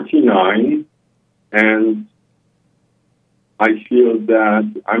 I'm 49, and I feel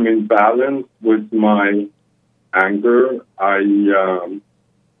that I'm in balance with my anger. I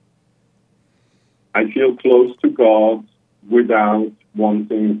feel close to God without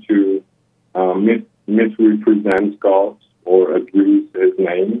wanting to misrepresent God or abuse His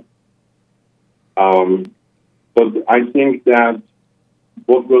name. But I think that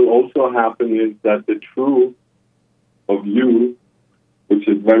what will also happen is that the truth of you, which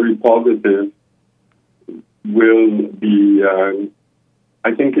is very positive, will be,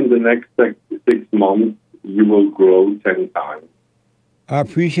 I think in the next 6 months, you will grow 10 times. I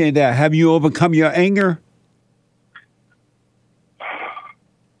appreciate that. Have you overcome your anger?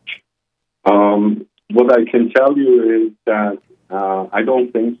 What I can tell you is that I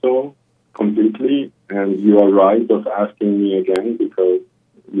don't think so completely, and you are right of asking me again because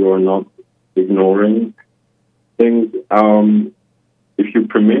you are not ignoring things. If you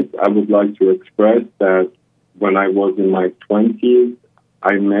permit, I would like to express that when I was in my 20s,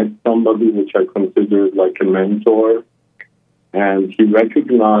 I met somebody which I considered like a mentor, and he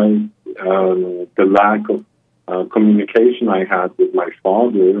recognized the lack of communication I had with my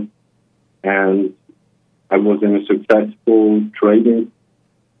father, and I was in a successful trading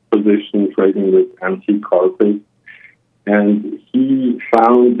position, trading with antique carpets, and he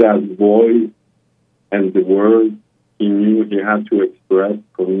found that voice and the words he knew he had to express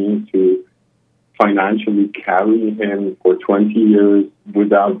for me to financially carry him for 20 years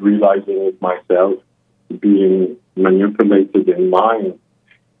without realizing it myself, being manipulated in mind.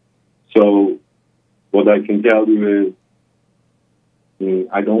 So what I can tell you is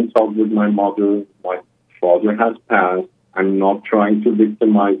I don't talk with my mother. My father has passed. I'm not trying to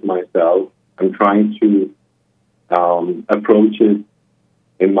victimize myself. I'm trying to approach it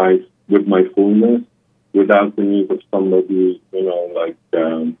with my fullness without the need of somebody,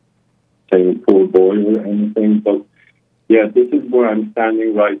 saying poor boy or anything. But yeah, this is where I'm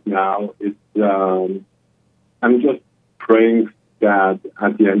standing right now. It's I'm just praying that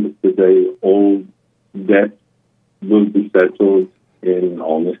at the end of the day, all debt will be settled in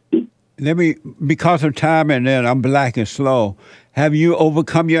honesty. Because of time and then I'm black and slow, have you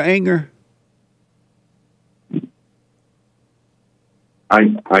overcome your anger?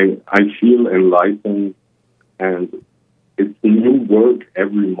 I feel enlightened, and it's new work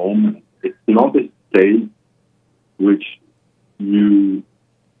every moment. It's not a state which you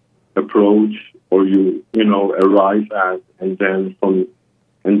approach or you arrive at, and then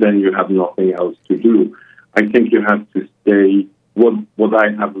you have nothing else to do. I think you have to stay. What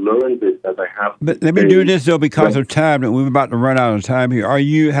I have learned is that I have. But let me do this though, because of time. That we're about to run out of time here.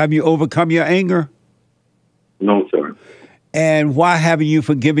 Have you overcome your anger? No, sir. And why haven't you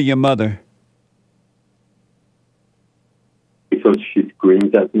forgiven your mother? Because she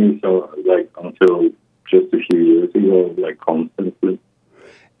screamed at me until just a few years ago, constantly.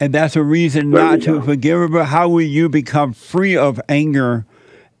 And that's a reason not to forgive her. But how will you become free of anger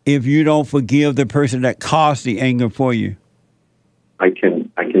if you don't forgive the person that caused the anger for you? I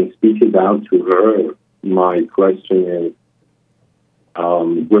can speak it out to her. My question is,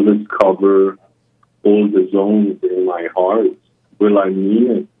 will it cover all the zones in my heart? Will I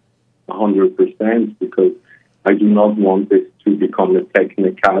mean it 100%? Because I do not want this to become a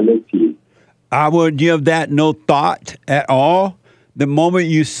technicality. I would give that no thought at all. The moment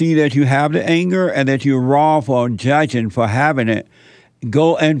you see that you have the anger and that you're wrong for judging for having it,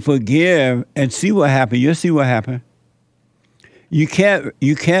 go and forgive and see what happens. You'll see what happens. You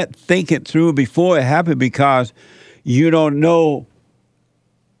can't think it through before it happened because you don't know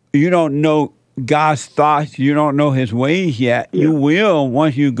God's thoughts. You don't know His ways yet. Yeah. You will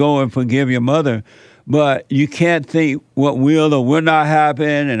once you go and forgive your mother, but you can't think what will or will not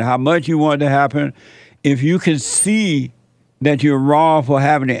happen and how much you want to happen. If you can see that you're wrong for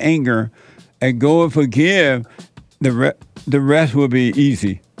having the anger and go and forgive, the rest will be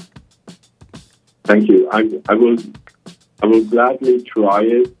easy. Thank you. I will gladly try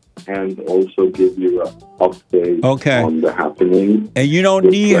it, and also give you an update on the happening. And you don't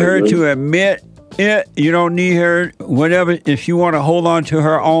need her to admit it. You don't need her, whatever. If you want to hold on to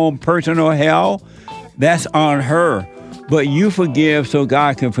her own personal hell, that's on her. But you forgive so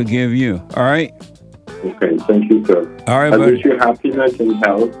God can forgive you. All right? Okay, thank you, sir. All right, I buddy. wish you happiness and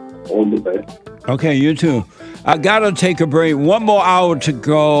health. All the best. Okay, you too. I got to take a break. One more hour to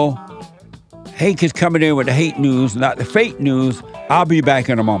go. Hake is coming in with the hate news, not the fake news. I'll be back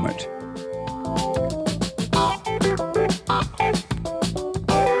in a moment.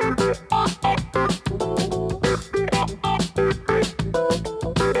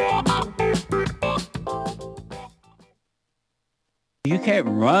 You can't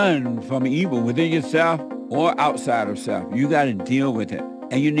run from evil within yourself or outside of self. You got to deal with it.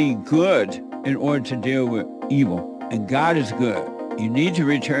 And you need good in order to deal with evil. And God is good. You need to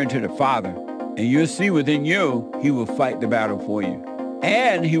return to the Father. And you'll see within you, he will fight the battle for you.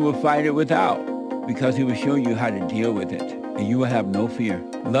 And he will fight it without, because he will show you how to deal with it. And you will have no fear.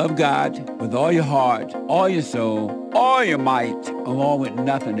 Love God with all your heart, all your soul, all your might, along with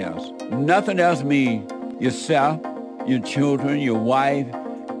nothing else. Nothing else means yourself, your children, your wife,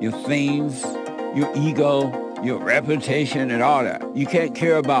 your things, your ego, your reputation, and all that. You can't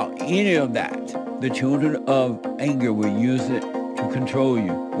care about any of that. The children of anger will use it to control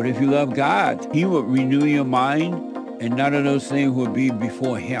you. But if you love God, he will renew your mind, and none of those things will be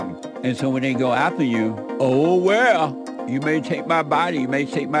before him. And so when they go after you, oh, well, you may take my body, you may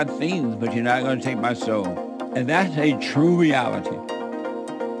take my things, but you're not going to take my soul. And that's a true reality.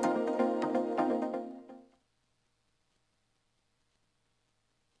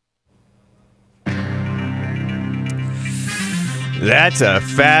 That's a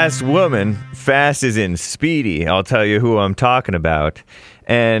fast woman. Fast as in speedy. I'll tell you who I'm talking about.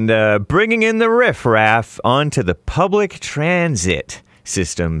 And bringing in the riffraff onto the public transit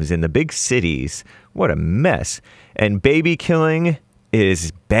systems in the big cities. What a mess. And baby killing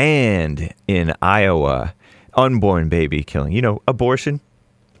is banned in Iowa. Unborn baby killing. You know, abortion.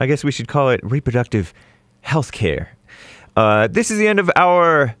 I guess we should call it reproductive health care. This is the end of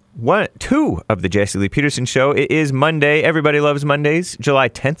our 2 of the Jesse Lee Peterson Show. It is Monday. Everybody loves Mondays. July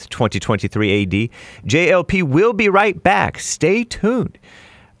 10th, 2023 AD. JLP will be right back. Stay tuned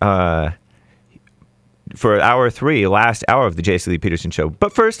for hour 3, last hour of the Jesse Lee Peterson Show.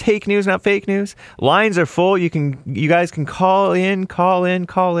 But first, Hake news, not fake news. Lines are full. You guys can call in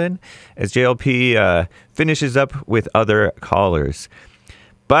as JLP finishes up with other callers.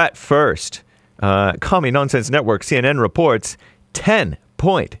 But first, Call Me Nonsense Network CNN reports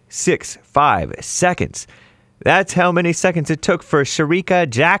 10.65 seconds. That's how many seconds it took for Sherika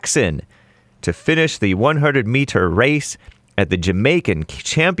Jackson to finish the 100-meter race at the Jamaican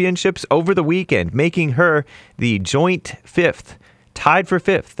Championships over the weekend, making her the joint 5th, tied for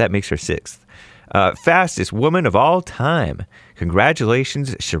 5th. That makes her 6th. Fastest woman of all time.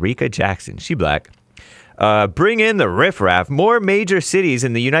 Congratulations, Sherika Jackson. She black. Bring in the riffraff. More major cities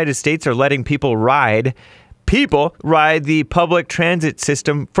in the United States are letting people ride the public transit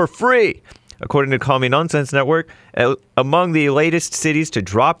system for free. According to Call Me Nonsense Network, among the latest cities to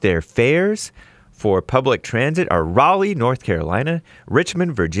drop their fares for public transit are Raleigh, North Carolina,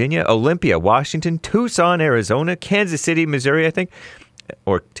 Richmond, Virginia, Olympia, Washington, Tucson, Arizona, Kansas City, Missouri, I think,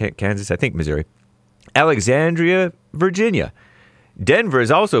 Missouri, Alexandria, Virginia. Denver is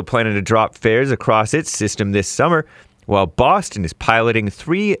also planning to drop fares across its system this summer, while Boston is piloting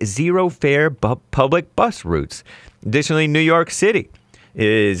 3 zero-fare public bus routes. Additionally, New York City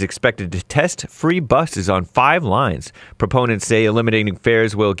is expected to test free buses on 5 lines. Proponents say eliminating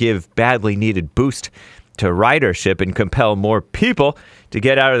fares will give badly needed boost to ridership and compel more people to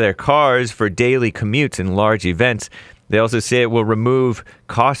get out of their cars for daily commutes and large events. They also say it will remove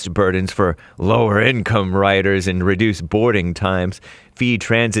cost burdens for lower-income riders and reduce boarding times. Fee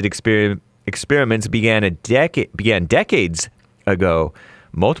transit experiments began decades ago,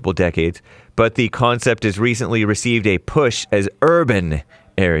 multiple decades, but the concept has recently received a push as urban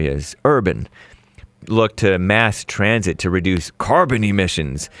areas look to mass transit to reduce carbon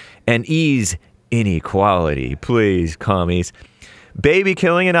emissions and ease inequality. Please, commies. Baby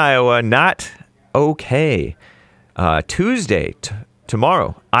killing in Iowa, not okay. Tuesday,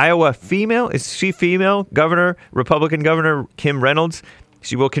 tomorrow, Iowa female, is she female? Republican Governor Kim Reynolds,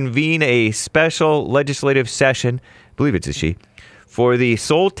 she will convene a special legislative session, I believe it's a she, for the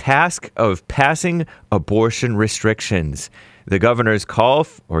sole task of passing abortion restrictions. The governor's call,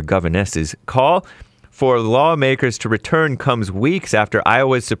 or governess's call, for lawmakers to return comes weeks after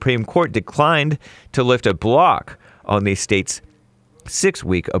Iowa's Supreme Court declined to lift a block on the state's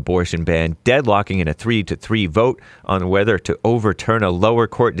 6-week abortion ban, deadlocking in a 3-3 vote on whether to overturn a lower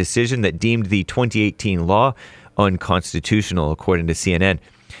court decision that deemed the 2018 law unconstitutional, according to CNN.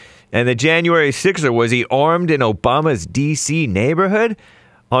 And the January 6er, was he armed in Obama's D.C. neighborhood?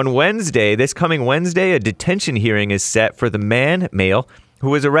 On Wednesday, this coming Wednesday, a detention hearing is set for the male, who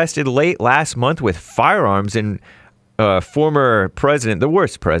was arrested late last month with firearms in former president, the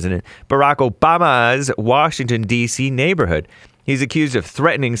worst president, Barack Obama's Washington, D.C. neighborhood. He's accused of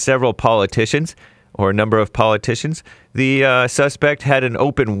threatening several politicians, or a number of politicians. The suspect had an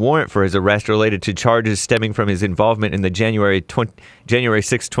open warrant for his arrest related to charges stemming from his involvement in the January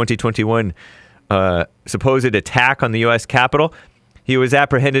 6, 2021 supposed attack on the U.S. Capitol. He was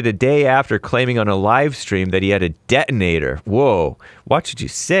apprehended a day after claiming on a live stream that he had a detonator. Whoa, what should you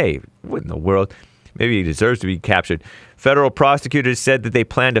say? What in the world? Maybe he deserves to be captured. Federal prosecutors said that they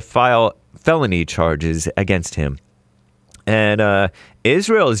plan to file felony charges against him. And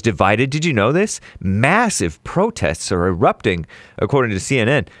Israel is divided. Did you know this? Massive protests are erupting, according to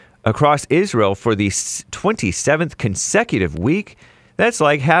CNN, across Israel for the 27th consecutive week. That's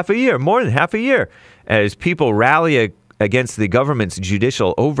like half a year, more than half a year, as people rally against the government's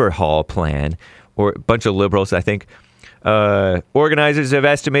judicial overhaul plan, or a bunch of liberals, I think. Organizers have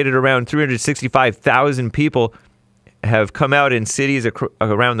estimated around 365,000 people have come out in cities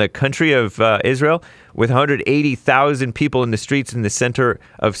around the country of Israel, with 180,000 people in the streets in the center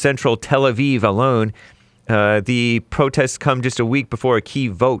of central Tel Aviv alone. The protests come just a week before a key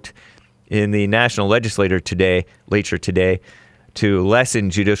vote in the national legislature today to lessen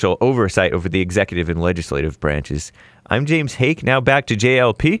judicial oversight over the executive and legislative branches. I'm James Hake. Now back to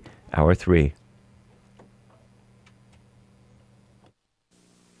JLP, Hour 3.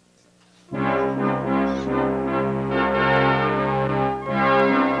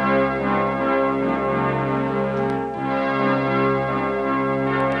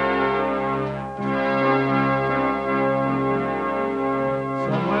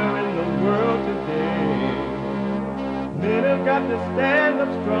 Got to stand up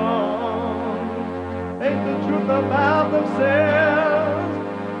strong, face the truth about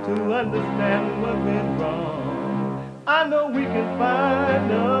themselves, to understand what went wrong. I know we can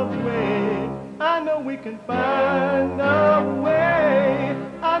find a way. I know we can find a way.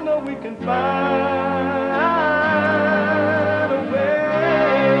 I know we can find a way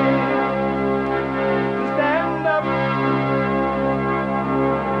to stand up,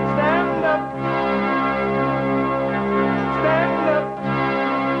 stand up.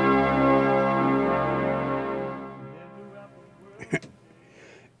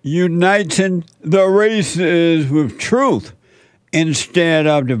 Uniting the races with truth instead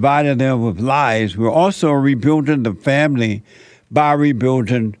of dividing them with lies. We're also rebuilding the family by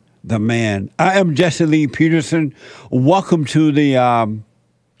rebuilding the man. I am Jesse Lee Peterson. Welcome to the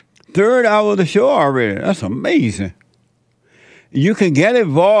third hour of the show already. That's amazing. You can get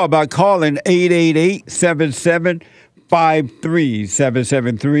involved by calling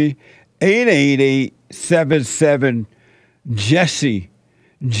 888-77-53773, 888-77-JESSE.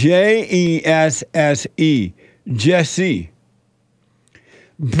 Jesse, Jesse.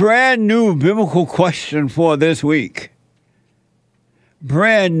 Brand new biblical question for this week.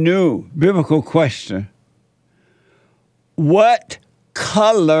 Brand new biblical question. What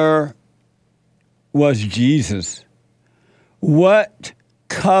color was Jesus? What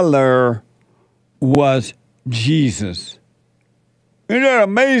color was Jesus? Isn't that an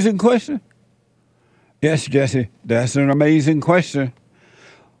amazing question? Yes, Jesse, that's an amazing question.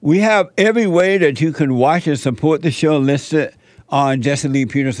 We have every way that you can watch and support the show listed on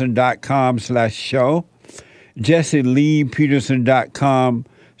jesseleepeterson.com/show,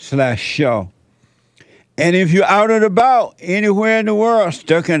 jesseleepeterson.com/show. And if you're out and about anywhere in the world,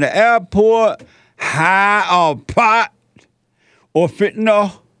 stuck in the airport, high on pot, or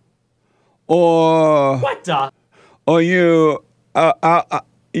fentanyl, or what the? Or you're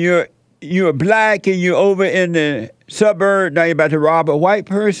black and you're over in the suburb, now you're about to rob a white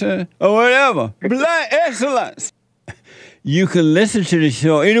person, or whatever. Black excellence. You can listen to the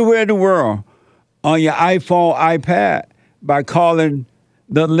show anywhere in the world on your iPhone, iPad, by calling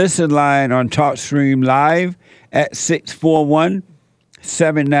the listen line on TalkStream Live at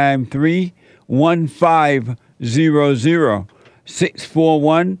 641-793-1500.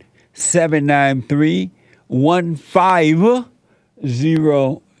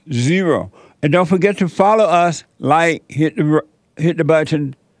 641-793-1500. And don't forget to follow us, like, hit the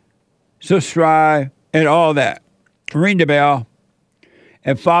button, subscribe, and all that. Ring the bell.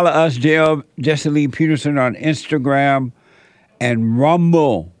 And follow us, Jesse Lee Peterson, on Instagram and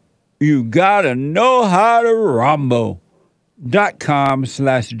Rumble. You gotta know how to rumble.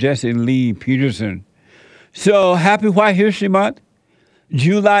 Facebook.com/Jesse Lee Peterson. So happy White History Month.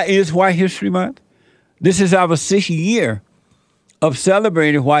 July is White History Month. This is our 6th year of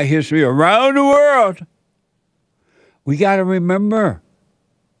celebrating white history around the world. We got to remember,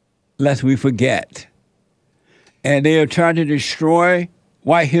 lest we forget. And they are trying to destroy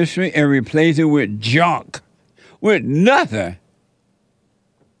white history and replace it with junk, with nothing.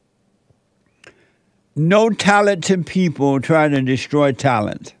 No talented people trying to destroy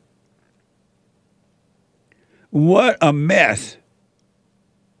talent. What a mess.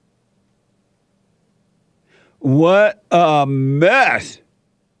 What a mess.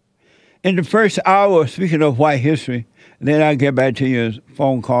 In the first hour, speaking of white history, then I'll get back to your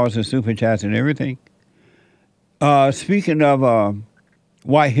phone calls and super chats and everything. Speaking of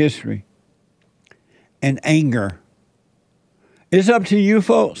white history and anger, it's up to you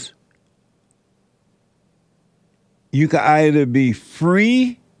folks. You can either be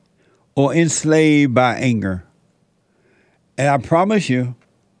free or enslaved by anger. And I promise you,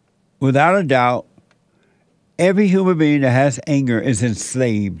 without a doubt, every human being that has anger is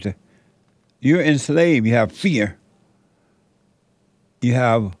enslaved. You're enslaved. You have fear.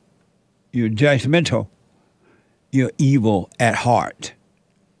 You're judgmental. You're evil at heart.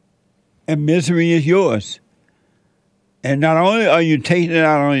 And misery is yours. And not only are you taking it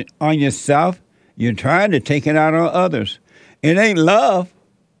out on yourself, you're trying to take it out on others. It ain't love.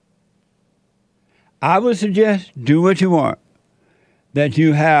 I would suggest do what you want. That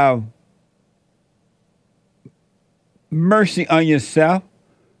you have mercy on yourself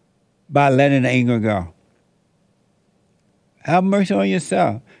by letting anger go. Have mercy on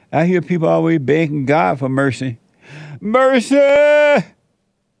yourself. I hear people always begging God for mercy. Mercy!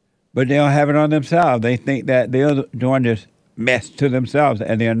 But they don't have it on themselves. They think that they're doing this mess to themselves,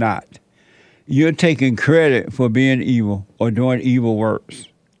 and they're not. You're taking credit for being evil or doing evil works.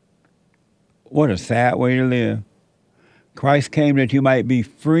 What a sad way to live. Christ came that you might be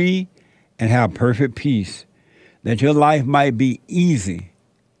free and have perfect peace, that your life might be easy,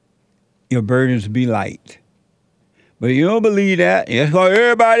 your burdens be light. But you don't believe that. It's going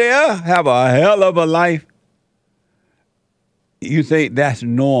everybody else have a hell of a life. You think that's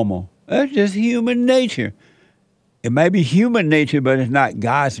normal. That's just human nature. It might be human nature, but it's not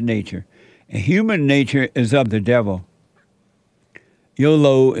God's nature. And human nature is of the devil. Your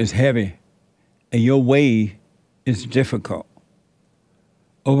load is heavy, and your way is difficult.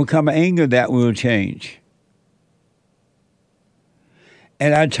 Overcome anger, that will change.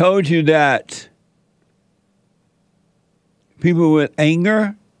 And I told you that people with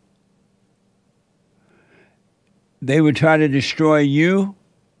anger, they would try to destroy you,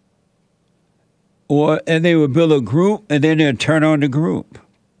 and they would build a group, and then they'll turn on the group.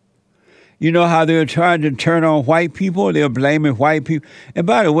 You know how they're trying to turn on white people? They're blaming white people. And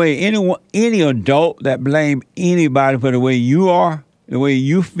by the way, any adult that blame anybody for the way you are, the way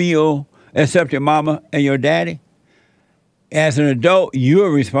you feel, except your mama and your daddy, as an adult, you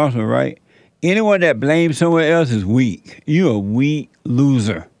are responsible, right? Anyone that blames someone else is weak. You're a weak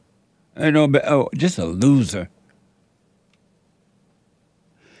loser. Just a loser.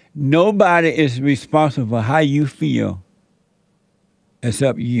 Nobody is responsible for how you feel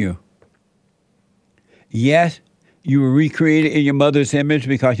except you. Yes, you were recreated in your mother's image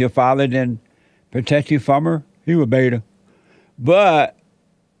because your father didn't protect you from her. He was beta. But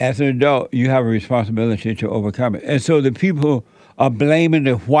as an adult, you have a responsibility to overcome it. And so the people are blaming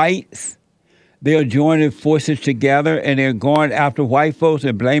the whites. They are joining forces together, and they're going after white folks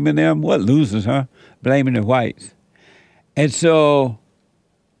and blaming them. What losers, huh? Blaming the whites. And so,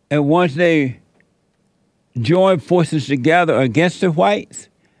 and once they join forces together against the whites,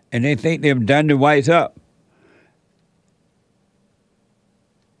 and they think they've done the whites up,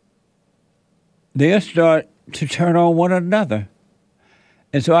 they'll start to turn on one another.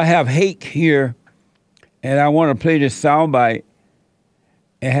 And so I have Hake here, and I want to play this soundbite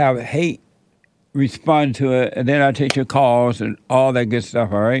and have Hake respond to it, and then I'll take your calls and all that good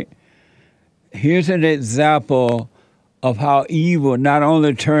stuff, all right? Here's an example of how evil not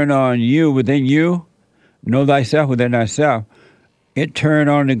only turn on you within you, know thyself within thyself, it turned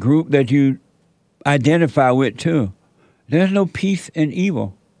on the group that you identify with too. There's no peace in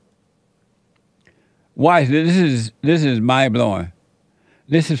evil. Why? This is mind-blowing.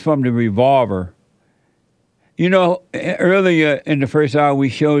 This is from the Revolver. You know, earlier in the first hour, we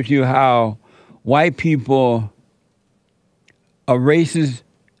showed you how white people are racist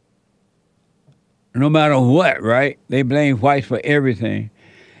no matter what, right? They blame whites for everything.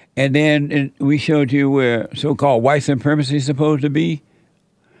 And then we showed you where so-called white supremacy is supposed to be.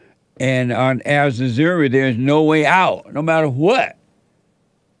 And on Al Jazeera, there's no way out, no matter what.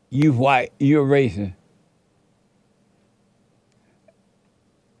 You white, you're racist.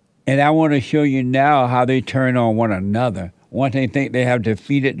 And I want to show you now how they turn on one another. Once they think they have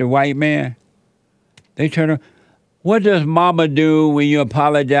defeated the white man, they turn on. What does mama do when you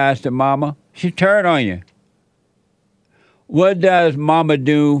apologize to mama? She turn on you. What does mama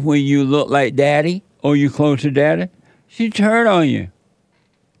do when you look like daddy or you close to daddy? She turn on you.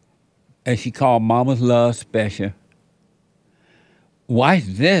 And she called mama's love special. Watch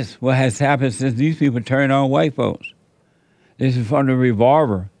this, what has happened since these people turned on white folks. This is from the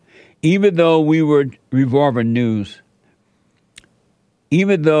Revolver. Even though we were Revolver News,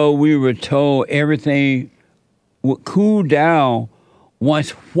 even though we were told everything would cool down once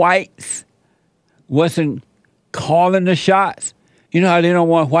whites wasn't calling the shots. You know how they don't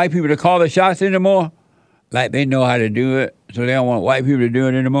want white people to call the shots anymore? Like they know how to do it, so they don't want white people to do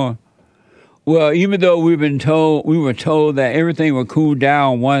it anymore. Well, even though we were told that everything would cool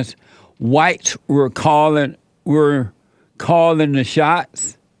down once whites were calling the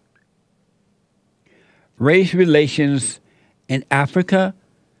shots. Race relations in Africa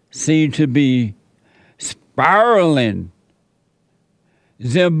seem to be spiraling.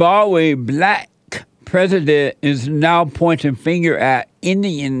 Zimbabwe black president is now pointing finger at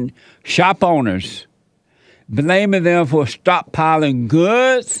Indian shop owners, blaming them for stockpiling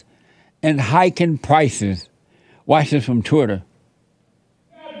goods and hiking prices. Watch this from Twitter.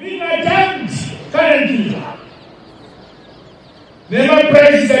 Being attacked currently. Never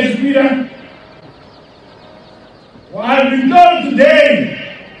praise that Peter. Well, I've been told today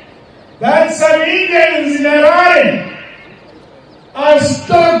that some Indians in Iran are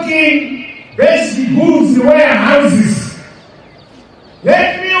stocking basic goods in warehouses.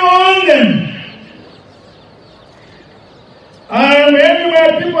 Let me warn them.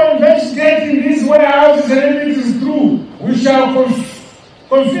 Everywhere people investigating these warehouses and if it is true, we shall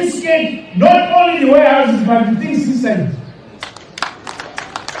confiscate not only the warehouses but the things inside.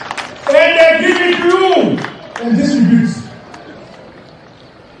 And they give it to you and distribute.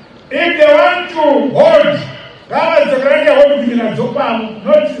 If they want to hold, that is the grand hold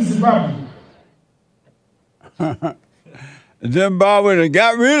not in Zimbabwe. Zimbabwe they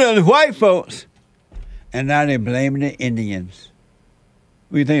got rid of the white folks, and now they're blaming the Indians.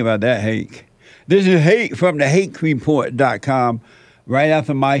 What do you think about that, Hake? This is Hake from the HakeReport.com, right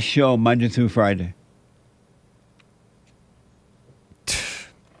after my show, Monday through Friday.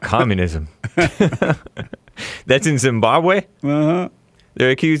 Communism. That's in Zimbabwe? Uh-huh.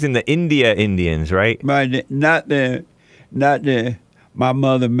 They're accusing the Indians, right? Right, not the my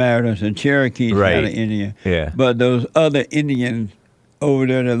mother married us in Cherokee, right. Not an Indian. Yeah. But those other Indians over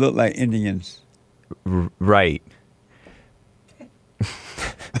there that look like Indians. Right.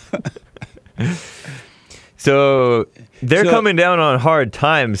 So they're coming down on hard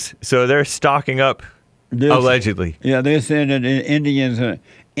times, so they're stocking up, allegedly. Yeah, they're saying that the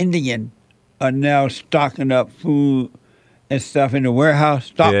Indian are now stocking up food and stuff in the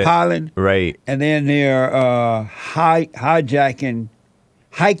warehouse, stockpiling. Yeah, right. And then they're hiking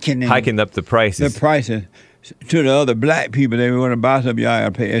up the prices. The prices to the other black people. They want to buy something, y'all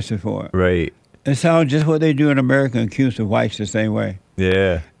got to pay extra for it. Right. It sounds just what they do in America and accuse the whites the same way.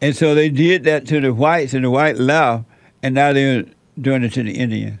 Yeah. And so they did that to the whites, and the white left, and now they're doing it to the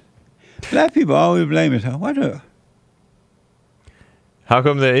Indians. Black people always blame us. How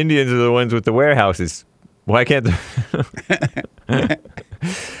come the Indians are the ones with the warehouses? Why can't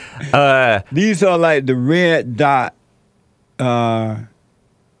these are like the red dot.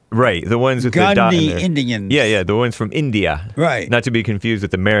 Right, the ones with the dot in there. Indians. Yeah, the ones from India. Right. Not to be confused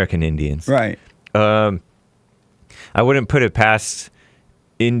with American Indians. Right. I wouldn't put it past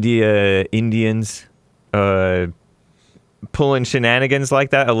Indians pulling shenanigans like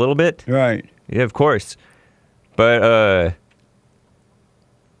that a little bit. Right. Yeah, of course. But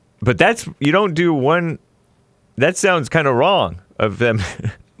that's, you don't do one, that sounds kind of wrong of them.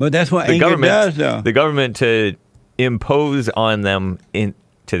 But that's what anger does, though. The government to impose on them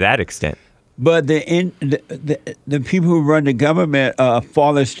to that extent. But the people who run the government in a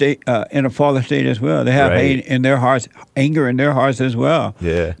fallen state as well. They have hate in their hearts, anger in their hearts as well.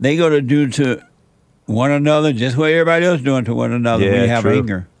 Yeah. They go to do to one another just what everybody else is doing to one another when you have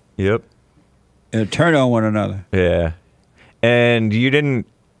anger. Yep. And turn on one another. Yeah. And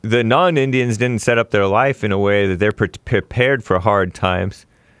the non-Indians didn't set up their life in a way that they're prepared for hard times,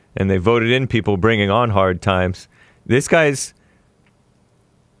 and they voted in people bringing on hard times. This guy's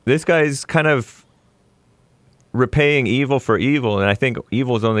kind of repaying evil for evil, and I think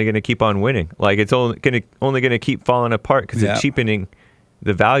evil is only going to keep on winning. Like, it's only going to keep falling apart because it's cheapening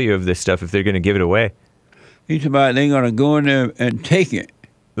the value of this stuff if they're going to give it away. He's about they're going to go in there and take it.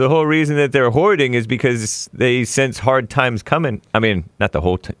 The whole reason that they're hoarding is because they sense hard times coming. I mean, not the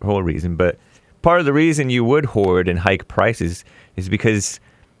whole reason, but part of the reason you would hoard and hike prices is because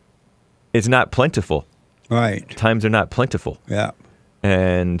it's not plentiful. Right. Times are not plentiful. Yeah.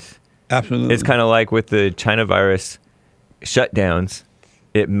 And absolutely, it's kind of like with the China virus shutdowns.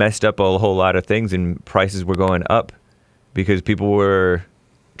 It messed up a whole lot of things, and prices were going up because people were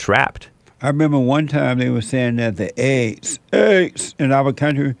trapped. I remember one time they were saying that the eggs in our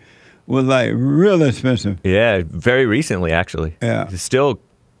country were like real expensive. Yeah, very recently, actually. Yeah. It's still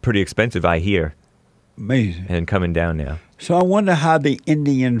pretty expensive, I hear. Amazing. And coming down now. So I wonder how the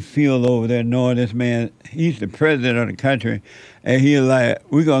Indians feel over there knowing this man, he's the president of the country, and he's like,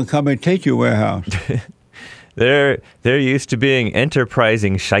 we're going to come and take your warehouse. They're used to being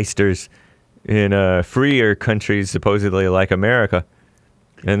enterprising shysters in freer countries, supposedly like America.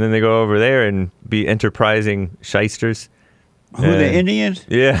 And then they go over there and be enterprising shysters. Who, the Indians?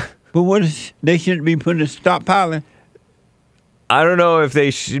 Yeah. But they shouldn't be putting a stockpiling. I don't know if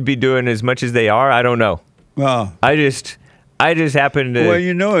they should be doing as much as they are. I don't know. Well, I just happen to. Well,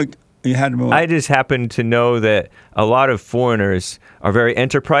 you know, you had to move. I just happen to know that a lot of foreigners are very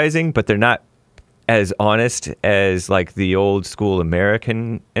enterprising, but they're not as honest as like the old school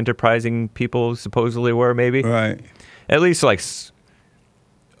American enterprising people supposedly were. Maybe. Right. At least like.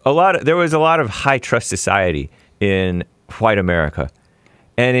 There was a lot of high trust society in white America,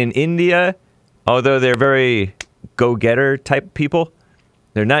 and in India, although they're very go-getter type people,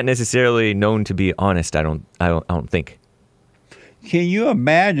 they're not necessarily known to be honest. I don't think. Can you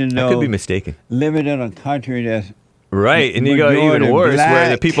imagine though? I could be mistaken. Living in a country that's right, and you go even worse, where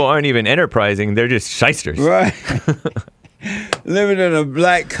the people aren't even enterprising; they're just shysters. Right. Living in a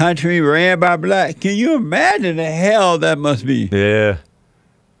black country ran by black. Can you imagine the hell that must be? Yeah.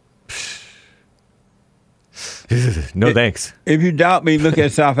 No thanks. If you doubt me, look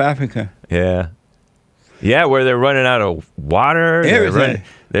at South Africa. Yeah. Yeah, where they're running out of water. Everything.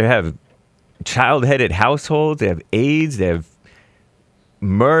 They have child-headed households. They have AIDS. They have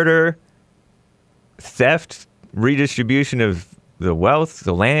murder, theft, redistribution of the wealth,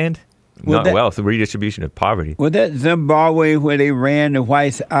 the land. Well, Wealth, the redistribution of poverty. Was that Zimbabwe where they ran the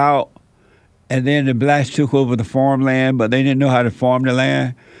whites out and then the blacks took over the farmland, but they didn't know how to farm the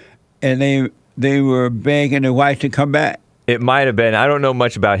land? And they were begging the whites to come back. It might have been. I don't know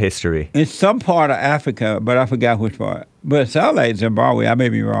much about history. It's some part of Africa, but I forgot which part. But it sounds like Zimbabwe. I may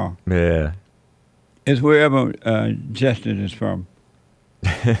be wrong. Yeah. It's wherever Justice is from.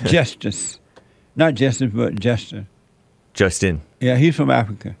 Justice. Not Justice, but Justin. Justin. Yeah, he's from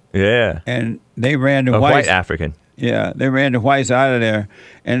Africa. Yeah. And they ran the A whites. white African. Yeah, they ran the whites out of there,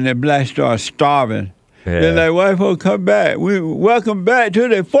 and the blacks started starving. Yeah. They're like, white folks, come back. We welcome back to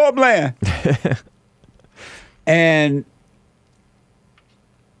the farmland. And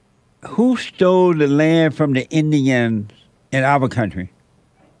who stole the land from the Indians in our country?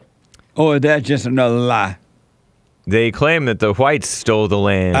 Or is that just another lie? They claim that the whites stole the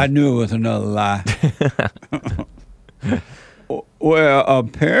land. I knew it was another lie. Well,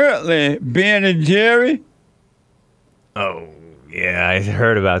 apparently, Ben and Jerry. Oh, yeah, I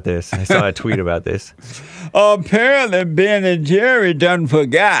heard about this. I saw a tweet about this. Apparently, Ben and Jerry done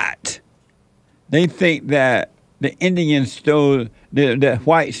forgot. They think that the Indians stole, the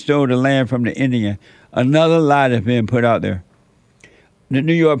whites stole the land from the Indian. Another lie that's been put out there. The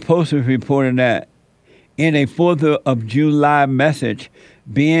New York Post is reporting that in a 4th of July message,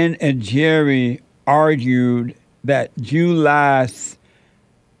 Ben and Jerry argued that July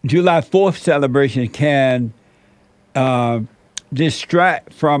 4th celebration can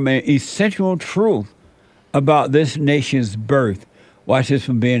distract from an essential truth about this nation's birth. Watch this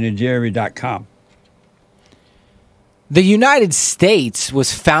from benandjerry.com. The United States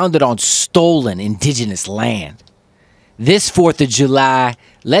was founded on stolen indigenous land. This 4th of July,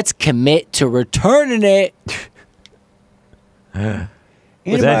 let's commit to returning it.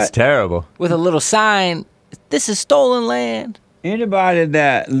 That's terrible. With a little sign, this is stolen land. Anybody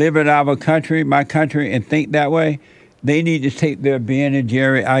that live in our country, my country, and think that way, they need to take their Ben and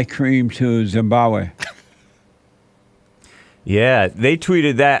Jerry ice cream to Zimbabwe. Yeah, they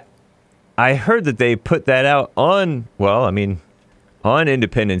tweeted that. I heard that they put that out on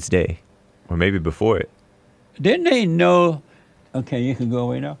Independence Day, or maybe before it. Didn't they know? Okay, you can go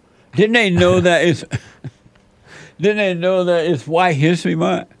away now. Didn't they know that it's? Didn't they know that it's White History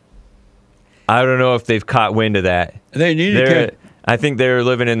Month? I don't know if they've caught wind of that. They need to. I think they're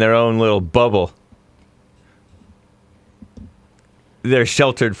living in their own little bubble. They're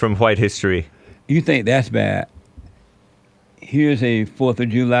sheltered from white history. You think that's bad? Here's a 4th of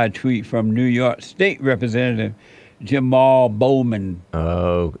July tweet from New York State Representative Jamal Bowman.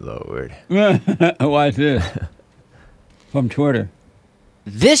 Oh, Lord. Watch this. From Twitter.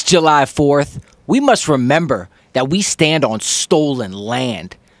 This July 4th, we must remember that we stand on stolen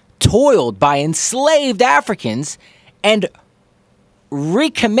land, toiled by enslaved Africans, and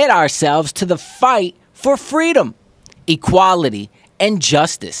recommit ourselves to the fight for freedom, equality, and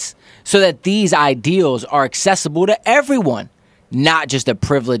justice, so that these ideals are accessible to everyone, not just a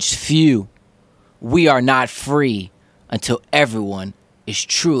privileged few. We are not free until everyone is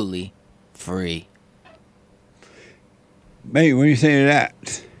truly free. Mate, what do you say to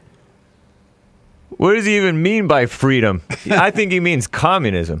that? What does he even mean by freedom? I think he means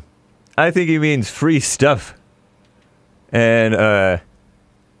communism. I think he means free stuff. And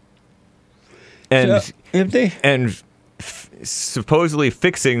supposedly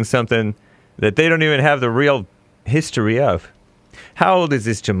fixing something that they don't even have the real history of. How old is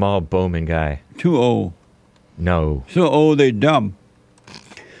this Jamal Bowman guy? Too old. No. So old they're dumb.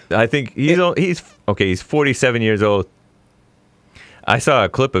 I think he's 47 years old. I saw a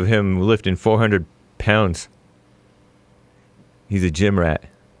clip of him lifting 400 pounds. He's a gym rat.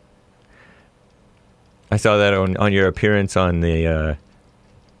 I saw that on your appearance on the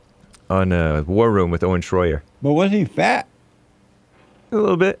War Room with Owen Schroyer. But was he fat? A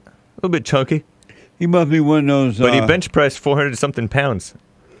little bit chunky. He must be one of those. But he bench pressed 400 something pounds.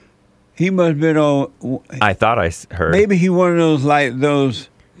 He must have been on. I thought I heard. Maybe he one of those like those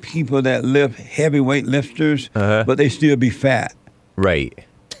people that lift heavyweight lifters, but they still be fat. Right.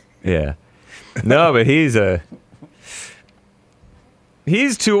 Yeah. No, but he's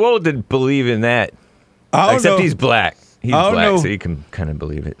too old to believe in that. Except he's black. He's black, so you can kind of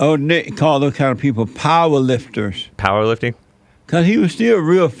believe it. Oh, Nick called those kind of people power lifters. Powerlifting? Because he was still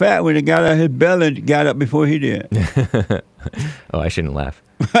real fat when he got out of his belly and got up before he did. Oh, I shouldn't laugh.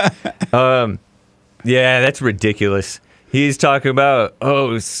 Yeah, that's ridiculous. He's talking about,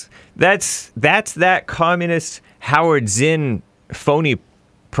 that's that communist Howard Zinn phony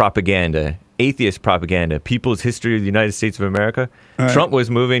propaganda, atheist propaganda, People's History of the United States of America. Right. Trump was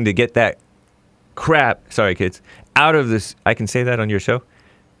moving to get that crap, sorry kids, out of this. I can say that on your show?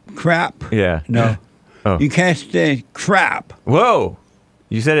 Crap? Yeah. No. Oh. You can't say crap. Whoa.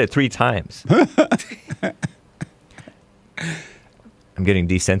 You said it 3 times. I'm getting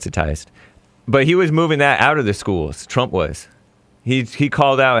desensitized. But he was moving that out of the schools. Trump was. He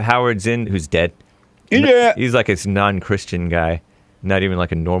called out Howard Zinn, who's dead. Yeah. He's like a non-Christian guy, not even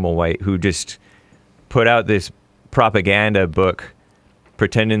like a normal white, who just put out this propaganda book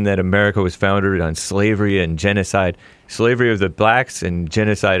pretending that America was founded on slavery and genocide. Slavery of the blacks and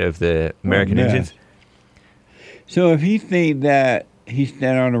genocide of the American Indians. So if he think that he's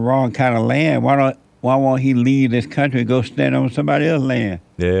standing on the wrong kind of land, why won't he leave this country and go stand on somebody else's land?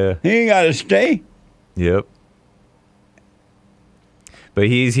 Yeah. He ain't got to stay. Yep. But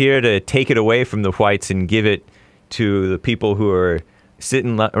he's here to take it away from the whites and give it to the people who are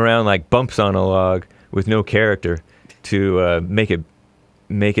sitting around like bumps on a log with no character to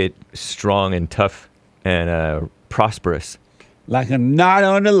make it strong and tough and prosperous. Like a knot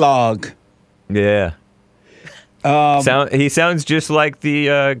on the log. Yeah. He sounds just like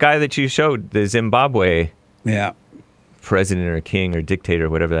the guy that you showed, the Zimbabwe president or king or dictator,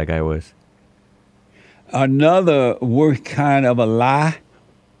 whatever that guy was. Another worst kind of a lie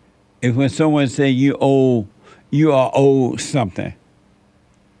is when someone say you are owed something.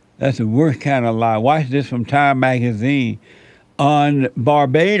 That's the worst kind of lie. Watch this from Time magazine. On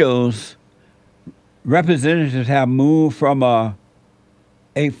Barbados, representatives have moved from a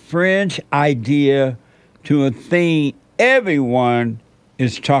fringe idea to a thing everyone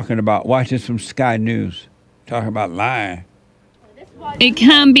is talking about. Watch this from Sky News. Talking about lying. It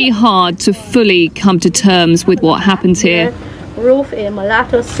can be hard to fully come to terms with what happens here. Ruth, a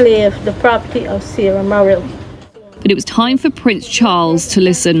mulatto slave, the property of Sarah Murrell. But it was time for Prince Charles to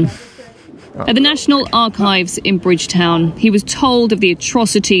listen. At the National Archives in Bridgetown, he was told of the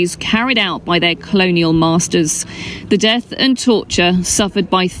atrocities carried out by their colonial masters, the death and torture suffered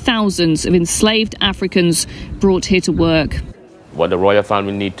by thousands of enslaved Africans brought here to work. What the royal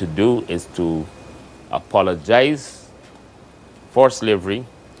family need to do is to apologize for slavery.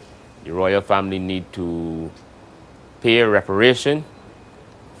 The royal family need to pay reparation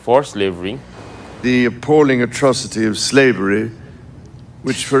for slavery. The appalling atrocity of slavery,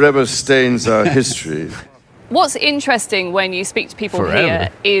 which forever stains our history. What's interesting when you speak to people here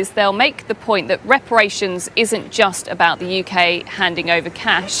is they'll make the point that reparations isn't just about the UK handing over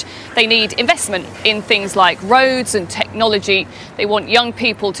cash. They need investment in things like roads and technology. They want young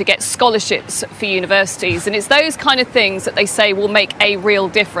people to get scholarships for universities. And it's those kind of things that they say will make a real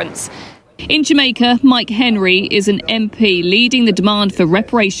difference. In Jamaica, Mike Henry is an MP leading the demand for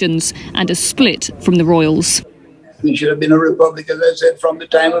reparations and a split from the royals. We should have been a republic, as I said, from the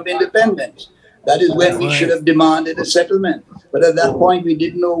time of independence. That is when we should have demanded a settlement. But at that point, we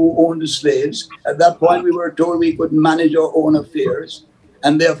didn't know who owned the slaves. At that point, we were told we couldn't manage our own affairs.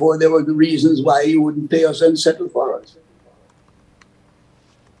 And therefore, there were the reasons why you wouldn't pay us and settle for us.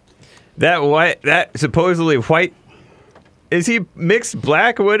 That supposedly white, is he mixed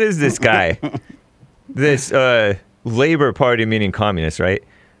black? What is this guy? This Labour Party, meaning communist, right?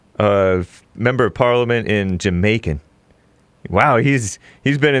 Member of Parliament in Jamaican. Wow, he's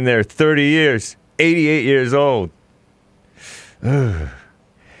been in there 30 years, 88 years old. So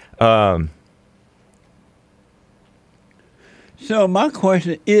my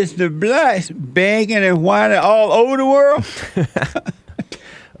question is: the blacks begging and whining all over the world?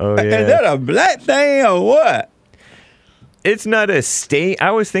 Oh yeah, is that a black thing or what? It's not a stain.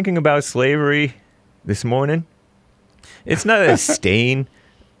 I was thinking about slavery this morning. It's not a stain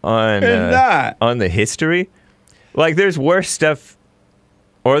on the history. Like, there's worse stuff,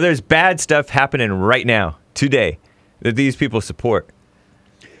 or there's bad stuff happening right now, today, that these people support.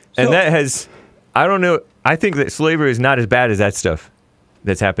 And that has, I don't know, I think that slavery is not as bad as that stuff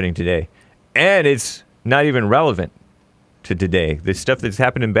that's happening today. And it's not even relevant to today. The stuff that's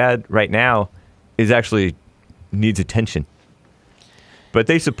happening bad right now is actually needs attention. But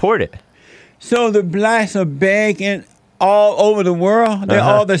they support it. So the blacks are begging all over the world? They're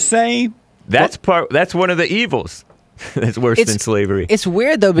all the same? That's one of the evils. That's worse than slavery. It's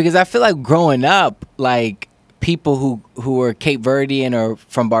weird though, because I feel like growing up, like people who were Cape Verdean or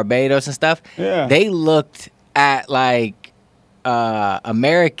from Barbados and stuff, they looked at like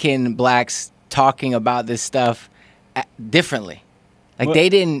American blacks talking about this stuff differently. Like they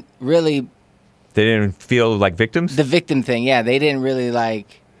didn't really. They didn't feel like victims? The victim thing, yeah. They didn't really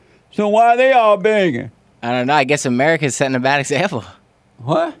like. So why are they all begging? I don't know. I guess America's setting a bad example.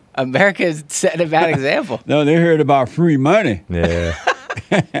 What? America's setting a bad example. No, they heard about free money. Yeah.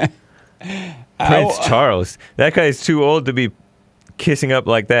 Prince Charles. That guy's too old to be kissing up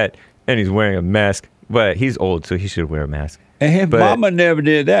like that, and he's wearing a mask. But he's old, so he should wear a mask. And his mama never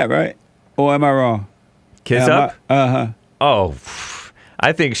did that, right? Or am I wrong? Kiss up? Uh-huh. Oh,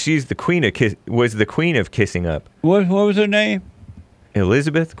 I think she's the queen of was the queen of kissing up. What was her name?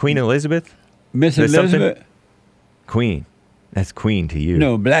 Elizabeth? Queen Elizabeth? Miss Elizabeth? Queen. That's queen to you.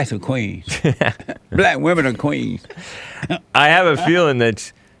 No, blacks are queens. Black women are queens. I have a feeling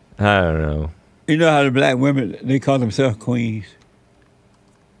that, I don't know. You know how the black women, they call themselves queens.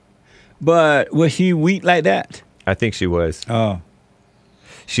 But was she weak like that? I think she was. Oh.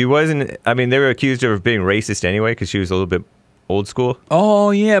 She wasn't, I mean, they were accused of being racist anyway because she was a little bit old school.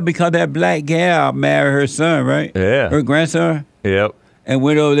 Oh, yeah, because that black gal married her son, right? Yeah. Her grandson? Yep. And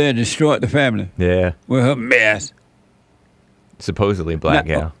went over there and destroyed the family. Yeah. With her mess. Supposedly black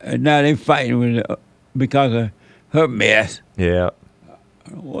gal. Now they fighting with because of her mess. Yeah.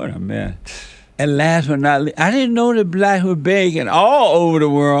 What a mess. And last but not least, I didn't know the blacks were begging all over the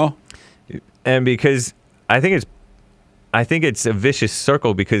world. And because I think it's a vicious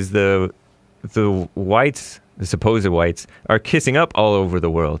circle because the whites, the supposed whites, are kissing up all over the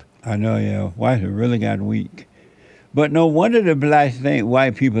world. I know, yeah. Whites have really gotten weak. But no wonder the blacks think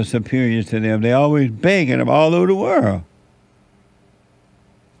white people are superior to them. They always begging them all over the world.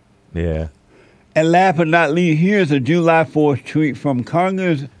 Yeah. And last but not least, here's a July 4th tweet from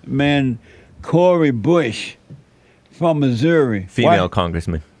Congressman Cori Bush from Missouri. Female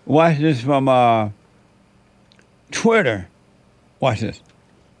congressman. Watch this from Twitter. Watch this.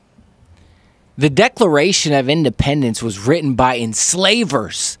 The Declaration of Independence was written by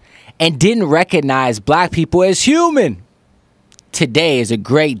enslavers and didn't recognize black people as human. Today is a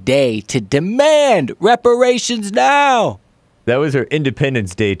great day to demand reparations now. That was her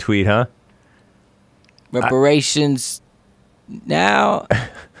Independence Day tweet, huh? Reparations now.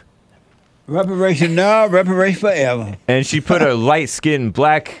 Reparation now, reparation forever. And she put a light-skinned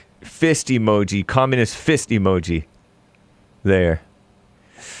black fist emoji, communist fist emoji there.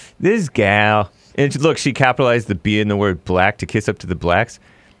 This gal, and look, she capitalized the B in the word black to kiss up to the blacks.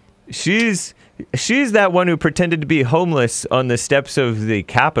 She's that one who pretended to be homeless on the steps of the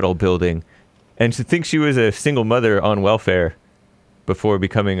Capitol building and to think she was a single mother on welfare before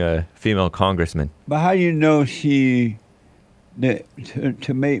becoming a female congressman. But how do you know to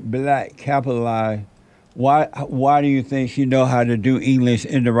make black capitalize Why do you think she know how to do English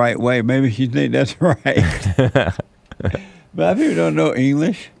in the right way? Maybe she think that's right. Black people don't know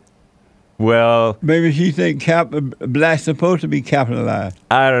English. Well, maybe she think black's supposed to be capitalized.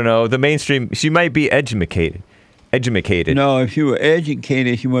 I don't know. The mainstream, she might be educated. No, if she were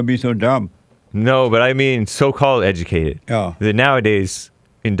educated, she wouldn't be so dumb. No, but I mean so-called educated. Oh. The nowadays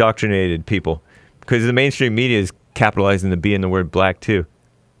indoctrinated people. Because the mainstream media is capitalizing the B in the word black too.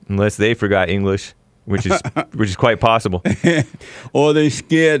 Unless they forgot English, which is quite possible. Or they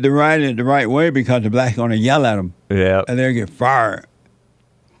scared to write it the right way because the black's going to yell at them. Yeah. And they'll get fired.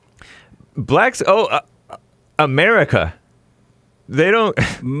 Blacks, America. They don't...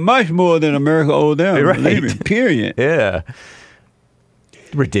 Much more than America owed them. Right. Believe it, period. Yeah.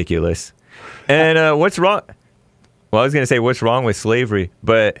 Ridiculous. And what's wrong? Well, I was going to say what's wrong with slavery,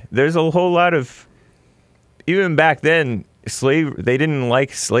 but there's a whole lot of... Even back then, they didn't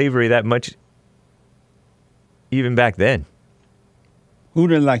like slavery that much. Even back then. Who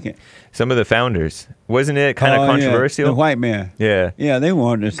didn't like it? Some of the founders. Wasn't it kind of controversial? Yeah. The white man. Yeah. Yeah, they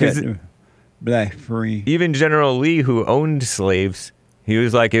wanted to set the black free. Even General Lee, who owned slaves, he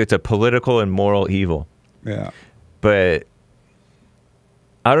was like, it's a political and moral evil. Yeah. But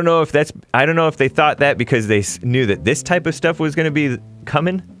I don't know if they thought that because they knew that this type of stuff was going to be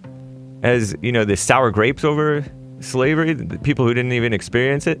coming, as the sour grapes over slavery, the people who didn't even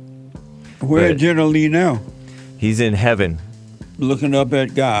experience it. Where's General Lee now? He's in heaven. Looking up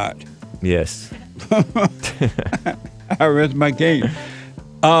at God. Yes. I rest my case.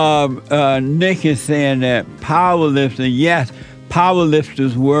 Nick is saying that powerlifting, yes,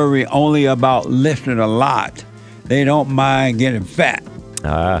 powerlifters worry only about lifting a lot. They don't mind getting fat.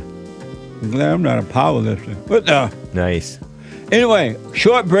 I'm glad I'm not a powerlifter. But nice. Anyway,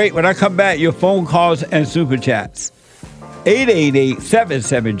 short break. When I come back, your phone calls and super chats.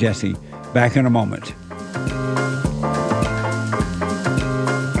 888-77-JESSE. Back in a moment.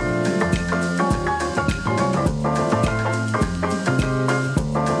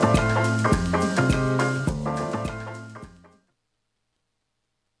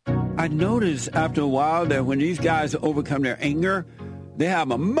 I noticed after a while that when these guys overcome their anger, they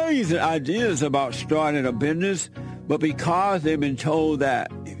have amazing ideas about starting a business, but because they've been told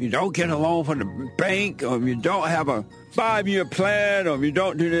that if you don't get a loan from the bank, or if you don't have a 5-year plan, or if you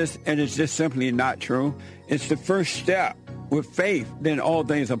don't do this, and it's just simply not true, it's the first step. With faith, then all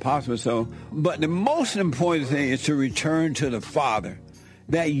things are possible. So, but the most important thing is to return to the Father.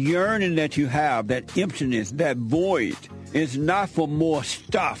 That yearning that you have, that emptiness, that void, is not for more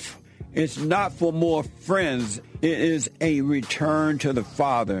stuff. It's not for more friends. It is a return to the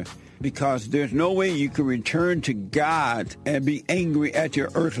Father, because there's no way you can return to God and be angry at your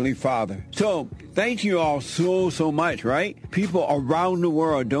earthly father. So thank you all so much, right? People around the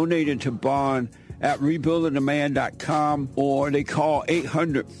world donated to Bond at rebuildingtheman.com, or they call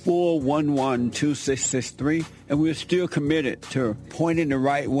 800-411-2663, and we're still committed to pointing the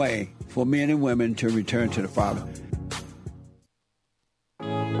right way for men and women to return to the Father.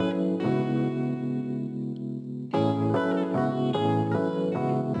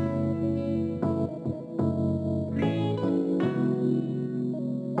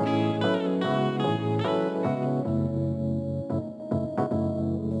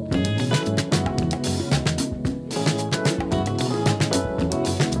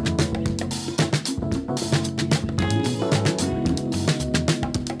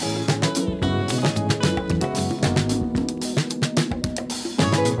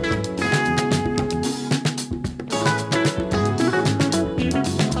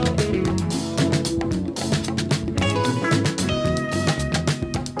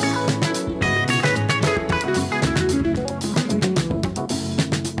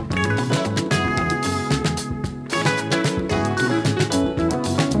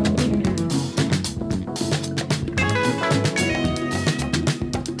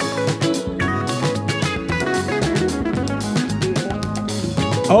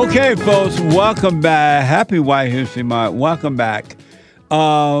 Okay, folks, welcome back. Happy White History Month. Welcome back.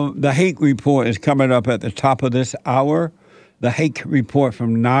 The Hake Report is coming up at the top of this hour. The Hake Report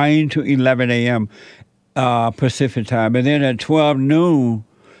from 9 to 11 a.m. Pacific time. And then at 12 noon,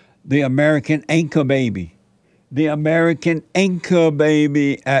 the American Anchor Baby. The American Anchor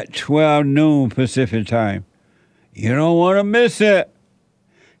Baby at 12 noon Pacific time. You don't want to miss it.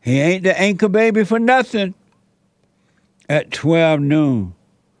 He ain't the Anchor Baby for nothing. At 12 noon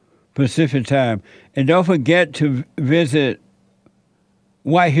Pacific time. And don't forget to visit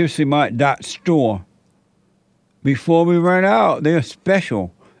whitehistorymonth.store. Before we run out, they're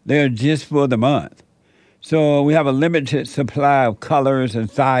special. They're just for the month. So we have a limited supply of colors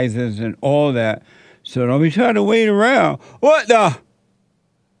and sizes and all that. So don't be trying to wait around. What the?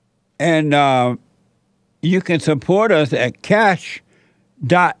 And you can support us at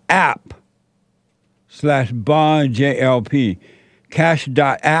cash.app/bondjlp.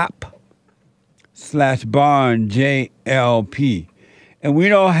 Cash.app/bondjlp. And we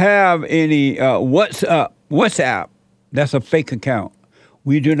don't have any WhatsApp. That's a fake account.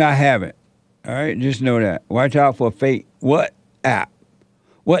 We do not have it. All right, just know that. Watch out for a fake WhatsApp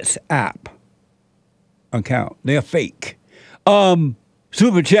account. They're fake.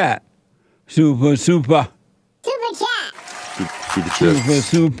 Super chat. Super. Super chat.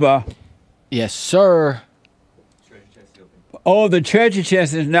 Super. Yes, sir. Oh, the treasure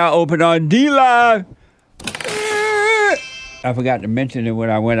chest is now open on D-Live. I forgot to mention it when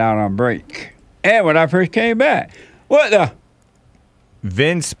I went out on break. And when I first came back. What the?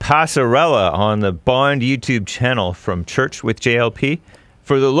 Vince Passarella on the Bond YouTube channel from Church with JLP.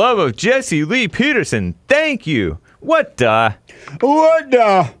 For the love of Jesse Lee Peterson, thank you. What the? What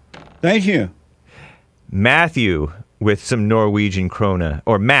the? Thank you. Matthew with some Norwegian krona,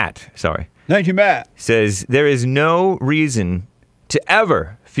 or Matt, sorry. Thank you, Matt. Says, there is no reason to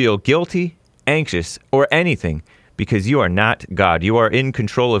ever feel guilty, anxious, or anything because you are not God. You are in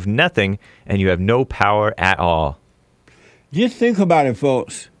control of nothing and you have no power at all. Just think about it,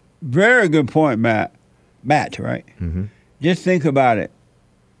 folks. Very good point, Matt. Matt, right? Mm-hmm. Just think about it.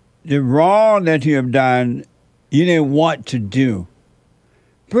 The wrong that you have done, you didn't want to do.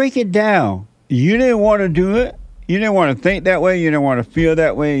 Break it down. You didn't want to do it. You didn't want to think that way. You didn't want to feel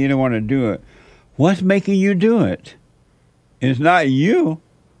that way. You didn't want to do it. What's making you do it? It's not you.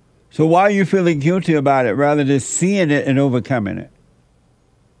 So why are you feeling guilty about it rather than seeing it and overcoming it?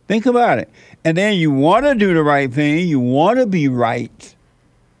 Think about it. And then you want to do the right thing. You want to be right,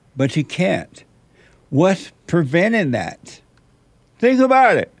 but you can't. What's preventing that? Think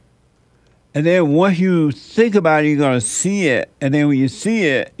about it. And then once you think about it, you're going to see it. And then when you see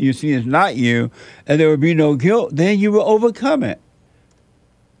it's not you, and there will be no guilt, then you will overcome it.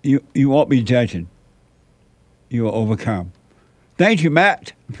 You won't be judging. You will overcome. Thank you,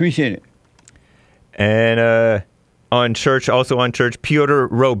 Matt. Appreciate it. And on church, Piotr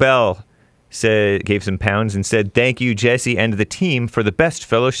Robel gave some pounds and said, thank you, Jesse, and the team for the best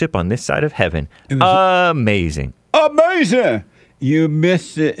fellowship on this side of heaven. Amazing. Amazing. You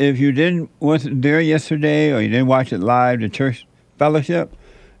missed it if you wasn't there yesterday or you didn't watch it live, the church fellowship.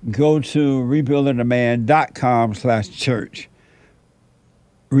 Go to rebuildingtheman.com/church.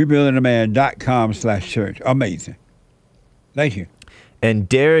 rebuildingtheman.com/church. Amazing. Thank you. And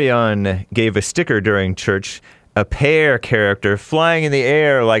Darion gave a sticker during church, a pear character flying in the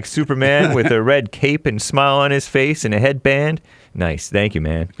air like Superman with a red cape and smile on his face and a headband. Nice. Thank you,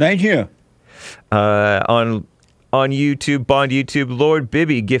 man. Thank you. On YouTube, Bond YouTube, Lord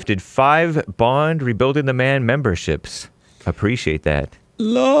Bibby gifted 5 Bond Rebuilding the Man memberships. Appreciate that.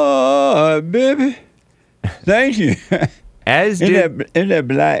 Lord Bibby. Thank you. Isn't that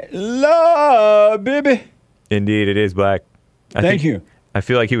black? Lord Bibby. Indeed, it is black. Thank you. I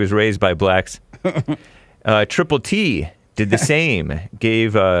feel like he was raised by blacks. Triple T did the same.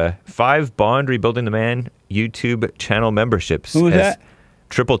 Gave 5 Bond Rebuilding the Man YouTube channel memberships. Who was that?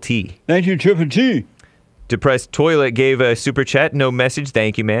 Triple T. Thank you, Triple T. Depressed Toilet gave a super chat, no message.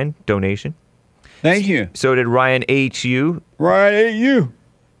 Thank you, man. Donation. Thank you. So did Ryan H.U. Ryan H.U.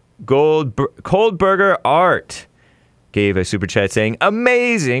 Cold Burger Art gave a super chat saying,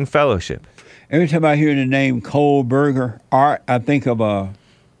 amazing fellowship. Every time I hear the name Cold Burger Art, I think of a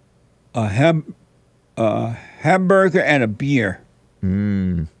hamburger and a beer.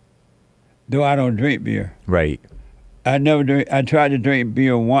 Mm. Though I don't drink beer. Right. I tried to drink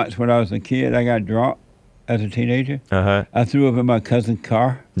beer once when I was a kid. I got drunk as a teenager. Uh-huh. I threw up in my cousin's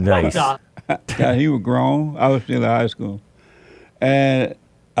car. Nice. God, he was grown. I was still in high school. And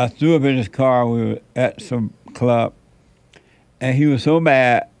I threw up in his car. We were at some club. And he was so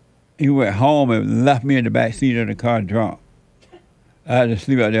mad, he went home and left me in the back seat of the car drunk. I had to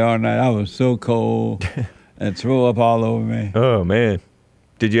sleep out there all night. I was so cold and throw up all over me. Oh, man.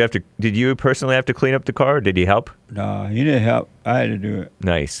 Did you personally have to clean up the car, or did he help? No, he didn't help. I had to do it.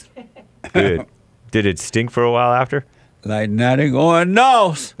 Nice. Good. Did it stink for a while after? Like nothing going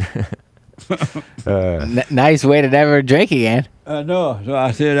nose. Nice way to never drink again. I know. So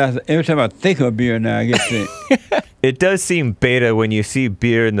I said, every time I think of beer now, I get sick. It does seem beta when you see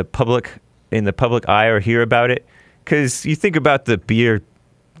beer in the public eye or hear about it, because you think about the beer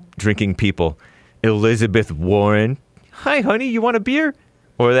drinking people. Elizabeth Warren. Hi, honey, you want a beer?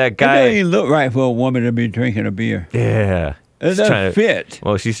 Or that guy. It doesn't even look right for a woman to be drinking a beer. Yeah. It doesn't fit.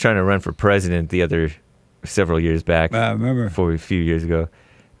 Well, she's trying to run for president several years back. I remember. A few years ago.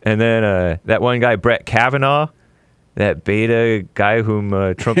 And then that one guy, Brett Kavanaugh, that beta guy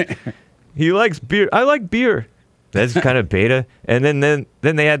whom Trump, he likes beer. I like beer. That's kind of beta. And then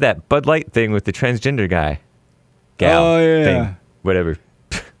they had that Bud Light thing with the transgender guy. Gal thing. Whatever.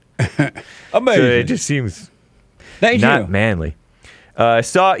 Amazing. So it just seems Thank not you. manly.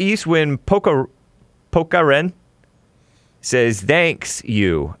 Saw East Wind Pokaren says, thanks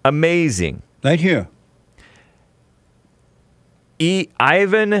you. Amazing. Thank you.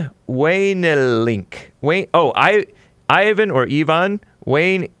 Ivan Waynelink. Ivan or Ivan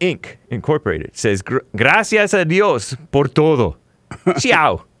Wayne Inc. Incorporated says, gracias a Dios por todo.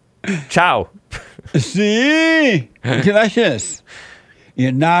 Ciao. Ciao. Sí. Gracias.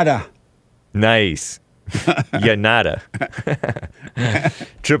 Y nada. Nice. Yanada.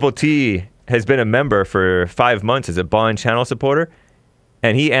 Triple T has been a member for 5 months as a Bond channel supporter,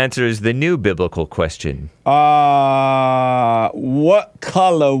 and he answers the new biblical question. What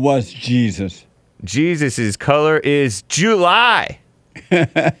color was Jesus? Jesus' color is July.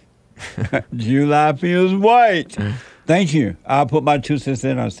 July feels white. Thank you. I'll put my 2 cents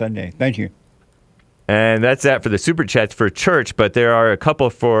in on Sunday. Thank you. And that's that for the Super Chats for church, but there are a couple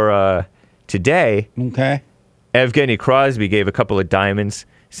for today. Okay. Evgeny Crosby gave a couple of diamonds,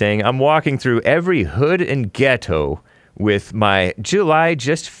 saying, I'm walking through every hood and ghetto with my July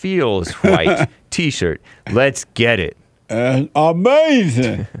Just Feels White t-shirt. Let's get it.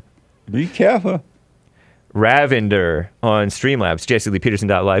 Amazing. Be careful. Ravender on Streamlabs,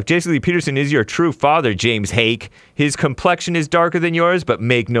 JessieLeePeterson.live. Jesse Lee Peterson is your true father, James Hake. His complexion is darker than yours, but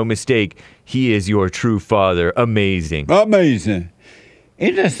make no mistake, he is your true father. Amazing. Amazing.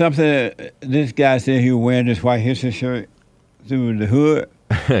 Isn't that something this guy said he was wearing this white history shirt through the hood?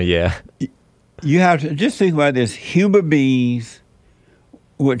 Yeah. You have to just think about this. Human beings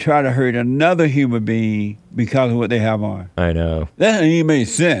would try to hurt another human being because of what they have on. I know. That doesn't even make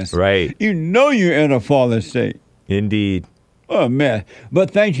sense. Right. You know you're in a fallen state. Indeed. Oh, man.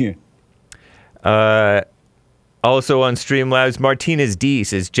 But thank you. Also on Streamlabs, Martinez D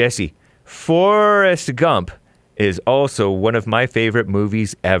says, Jesse, Forrest Gump is also one of my favorite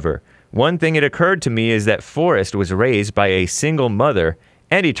movies ever. One thing it occurred to me is that Forrest was raised by a single mother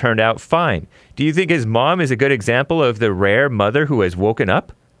and he turned out fine. Do you think his mom is a good example of the rare mother who has woken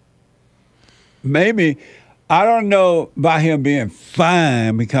up? Maybe. I don't know about him being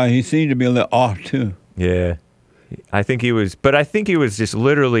fine because he seemed to be a little off too. Yeah. I think he was just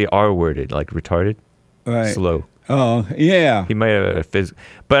literally R-worded, like retarded. Right. Slow. Oh, yeah. He might have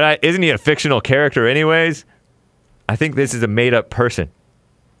but isn't he a fictional character anyways? I think this is a made-up person.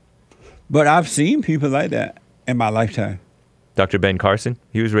 But I've seen people like that in my lifetime. Dr. Ben Carson,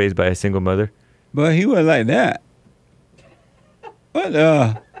 he was raised by a single mother. But he was like that. What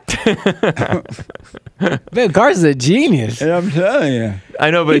Ben Carson's a genius. And I'm telling you. I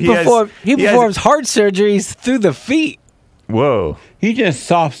know, but he performs heart surgeries through the feet. Whoa. He's just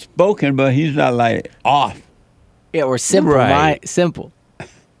soft-spoken, but he's not like off. Yeah, or simple. Right. Simple.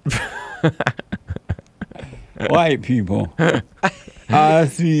 White people. I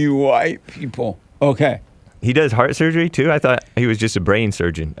see white people. Okay. He does heart surgery too? I thought he was just a brain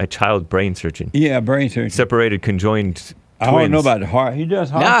surgeon, a child brain surgeon. Yeah, brain surgeon. Separated conjoined twins. I don't know about the heart. He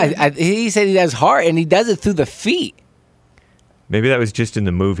does heart. Nah, he said he does heart, and he does it through the feet. Maybe that was just in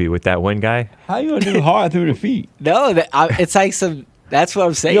the movie with that one guy. How you gonna do heart through the feet? No, it's like some. That's what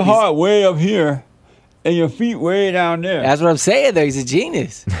I'm saying. Your heart way up here, and your feet way down there. That's what I'm saying. Though he's a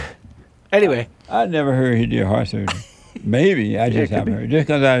genius. Anyway, I never heard he did heart surgery. Maybe I just haven't heard. Just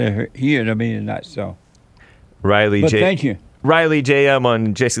because I didn't hear it, I mean it's not so. Riley But thank you. Riley JM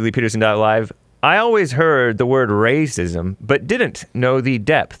on JessieLeePeterson.live. I always heard the word racism, but didn't know the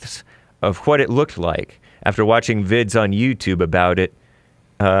depths of what it looked like after watching vids on YouTube about it,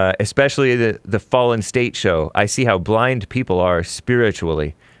 especially the Fallen State show. I see how blind people are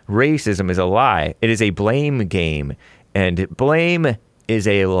spiritually. Racism is a lie. It is a blame game, and blame is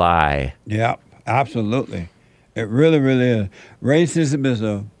a lie. Yeah, absolutely. It really, really is. Racism is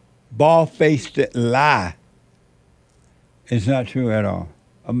a bald-faced lie. It's not true at all.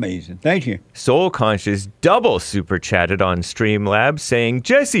 Amazing. Thank you. Soul Conscious double super chatted on Streamlabs saying,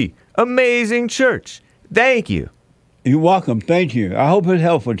 Jesse, amazing church. Thank you. You're welcome. Thank you. I hope it's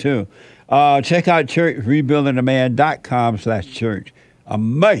helpful too. Check out churchrebuildingtheman.com/church.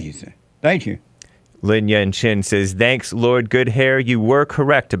 Amazing. Thank you. Lin Yen Chin says, thanks, Lord Goodhair. You were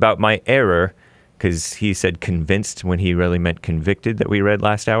correct about my error, because he said convinced when he really meant convicted that we read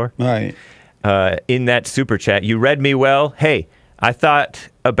last hour. Right. In that super chat, you read me well. Hey, I thought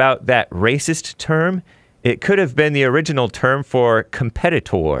about that racist term. It could have been the original term for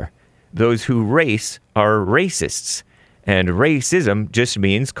competitor. Those who race are racists. And racism just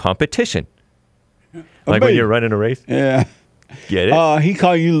means competition. Like when you're running a race? Yeah. Get it? He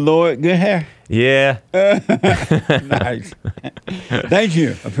called you Lord Good Hair. Yeah. Nice. Thank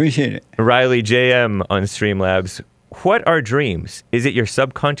you. Appreciate it. Riley JM on Streamlabs. What are dreams? Is it your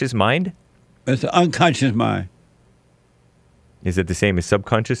subconscious mind? It's the unconscious mind. Is it the same as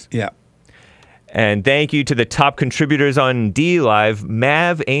subconscious? Yeah. And thank you to the top contributors on D Live: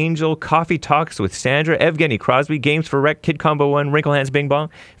 Mav, Angel, Coffee Talks with Sandra, Evgeny Crosby, Games for Rec, Kid Combo 1, Wrinkle Hands Bing Bong,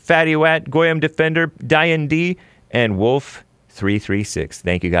 Fatty Watt, Goyam Defender, Diane D, and Wolf336.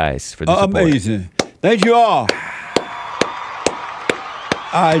 Thank you guys for the support. Amazing. Thank you all.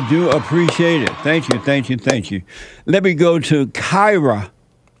 I do appreciate it. Thank you, thank you, thank you. Let me go to Kyra,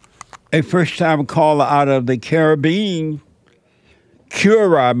 a first-time caller out of the Caribbean.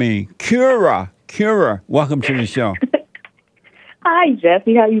 Kura, welcome to the show. Hi,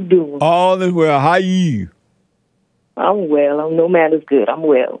 Jesse. How you doing? All is well. How are you? I'm well. No matter good. I'm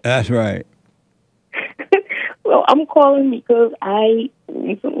well. That's right. Well, I'm calling because I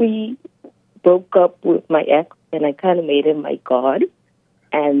recently broke up with my ex, and I kind of made him my God,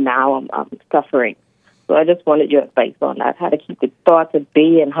 and now I'm suffering. So I just wanted your advice on that, how to keep the thoughts at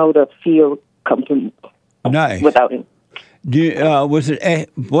bay and how to feel complete without him. Was it a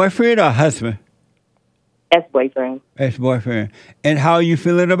boyfriend or husband? Ex-boyfriend. Ex-boyfriend. And how are you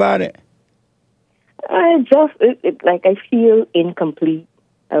feeling about it? Like I feel incomplete.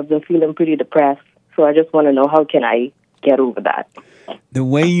 I've been feeling pretty depressed. So I just want to know, how can I get over that? The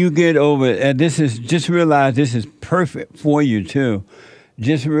way you get over it, and just realize this is perfect for you too.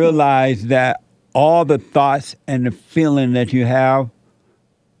 Just realize that all the thoughts and the feeling that you have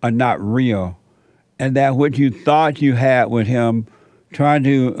are not real. And that what you thought you had with him, trying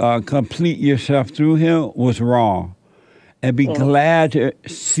to complete yourself through him, was wrong. And be glad to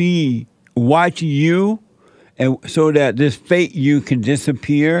watch you, and so that this fake you can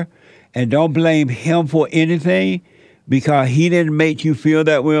disappear. And don't blame him for anything, because he didn't make you feel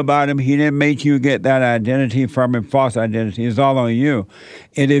that way about him. He didn't make you get that identity from him, false identity. It's all on you.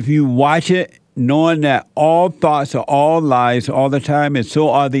 And if you watch it, knowing that all thoughts are all lies all the time, and so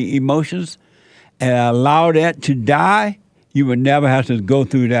are the emotions, and allow that to die, you would never have to go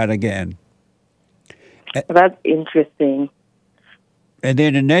through that again. That's interesting. And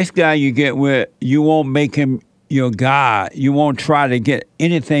then the next guy you get with, you won't make him your God. You won't try to get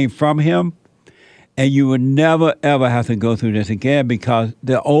anything from him, and you would never, ever have to go through this again, because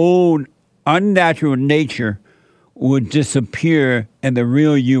the old unnatural nature would disappear and the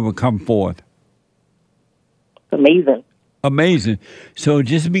real you would come forth. Amazing. Amazing. So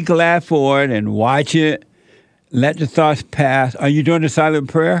just be glad for it and watch it. Let the thoughts pass. Are you doing the silent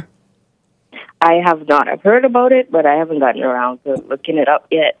prayer? I have not. I've heard about it, but I haven't gotten around to looking it up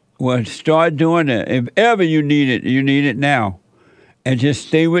yet. Well, start doing it. If ever you need it now. And just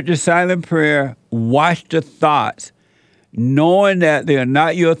stay with the silent prayer. Watch the thoughts, knowing that they're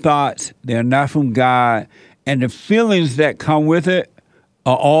not your thoughts. They're not from God. And the feelings that come with it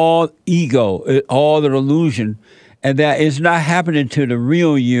are all ego, all an illusion. And that it's not happening to the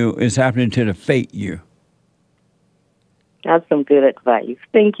real you. It's happening to the fake you. That's some good advice.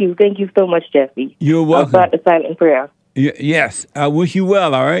 Thank you. Thank you so much, Jesse. You're welcome. I'll start the silent prayer. Yes. I wish you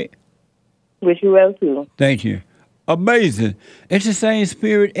well, all right? Wish you well, too. Thank you. Amazing. It's the same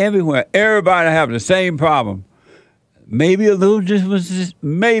spirit everywhere. Everybody having the same problem. Maybe a little difference,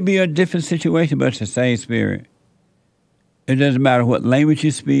 maybe a different situation, but it's the same spirit. It doesn't matter what language you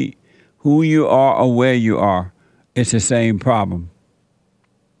speak, who you are, or where you are. It's the same problem.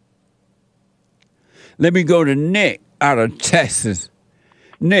 Let me go to Nick out of Texas.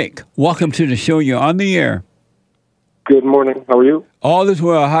 Nick, welcome to the show. You're on the air. Good morning. How are you? All is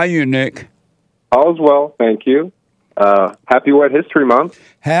well. How are you, Nick? All is well. Thank you. Happy White History Month.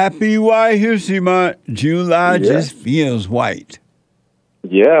 Happy White History Month. July just feels white.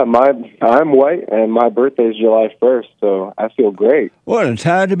 Yeah, I'm white, and my birthday is July 1st, so I feel great. What a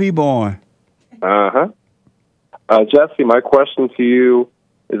time to be born. Uh-huh. Jesse, my question to you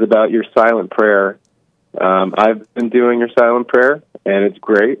is about your silent prayer. I've been doing your silent prayer, and it's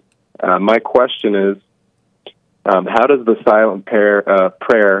great. My question is, how does the silent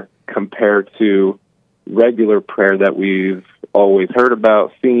prayer compare to regular prayer that we've always heard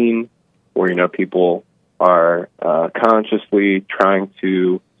about, seen, where, people are consciously trying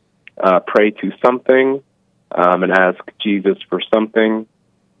to pray to something and ask Jesus for something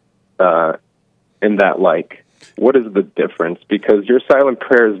in that like? What is the difference? Because your silent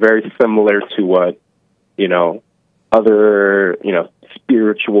prayer is very similar to what, other,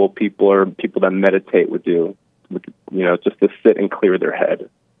 spiritual people or people that meditate would do, just to sit and clear their head.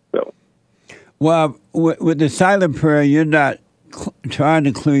 So, Well, with the silent prayer, you're not trying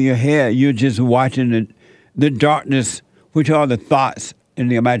to clear your head. You're just watching the darkness, which are the thoughts in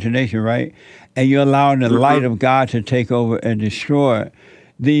the imagination, right? And you're allowing the light of God to take over and destroy it.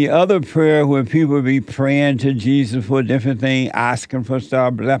 The other prayer where people be praying to Jesus for different things, asking for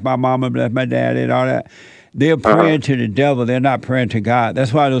stuff, bless my mama, bless my daddy, and all that, they're praying to the devil. They're not praying to God.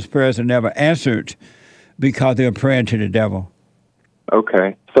 That's why those prayers are never answered, because they're praying to the devil.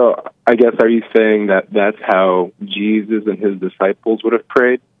 Okay. So I guess, are you saying that that's how Jesus and his disciples would have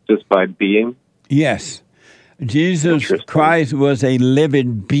prayed, just by being? Yes. Jesus Christ was a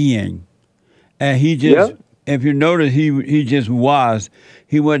living being. And he just, if you notice, he just was.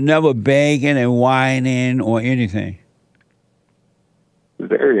 He was never begging and whining or anything.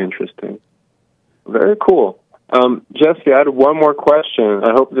 Very interesting. Very cool. Jesse, I had one more question.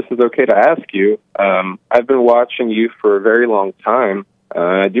 I hope this is okay to ask you. I've been watching you for a very long time.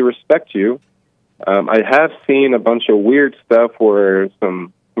 I do respect you. I have seen a bunch of weird stuff where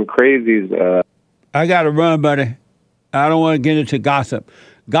some crazies. I got to run, buddy. I don't want to get into gossip.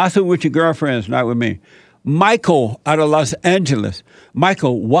 Gossip with your girlfriends, not with me. Michael out of Los Angeles.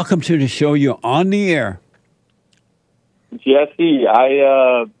 Michael, welcome to the show. You're on the air. Jesse,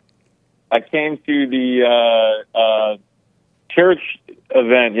 I came to the church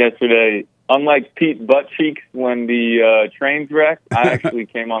event yesterday. Unlike Pete Buttcheeks when the trains wrecked, I actually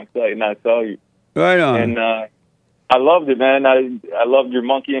came on site and I saw you. Right on. And I loved it, man. I loved your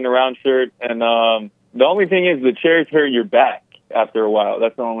monkeying around shirt. And the only thing is the chairs hurt your back after a while.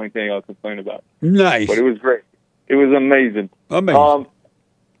 That's the only thing I'll complain about. Nice. But it was great. It was amazing. Amazing.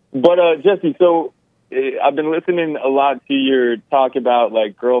 But Jesse, so I've been listening a lot to your talk about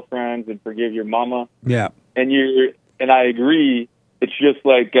like girlfriends and forgive your mama. Yeah. And I agree. It's just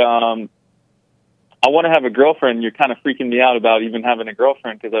like I want to have a girlfriend. You're kind of freaking me out about even having a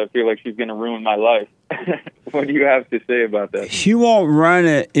girlfriend because I feel like she's going to ruin my life. What do you have to say about that? She won't run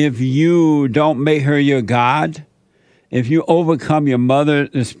it if you don't make her your God. If you overcome your mother,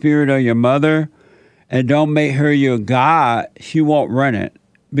 the spirit of your mother, and don't make her your God, she won't run it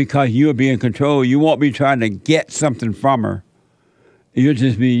because you'll be in control. You won't be trying to get something from her. You'll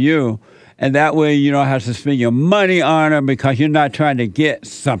just be you. And that way you don't have to spend your money on her because you're not trying to get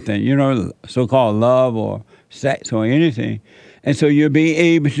something, so-called love or sex or anything. And so you'll be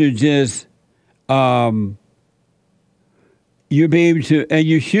able to just, you'll be able to, and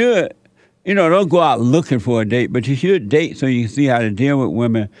you should, don't go out looking for a date, but you should date so you can see how to deal with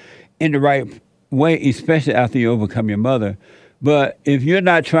women in the right way, especially after you overcome your mother. But if you're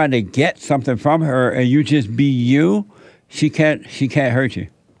not trying to get something from her and you just be you, she can't hurt you.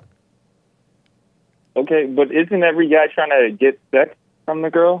 Okay, but isn't every guy trying to get sex from the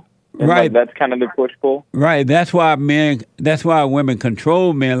girl? And right. That's kind of the push-pull? Right. That's why women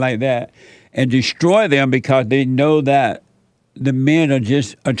control men like that and destroy them because they know that the men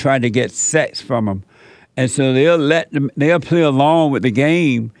are trying to get sex from them. And so they'll play along with the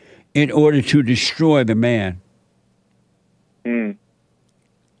game in order to destroy the man.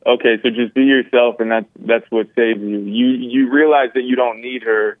 Okay, so just be yourself, and that's what saves you. You realize that you don't need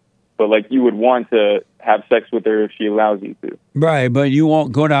her, but like you would want to have sex with her if she allows you to. Right, but you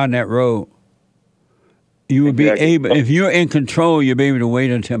won't go down that road. You will be able, if you're in control, you'll be able to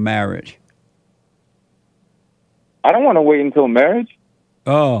wait until marriage. I don't want to wait until marriage.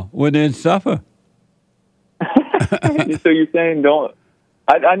 Oh, well then suffer. So you're saying don't?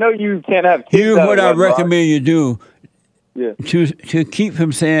 I know you can't have kids. Here's what I recommend you do. Yeah. To keep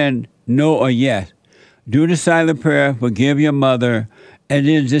from saying no or yes. Do the silent prayer, forgive your mother, and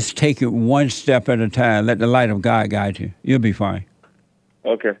then just take it one step at a time. Let the light of God guide you. You'll be fine.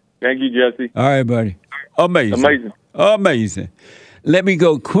 Okay. Thank you, Jesse. All right, buddy. Amazing. Amazing. Let me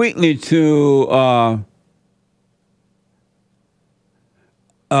go quickly to,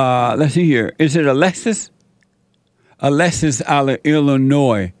 let's see here. Is it Alexis? Alexis out of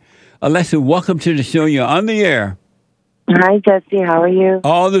Illinois. Alexis, welcome to the show. You're on the air. Hi, Jesse. How are you?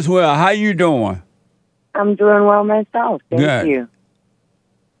 All is well. How you doing? I'm doing well myself. Thank Good. you.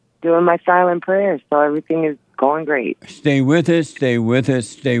 Doing my silent prayers, so everything is going great. Stay with it, stay with it,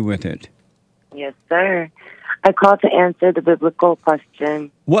 stay with it. Yes, sir. I called to answer the biblical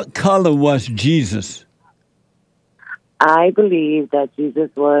question. What color was Jesus? I believe that Jesus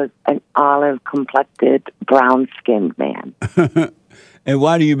was an olive-complected, brown-skinned man. And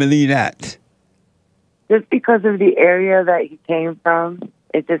why do you believe that? Just because of the area that he came from,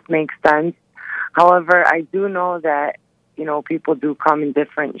 it just makes sense. However, I do know that, people do come in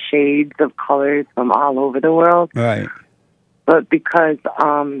different shades of colors from all over the world. Right. But because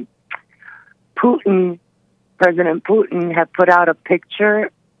President Putin had put out a picture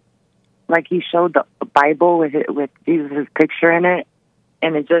like he showed the Bible with Jesus' picture in it,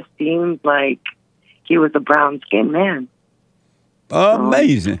 and it just seemed like he was a brown-skinned man.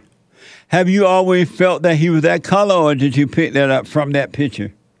 Amazing. Have you always felt that he was that color, or did you pick that up from that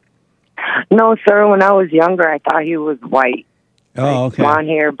picture? No, sir. When I was younger, I thought he was white. Oh, okay. Blonde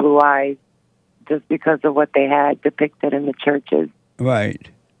hair, blue eyes, just because of what they had depicted in the churches. Right.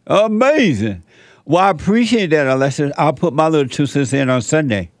 Amazing. Well, I appreciate that, Alessa. I'll put my little 2 cents in on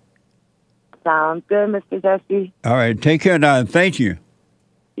Sunday. Sounds good, Mr. Jesse. All right. Take care now. Thank you.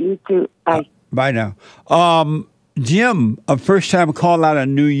 You too. Bye. Bye now. Jim, a first-time call out of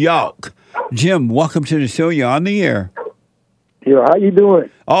New York. Jim, welcome to the show. You're on the air. Yo, how you doing?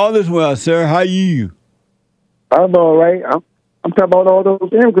 All is well, sir. How are you? I'm all right. I'm talking about all those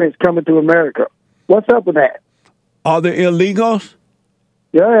immigrants coming to America. What's up with that? Are they illegals?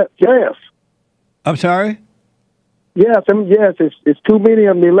 Yes. I'm sorry? Yes, it's too many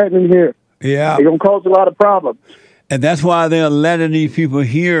of them. They're letting them here. Yeah. They're going to cause a lot of problems. And that's why they're letting these people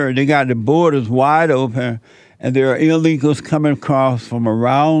here. They got the borders wide open, and there are illegals coming across from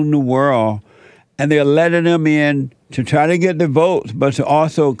around the world, and they're letting them in to try to get the votes, but to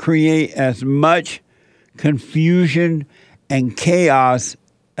also create as much confusion and chaos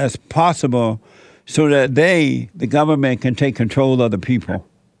as possible so that the government, can take control of the people.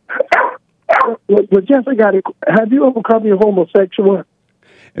 But Jessica, have you overcome your homosexuality?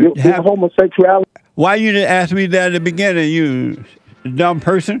 Your homosexuality? Why you didn't ask me that at the beginning, you dumb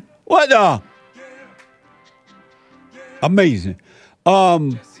person? What the? Amazing.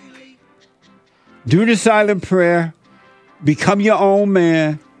 Do the silent prayer. Become your own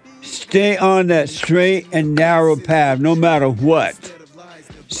man. Stay on that straight and narrow path, no matter what.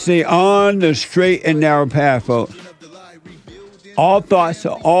 Stay on the straight and narrow path, folks. All thoughts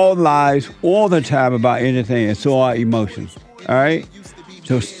are all lies all the time about anything, and so are emotions. All right?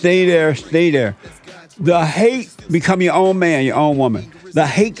 So stay there, stay there. The Hake, become your own man, your own woman. The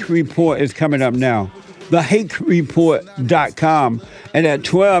Hake Report is coming up now. TheHakeReport.com. And at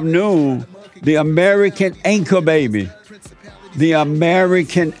 12 noon, the American Anchor Baby. The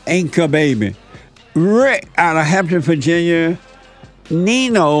American Anchor Baby. Rick out of Hampton, Virginia.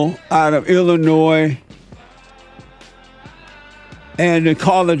 Nino out of Illinois. And the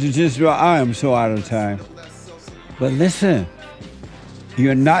college is just, I am so out of time. But listen,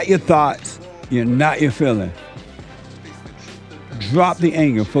 you're not your thoughts. You're not your feelings. Drop the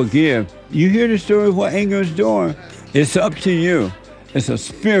anger. Forgive. You hear the story of what anger is doing. It's up to you. It's a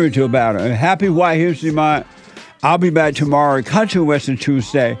spiritual battle. And happy White History Month. I'll be back tomorrow, Country Western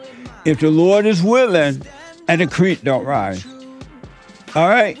Tuesday, if the Lord is willing and the creek don't rise. All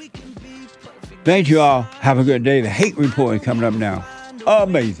right? Thank you all. Have a good day. The Hake Report is coming up now.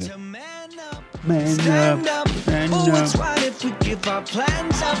 Amazing. Man up. It's right if we give our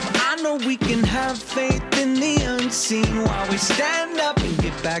plans up. I know we can have faith in the unseen while we stand up and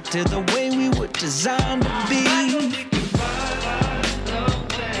get back to the way we were designed to be.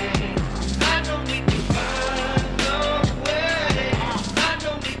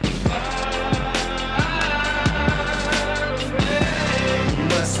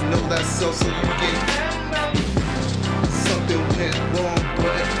 Know that so you get something went wrong,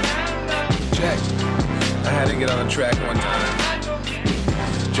 but check. I had to get on the track one time.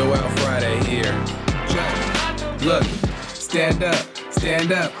 Joel Friday here. Check. Look, stand up.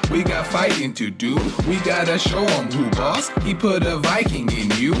 We got fighting to do. We gotta show 'em who boss. He put a Viking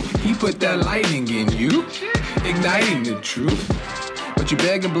in you. He put that lightning in you, igniting the truth. But you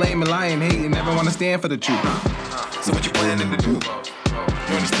beg and blame and lie and hate and never wanna stand for the truth. So what you planning to do?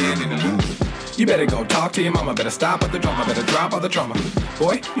 You understand in the lose. You better go talk to your mama. Better stop at the drama. Better drop all the trauma.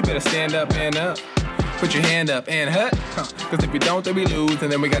 Boy, you better stand up and up. Put your hand up and hut. Cause if we don't, then we lose.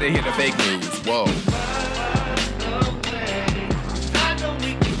 And then we gotta hear the fake news. Whoa.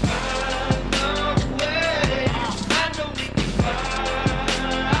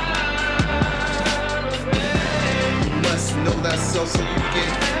 You must know that so you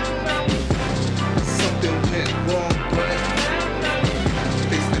get something went wrong, but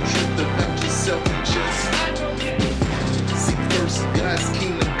yourself and just seek first God's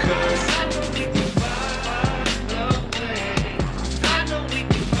kingdom, cause you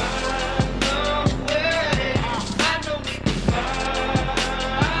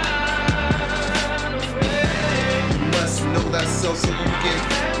must know that so you get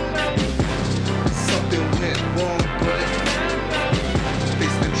something went wrong, but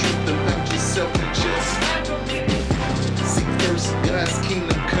face the truth about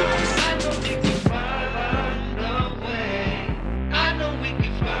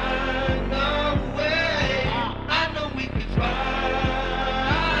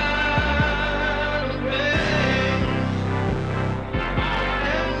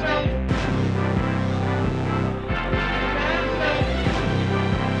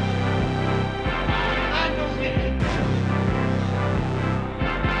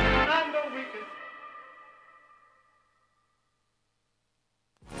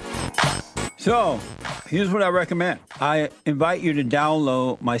So, here's what I recommend. I invite you to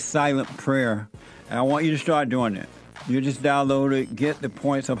download my silent prayer, and I want you to start doing it. You just download it, get the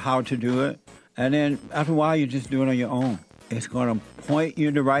points of how to do it, and then after a while, you just do it on your own. It's going to point you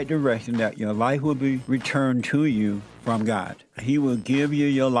in the right direction that your life will be returned to you from God. He will give you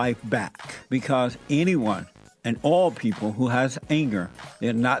your life back, because anyone and all people who has anger,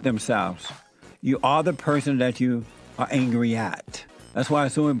 they're not themselves. You are the person that you are angry at. That's why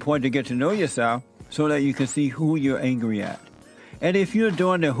it's so important to get to know yourself so that you can see who you're angry at. And if you're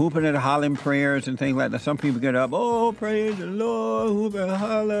doing the hooping and hollering prayers and things like that, some people get up, oh, praise the Lord, hoop and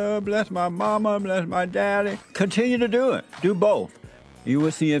holler, bless my mama, bless my daddy. Continue to do it. Do both. You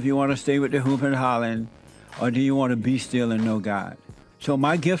will see if you want to stay with the hooping and hollering, or do you want to be still and know God. So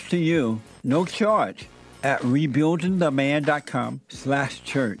my gift to you, no charge, at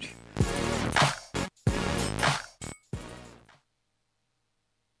rebuildingtheman.com/church.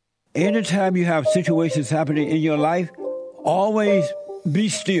 Anytime you have situations happening in your life, always be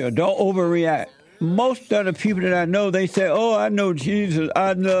still. Don't overreact. Most of the people that I know, they say, oh, I know Jesus.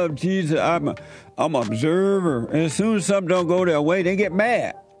 I love Jesus. I'm an observer. And as soon as something don't go their way, they get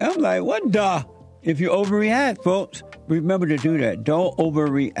mad. I'm like, what the? If you overreact, folks, remember to do that. Don't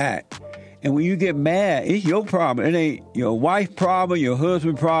overreact. And when you get mad, it's your problem. It ain't your wife's problem, your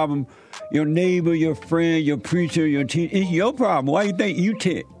husband's problem, your neighbor, your friend, your preacher, your teacher. It's your problem. Why you think you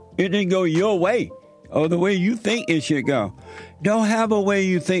tick? It didn't go your way or the way you think it should go. Don't have a way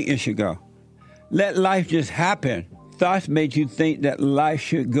you think it should go. Let life just happen. Thoughts make you think that life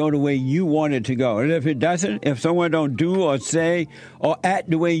should go the way you want it to go. And if it doesn't, if someone don't do or say or act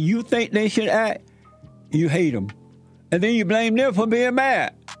the way you think they should act, you hate them. And then you blame them for being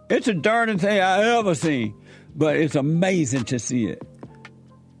mad. It's the darndest thing I ever seen. But it's amazing to see it.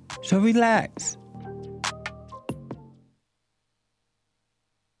 So relax.